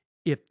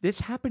if this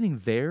happening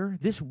there,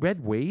 this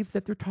red wave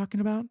that they're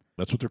talking about,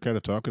 That's what they're kind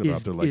of talking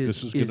about. They're like,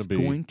 this is going to be.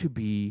 going to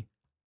be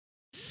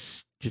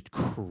just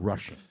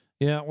crushing.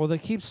 Yeah, well, they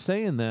keep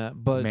saying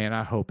that, but Man,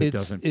 I hope it it's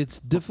doesn't it's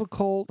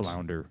difficult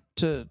flounder.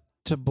 to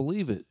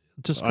believe it.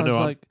 Just I because,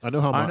 know. like, I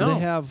know how I much.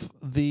 know.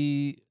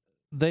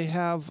 they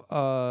have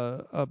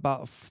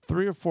about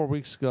 3 or 4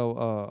 weeks ago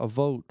a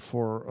vote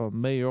for a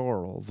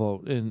mayoral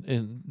vote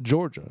in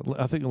Georgia.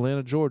 I think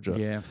Atlanta, Georgia.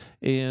 Yeah.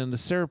 And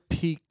Sarah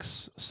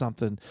Peaks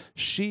something.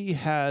 She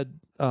had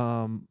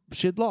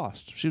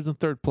lost. She was in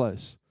third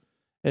place,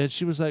 and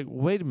she was like,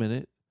 "Wait a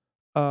minute,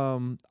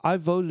 I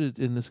voted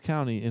in this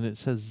county and it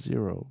says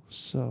 0.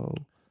 So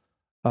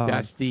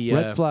That's the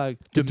red flag.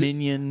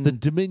 Dominion. The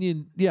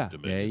Dominion, yeah.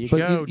 there you But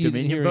go. you didn't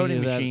Dominion hear any voting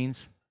of that. machines.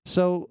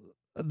 So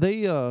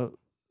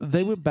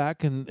they went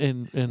back and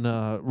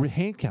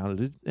hand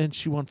counted it, and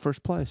she won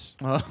first place.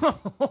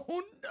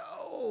 Oh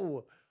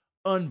no!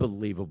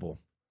 Unbelievable.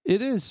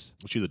 It is.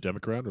 Was she the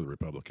Democrat or the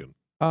Republican?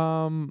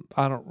 I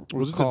don't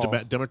Was it recall.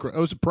 the Democrat? It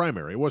was the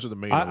primary. It wasn't the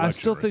main. I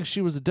still election, think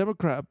she was a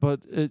Democrat, but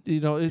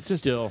it's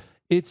just Still,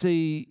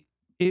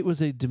 it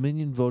was a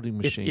Dominion voting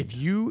machine. if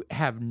you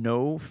have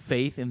no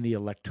faith in the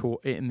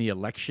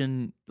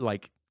election,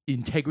 like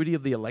integrity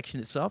of the election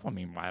itself, I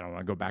mean, I don't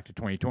want to go back to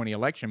 2020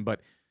 election,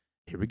 but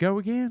here we go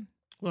again.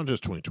 Well, not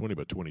just 2020,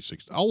 but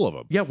 2016. All of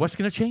them. Yeah, what's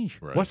going to change?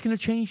 Right. What's going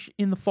to change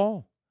in the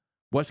fall?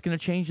 What's going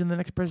to change in the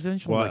next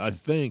presidential Well, election? I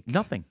think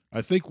Nothing.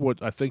 I think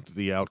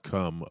the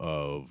outcome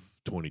of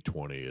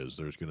 2020 is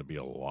there's going to be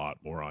a lot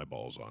more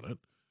eyeballs on it,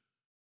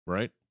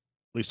 right?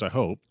 At least I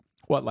hope.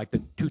 What, like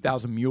the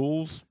 2,000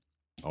 Mules?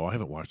 Oh, I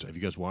haven't watched it. Have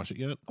you guys watched it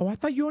yet? Oh, I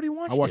thought you already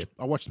watched it.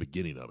 I watched the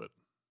beginning of it.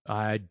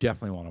 I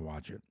definitely want to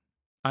watch it.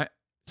 I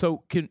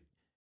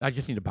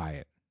just need to buy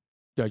it.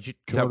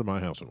 Come over to my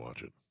house and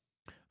watch it.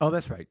 Oh,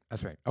 that's right.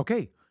 That's right.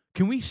 Okay.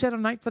 Can we set a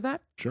night for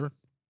that? Sure.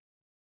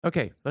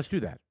 Okay, let's do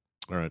that.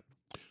 All right.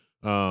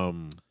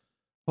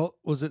 well,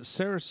 was it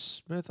Sarah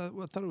Smith? I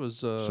thought it was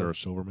Sarah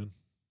Silverman.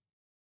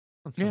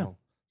 Yeah. no.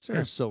 Sarah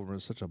Yeah. Silverman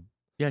is such a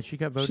Yeah, she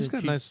got voted. She's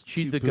got nice,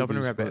 She's cute the governor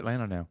boobies, of but-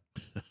 Atlanta now.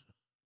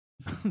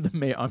 The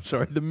mayor. I'm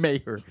sorry, the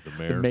mayor. The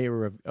mayor. The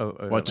mayor of.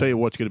 Well, I tell you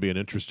what's going to be an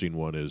interesting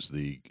one is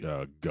the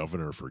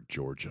governor for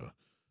Georgia,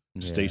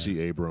 Stacey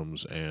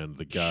Abrams, and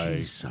the guy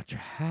She's such a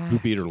hack. who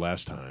beat her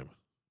last time.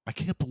 I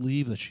can't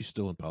believe that she's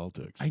still in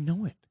politics. I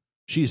know it.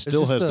 She Is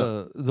still this has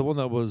the one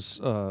that was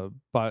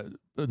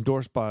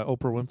endorsed by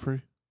Oprah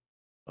Winfrey?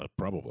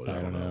 probably.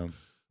 I don't know.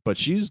 But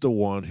she's the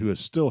one who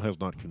still has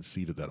not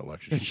conceded that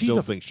election. Yeah, She she's still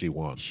a- thinks she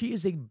won. She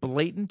is a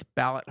blatant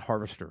ballot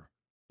harvester.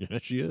 Yeah,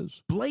 she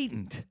is.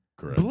 Blatant.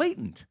 Correct.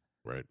 Blatant.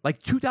 Right.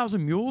 Like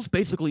 2,000 Mules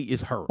basically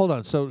is her. Hold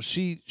on. So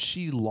she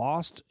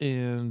lost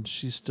and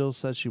she still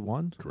said she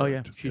won? Correct. Oh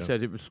yeah, she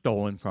said it was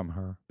stolen from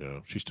her. Yeah,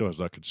 she still has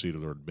not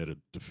conceded or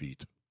admitted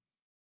defeat.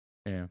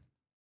 Yeah.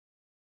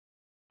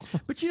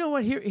 But you know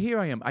what? Here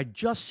I am. I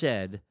just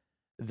said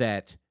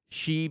that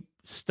she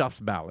stuffs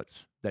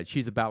ballots, that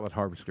she's a ballot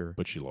harvester.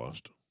 But she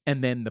lost.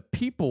 And then the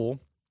people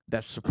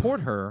that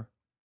support her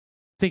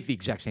think the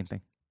exact same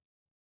thing.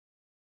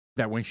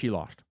 That when she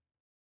lost.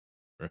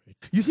 Right.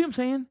 You see what I'm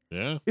saying?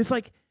 Yeah. It's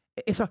like,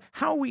 So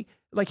how we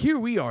like here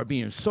we are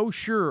being so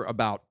sure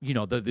about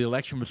the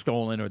election was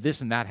stolen or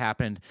this and that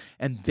happened,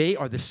 and they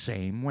are the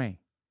same way.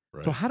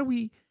 Right. So how do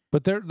we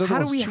But they're the how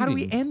do ones we how do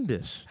we cheating. end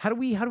this? How do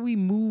we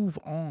move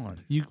on?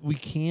 We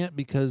can't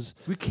because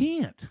We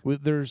can't.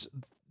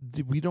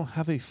 we don't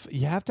have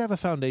you have to have a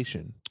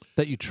foundation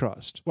that you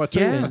trust. Well,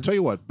 Yeah. I tell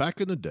you what. Back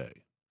in the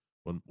day,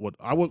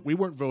 we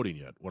weren't voting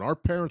yet. When our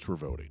parents were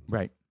voting,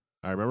 Right.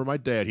 I remember my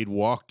dad. He'd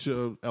walk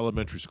to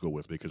elementary school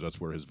with me because that's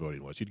where his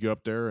voting was. He'd go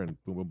up there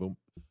and boom, boom, boom.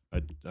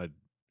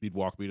 He'd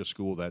walk me to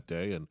school that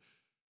day, and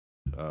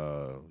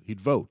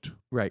he'd vote.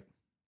 Right.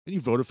 And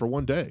you voted for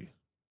one day.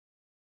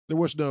 There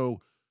was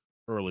no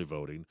early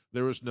voting.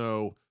 There was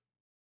no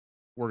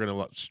we're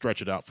going to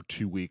stretch it out for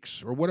 2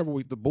 weeks or whatever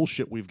the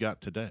bullshit we've got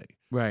today.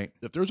 Right.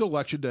 If there's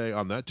election day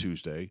on that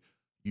Tuesday,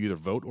 you either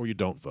vote or you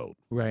don't vote.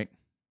 Right.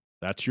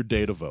 That's your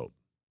day to vote.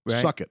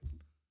 Right. Suck it.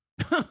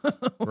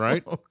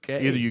 Right?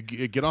 Okay. Either you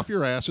get off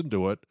your ass and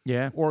do it,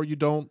 Yeah. or you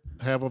don't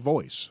have a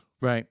voice.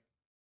 Right.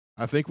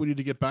 I think we need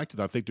to get back to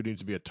that. I think there needs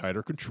to be a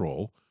tighter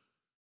control.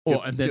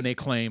 Well, and then they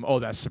claim, "Oh,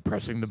 that's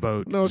suppressing the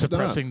vote." No, it's not.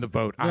 suppressing the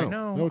vote. I No,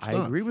 know. no, it's I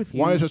not. agree with you.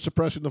 Why is it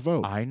suppressing the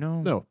vote? I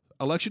know. No,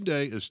 election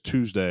day is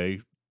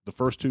Tuesday, the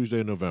first Tuesday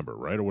in November,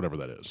 right, or whatever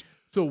that is.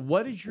 So,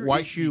 what is your Why-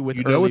 issue with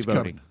you know early it's coming.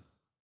 voting?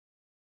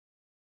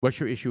 What's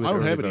your issue with I don't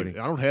early have voting? any.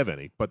 I don't have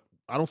any, but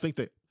I don't think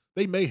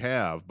they may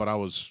have. But I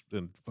was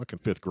in fucking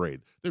 5th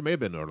grade. There may have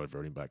been early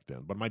voting back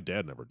then, but my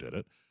dad never did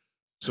it.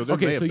 So there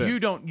may Okay, have so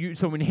been.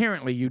 so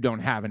inherently you don't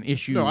have an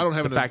issue. No, I don't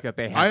have the fact that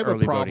they have I have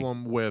early a voting.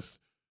 problem with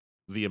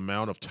the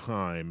amount of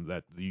time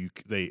that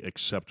they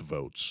accept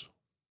votes.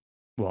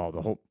 Well,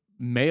 the whole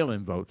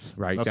mail-in votes,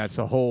 right? That's- That's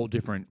a whole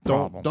different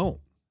problem. Don't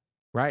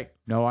Right?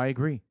 No, I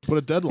agree. put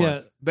a deadline.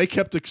 Yeah. They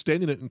kept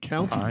extending it and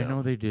counting. I now.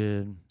 know they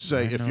did.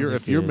 Say I if know your they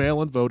if your did.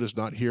 mail-in vote is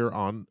not here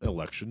on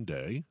election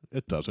day,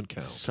 it doesn't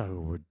count. So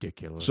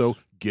ridiculous. So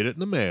get it in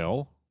the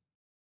mail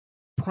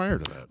prior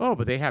to that. Oh,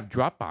 but they have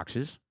drop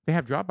boxes. They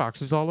have drop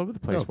boxes all over the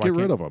place. No, Why get rid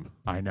can't- of them.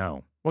 I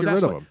know. Well, Get that's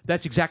rid of what- 'em.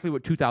 That's exactly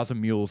what 2000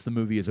 Mules, the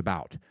movie, is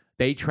about.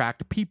 They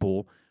tracked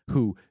people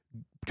who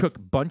took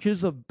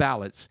bunches of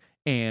ballots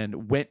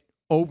and went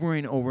over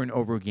and over and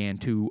over again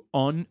to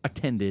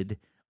unattended,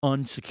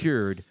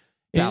 unsecured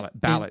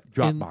ballot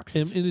drop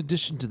boxes. In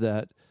addition to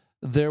that,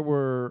 there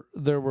were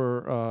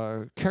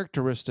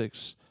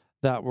characteristics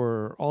that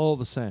were all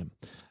the same,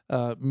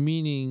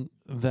 meaning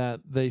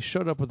that they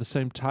showed up with the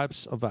same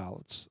types of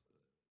ballots.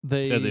 And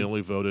they They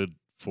only voted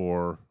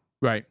for.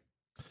 Right.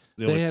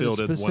 They only had a filled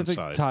in one specific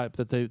side. type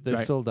that they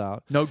Right. filled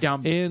out, No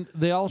down, and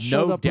they all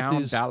showed no up with down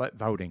these ballot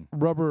voting.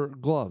 rubber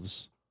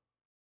gloves.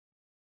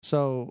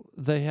 So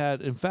they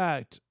had, in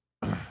fact,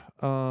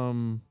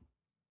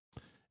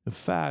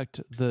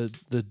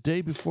 the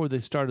day before they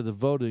started the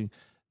voting,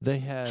 they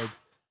had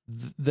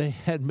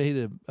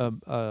made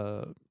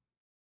an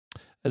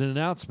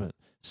announcement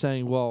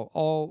saying,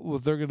 well,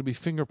 they're going to be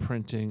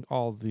fingerprinting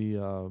all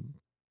the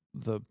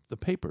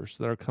papers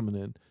that are coming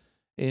in,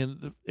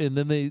 and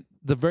then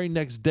the very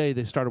next day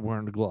they started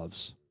wearing the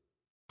gloves.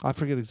 I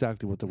forget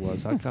exactly what there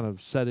was. I kind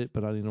of said it,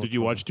 but I didn't know. Did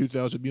you watch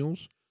 2000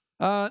 Mules?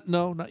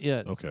 No, not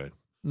yet. Okay.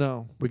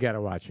 No. We got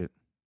to watch it.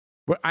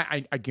 But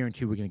I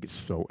guarantee we're going to get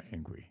so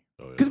angry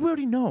Oh, yeah. because we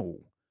already know.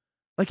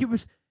 Like it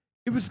was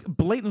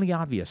blatantly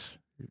obvious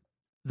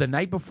the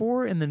night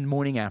before and the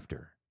morning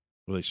after.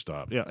 Well, they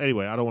stopped. Yeah.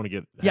 Anyway, I don't want to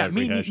get. Yeah,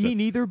 rehash that. me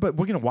neither. But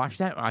we're going to watch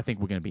that. I think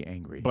we're going to be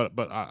angry. But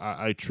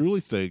I truly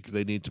think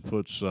they need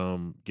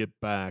to get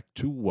back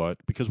to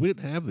what, because we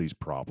didn't have these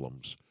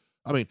problems.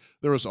 I mean,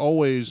 there was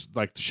always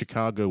like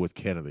Chicago with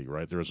Kennedy,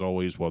 right? There was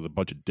always, the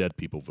bunch of dead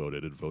people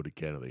voted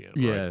Kennedy in.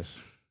 Right? yes,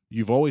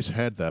 You've always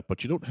had that,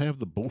 but you don't have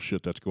the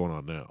bullshit that's going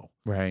on now.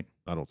 right.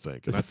 I don't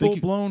think. It's And I a think,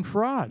 full blown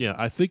fraud. yeah,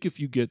 I think if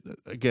you get,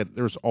 again,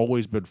 there's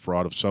always been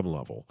fraud of some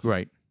level,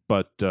 Right.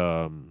 but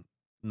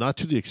not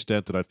to the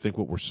extent that I think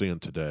what we're seeing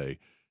today.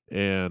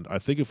 And I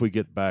think if we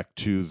get back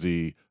to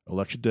the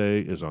election day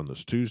is on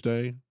this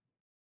Tuesday,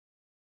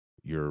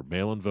 your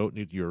mail-in vote,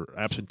 your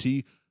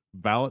absentee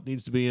ballot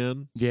needs to be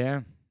in.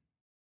 Yeah.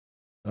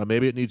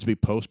 Maybe it needs to be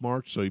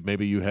postmarked, so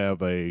maybe you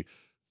have a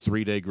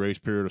 3-day grace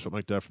period or something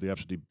like that for the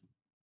absentee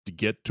to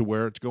get to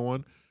where it's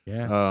going.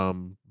 Yeah.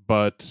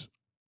 But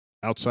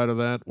outside of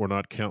that, we're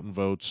not counting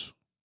votes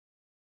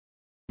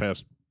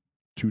past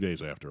 2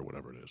 days after or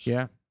whatever it is.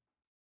 Yeah.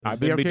 I'd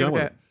be And okay done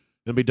with with that. it.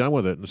 And be done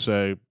with it and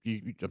say,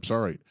 I'm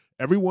sorry.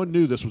 Everyone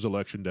knew this was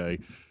election day.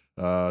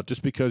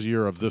 Just because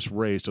you're of this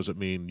race doesn't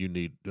mean you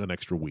need an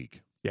extra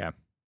week.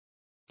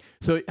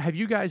 So have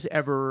you guys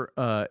ever?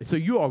 So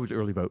you always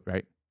early vote,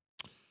 right?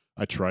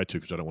 I try to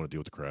because I don't want to deal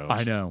with the crowds.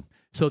 I know.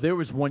 So there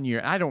was one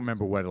year, I don't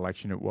remember what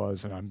election it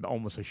was, and I'm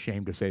almost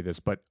ashamed to say this,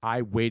 but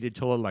I waited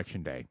till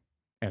election day,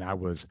 and I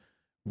was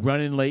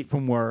running late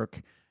from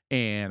work,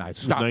 and I It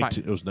was, stopped by.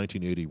 it was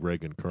 1980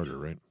 Reagan Carter,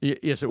 right?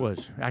 Yes, it was.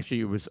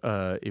 Actually, it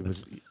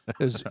was.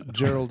 Is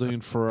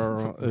Geraldine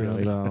Ferraro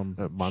Really? and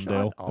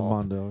Mondale. Shut up.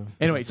 Mondo.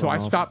 Anyway, so I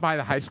Runoff. stopped by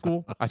the high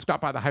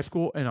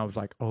school. And I was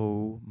like,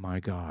 "Oh my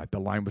god, the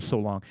line was so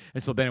long."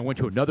 And so then I went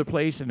to another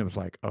place, and it was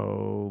like,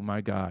 "Oh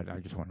my god," I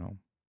just went home,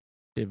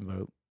 didn't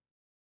vote.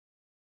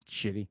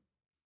 shitty.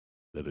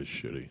 That is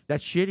shitty.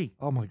 That's shitty.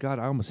 Oh my God!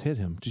 I almost hit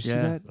him. Did you see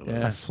Yeah, that?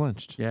 yeah. I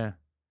flinched. Yeah.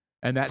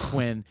 And that's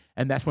when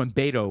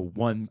Beto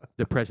won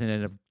the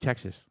president of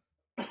Texas.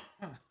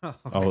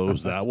 Oh, it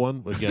was that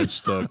one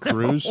against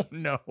Cruz?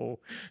 No,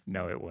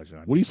 it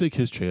wasn't. What do you think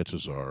his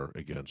chances are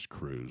against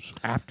Cruz?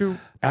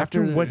 After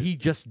After- what he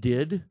just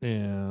did,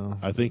 Yeah.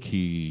 I think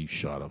he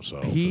shot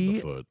himself in He- the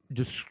foot.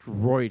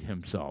 destroyed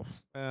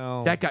himself.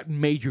 Well, That got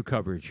major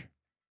coverage.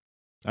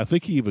 I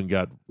think he even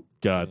got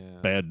Yeah.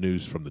 bad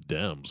news from the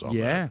Dems on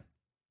Yeah. that.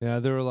 yeah,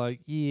 they were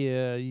like,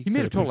 yeah, you He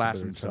made a could've total picked ass of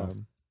better himself.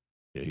 time.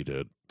 Yeah, he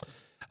did.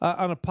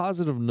 On a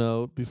positive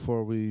note,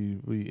 before we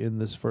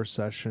end this first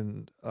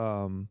session,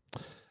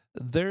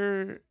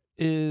 there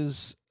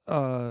is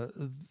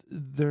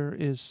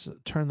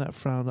turn that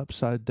frown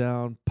upside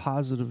down.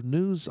 Positive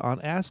news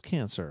on ass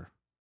cancer.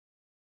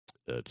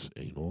 It's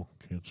anal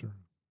cancer.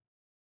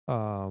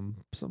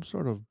 Some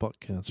sort of butt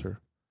cancer.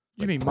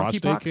 You Like mean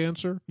prostate monkeypox?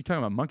 cancer? You're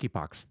talking about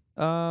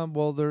monkeypox.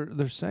 Well,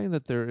 they're saying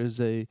that there is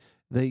they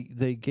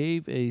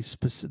gave a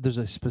there's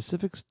a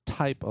specific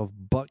type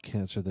of butt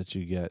cancer that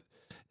you get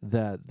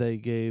that they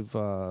gave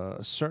a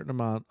certain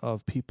amount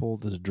of people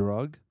this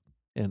drug,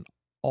 and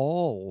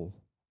all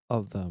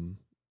of them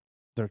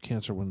their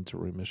cancer went into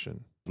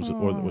remission. Was it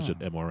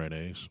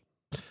mRNAs?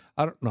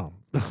 I don't know.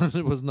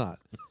 It was not,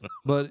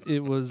 but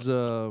it was.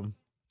 Let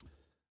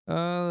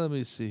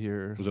me see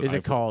here. Was Is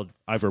it called?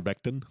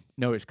 ivermectin?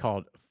 No, it's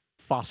called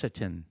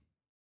Faucetin.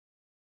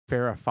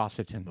 Farrah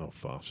Fawcettin. Oh,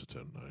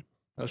 Fawcettin.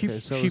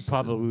 She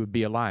probably would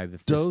be alive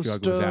if this drug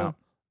was out.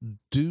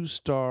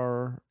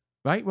 Dostar.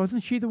 Right?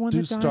 Wasn't she the one that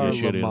Dostar died? Yeah,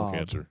 she had anal Lamab.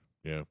 cancer.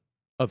 Yeah.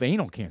 Of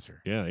anal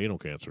cancer. Yeah, anal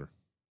cancer.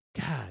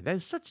 God,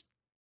 that's just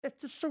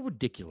so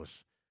ridiculous.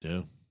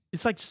 Yeah.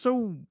 It's like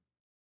so.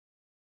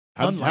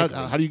 How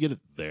Unlikely. do you get it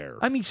there?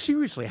 I mean,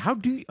 seriously, how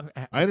do you?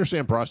 I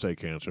understand prostate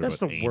cancer, That's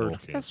but the anal worst.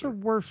 cancer. That's the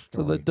worst.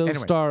 So the story.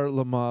 Dostar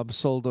Lamab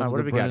sold All right, under what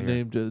the have we got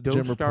brand here? name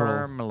Jimmer Dostar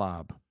Pearl.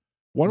 Malab.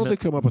 Why don't Mil- they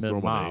come up with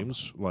normal Milab.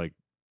 names like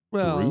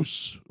Well,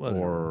 Bruce whatever.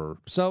 or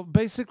So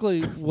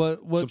basically, what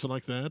something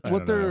like that? I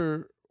what don't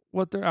know.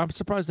 they're I'm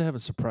surprised they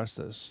haven't suppressed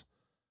this.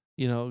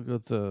 You know,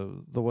 with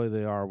the way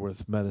they are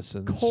with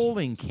medicines.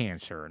 Colon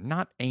cancer,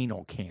 not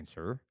anal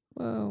cancer.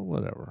 Well,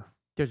 whatever.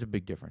 There's a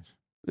big difference.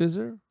 Is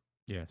there?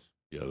 Yes.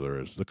 Yeah, there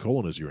is. The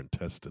colon is your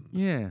intestine.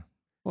 Yeah.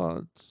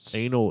 Well, it's,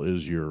 Anal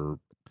is your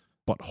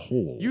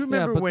butthole. You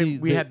remember but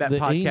when we had that the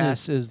podcast?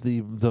 anus is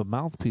the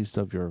mouthpiece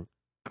of your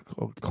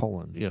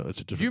colon. Yeah, it's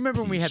a different. Do you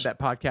remember when we had piece. that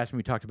podcast and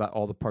we talked about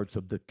all the parts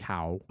of the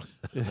cow?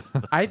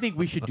 I think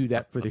we should do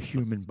that for the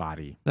human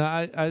body. No,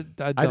 I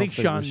don't I think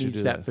Sean we should needs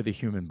do that for the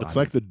human body. It's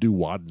like the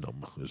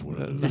duodenum is what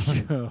it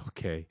is.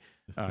 Okay.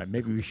 All right.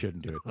 Maybe we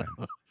shouldn't do it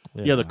then.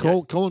 Yeah, the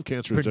colon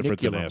cancer is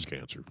different than Perniculum. ass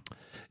cancer.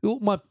 Well,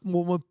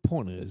 my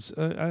point is,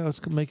 I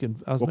was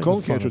making. I was Well, making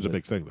colon fun cancer of is a it.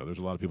 big thing, though. There's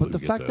a lot of people But who the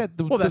get fact that.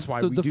 that Well, that's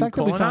why we the do fact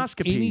that we found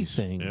colonoscopies.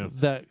 anything Yeah.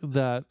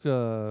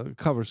 that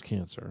covers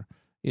cancer,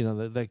 you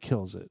know, that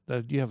kills it.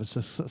 That you have a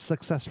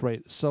success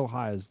rate so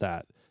high as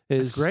that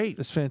is great.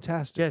 It's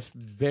fantastic. Yes,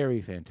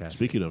 very fantastic.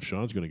 Speaking of,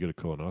 Sean's going to get a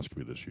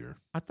colonoscopy this year.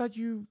 I thought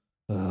you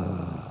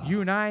Ugh.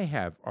 and I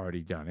have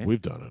already done it.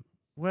 We've done it.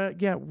 Well,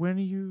 yeah. When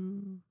are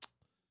you?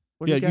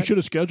 what do Yeah, you got? should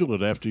have scheduled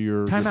it after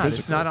your Time out. physical.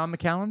 It's not on the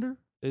calendar.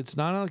 It's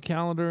not on the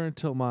calendar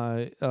until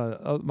my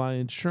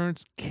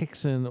insurance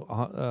kicks in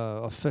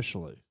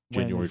officially.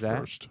 When January is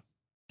that? 1st.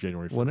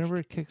 January 1st. Whenever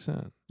it kicks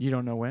in. You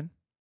don't know when.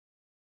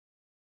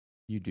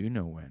 You do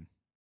know when.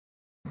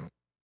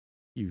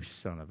 You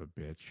son of a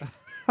bitch.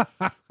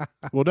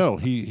 Well, no,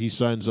 he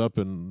signs up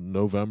in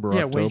November,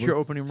 Yeah, October. when's your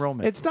open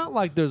enrollment? It's not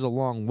like there's a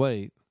long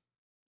wait.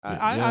 Yeah.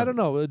 I don't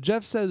know.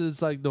 Jeff said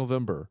it's like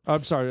November.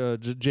 I'm sorry,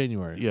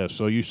 January. Yeah,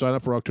 so you sign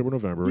up for October,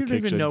 November. You it don't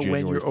kicks even know in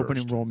January when your open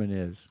 1st. enrollment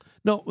is.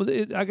 No,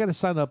 I got to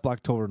sign up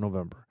October,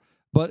 November,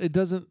 but it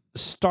doesn't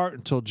start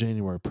until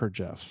January per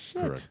Jeff.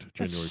 Shit, Correct. That's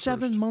January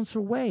 7 1st. months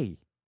away.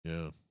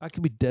 Yeah. I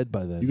could be dead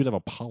by then. You could have a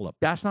polyp.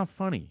 That's not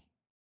funny.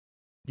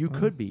 You Well,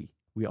 could be.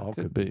 We all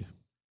could be.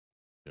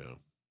 Yeah.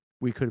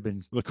 We could have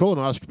been. The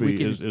colonoscopy We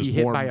could is be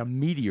hit more. by a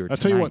meteor. I'll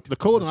tell you what, tonight.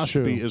 the That's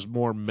true. colonoscopy is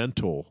more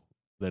mental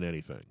than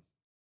anything.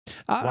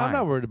 I'm Why?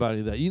 not worried about any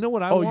of that. You know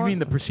what I Oh, want? you mean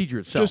the procedure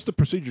itself? Just the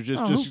procedure,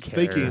 just Oh, just who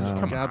thinking, cares?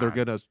 Come God, they're on.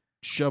 gonna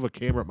shove a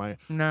camera at my.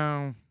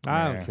 No. I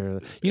Nah. don't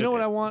care. You know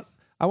what I want?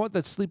 I want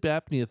that sleep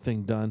apnea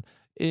thing done.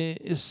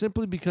 Is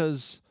simply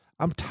because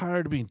I'm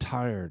tired of being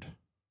tired.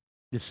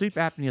 The sleep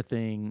apnea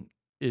thing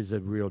is a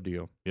real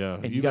deal, Yeah,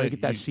 and you got to may-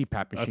 get that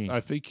CPAP machine. I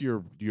think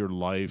your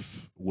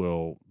life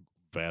will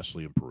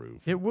vastly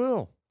improve. It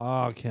will.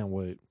 Oh, I can't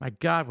wait. My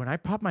God, when I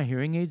popped my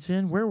hearing aids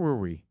in, where were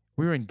we?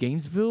 We were in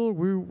Gainesville.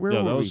 Where No, were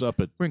that we? was up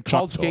at We're in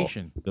College Choctaw.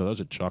 Station, No, that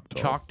was at Choctaw.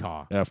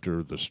 Choctaw.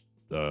 After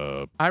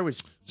the I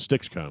was,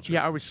 Styx concert.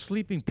 yeah, I was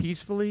sleeping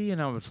peacefully, and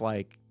I was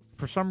like,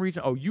 for some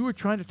reason, oh, you were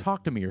trying to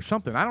talk to me or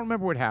something. I don't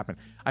remember what happened.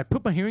 I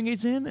put my hearing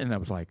aids in, and I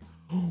was like,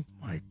 oh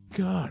my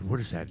God, what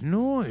is that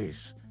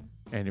noise?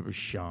 And it was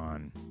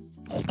Sean.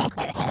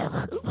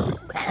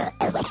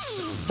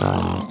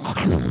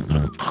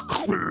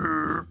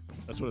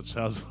 That's what it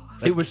sounds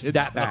like. It was It's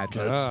that bad. not-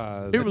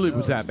 God. It really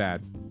was that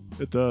bad.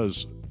 It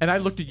does. And I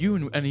looked at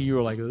you, and you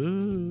were like,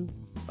 "Ugh."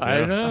 I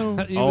Yeah. know.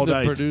 Even All the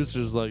night.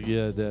 producer's like,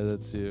 yeah, Dad,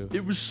 that's you.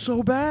 It was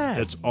so bad.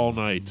 It's all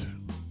night.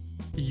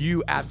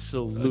 You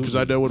absolutely. Because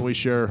I know when we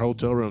share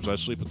hotel rooms, I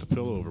sleep with the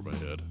pillow over my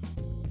head.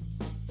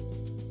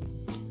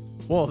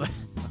 Well,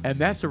 and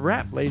that's a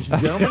wrap, ladies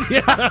and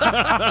gentlemen.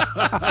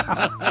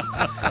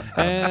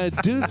 And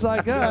dudes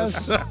like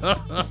us.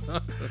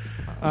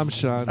 I'm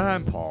Sean.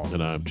 I'm Paul.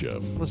 And I'm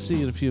Jeff. We'll see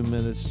you in a few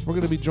minutes. We're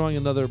going to be enjoying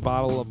another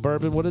bottle of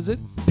bourbon. What is it?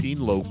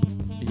 Penelope.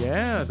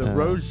 Yeah, the Yeah.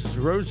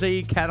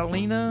 Rose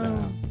Catalina.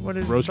 Yeah. What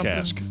is Rose something?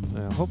 cask.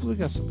 Yeah, hopefully we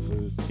got some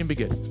food. Can be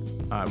good.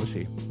 All right, we'll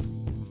see.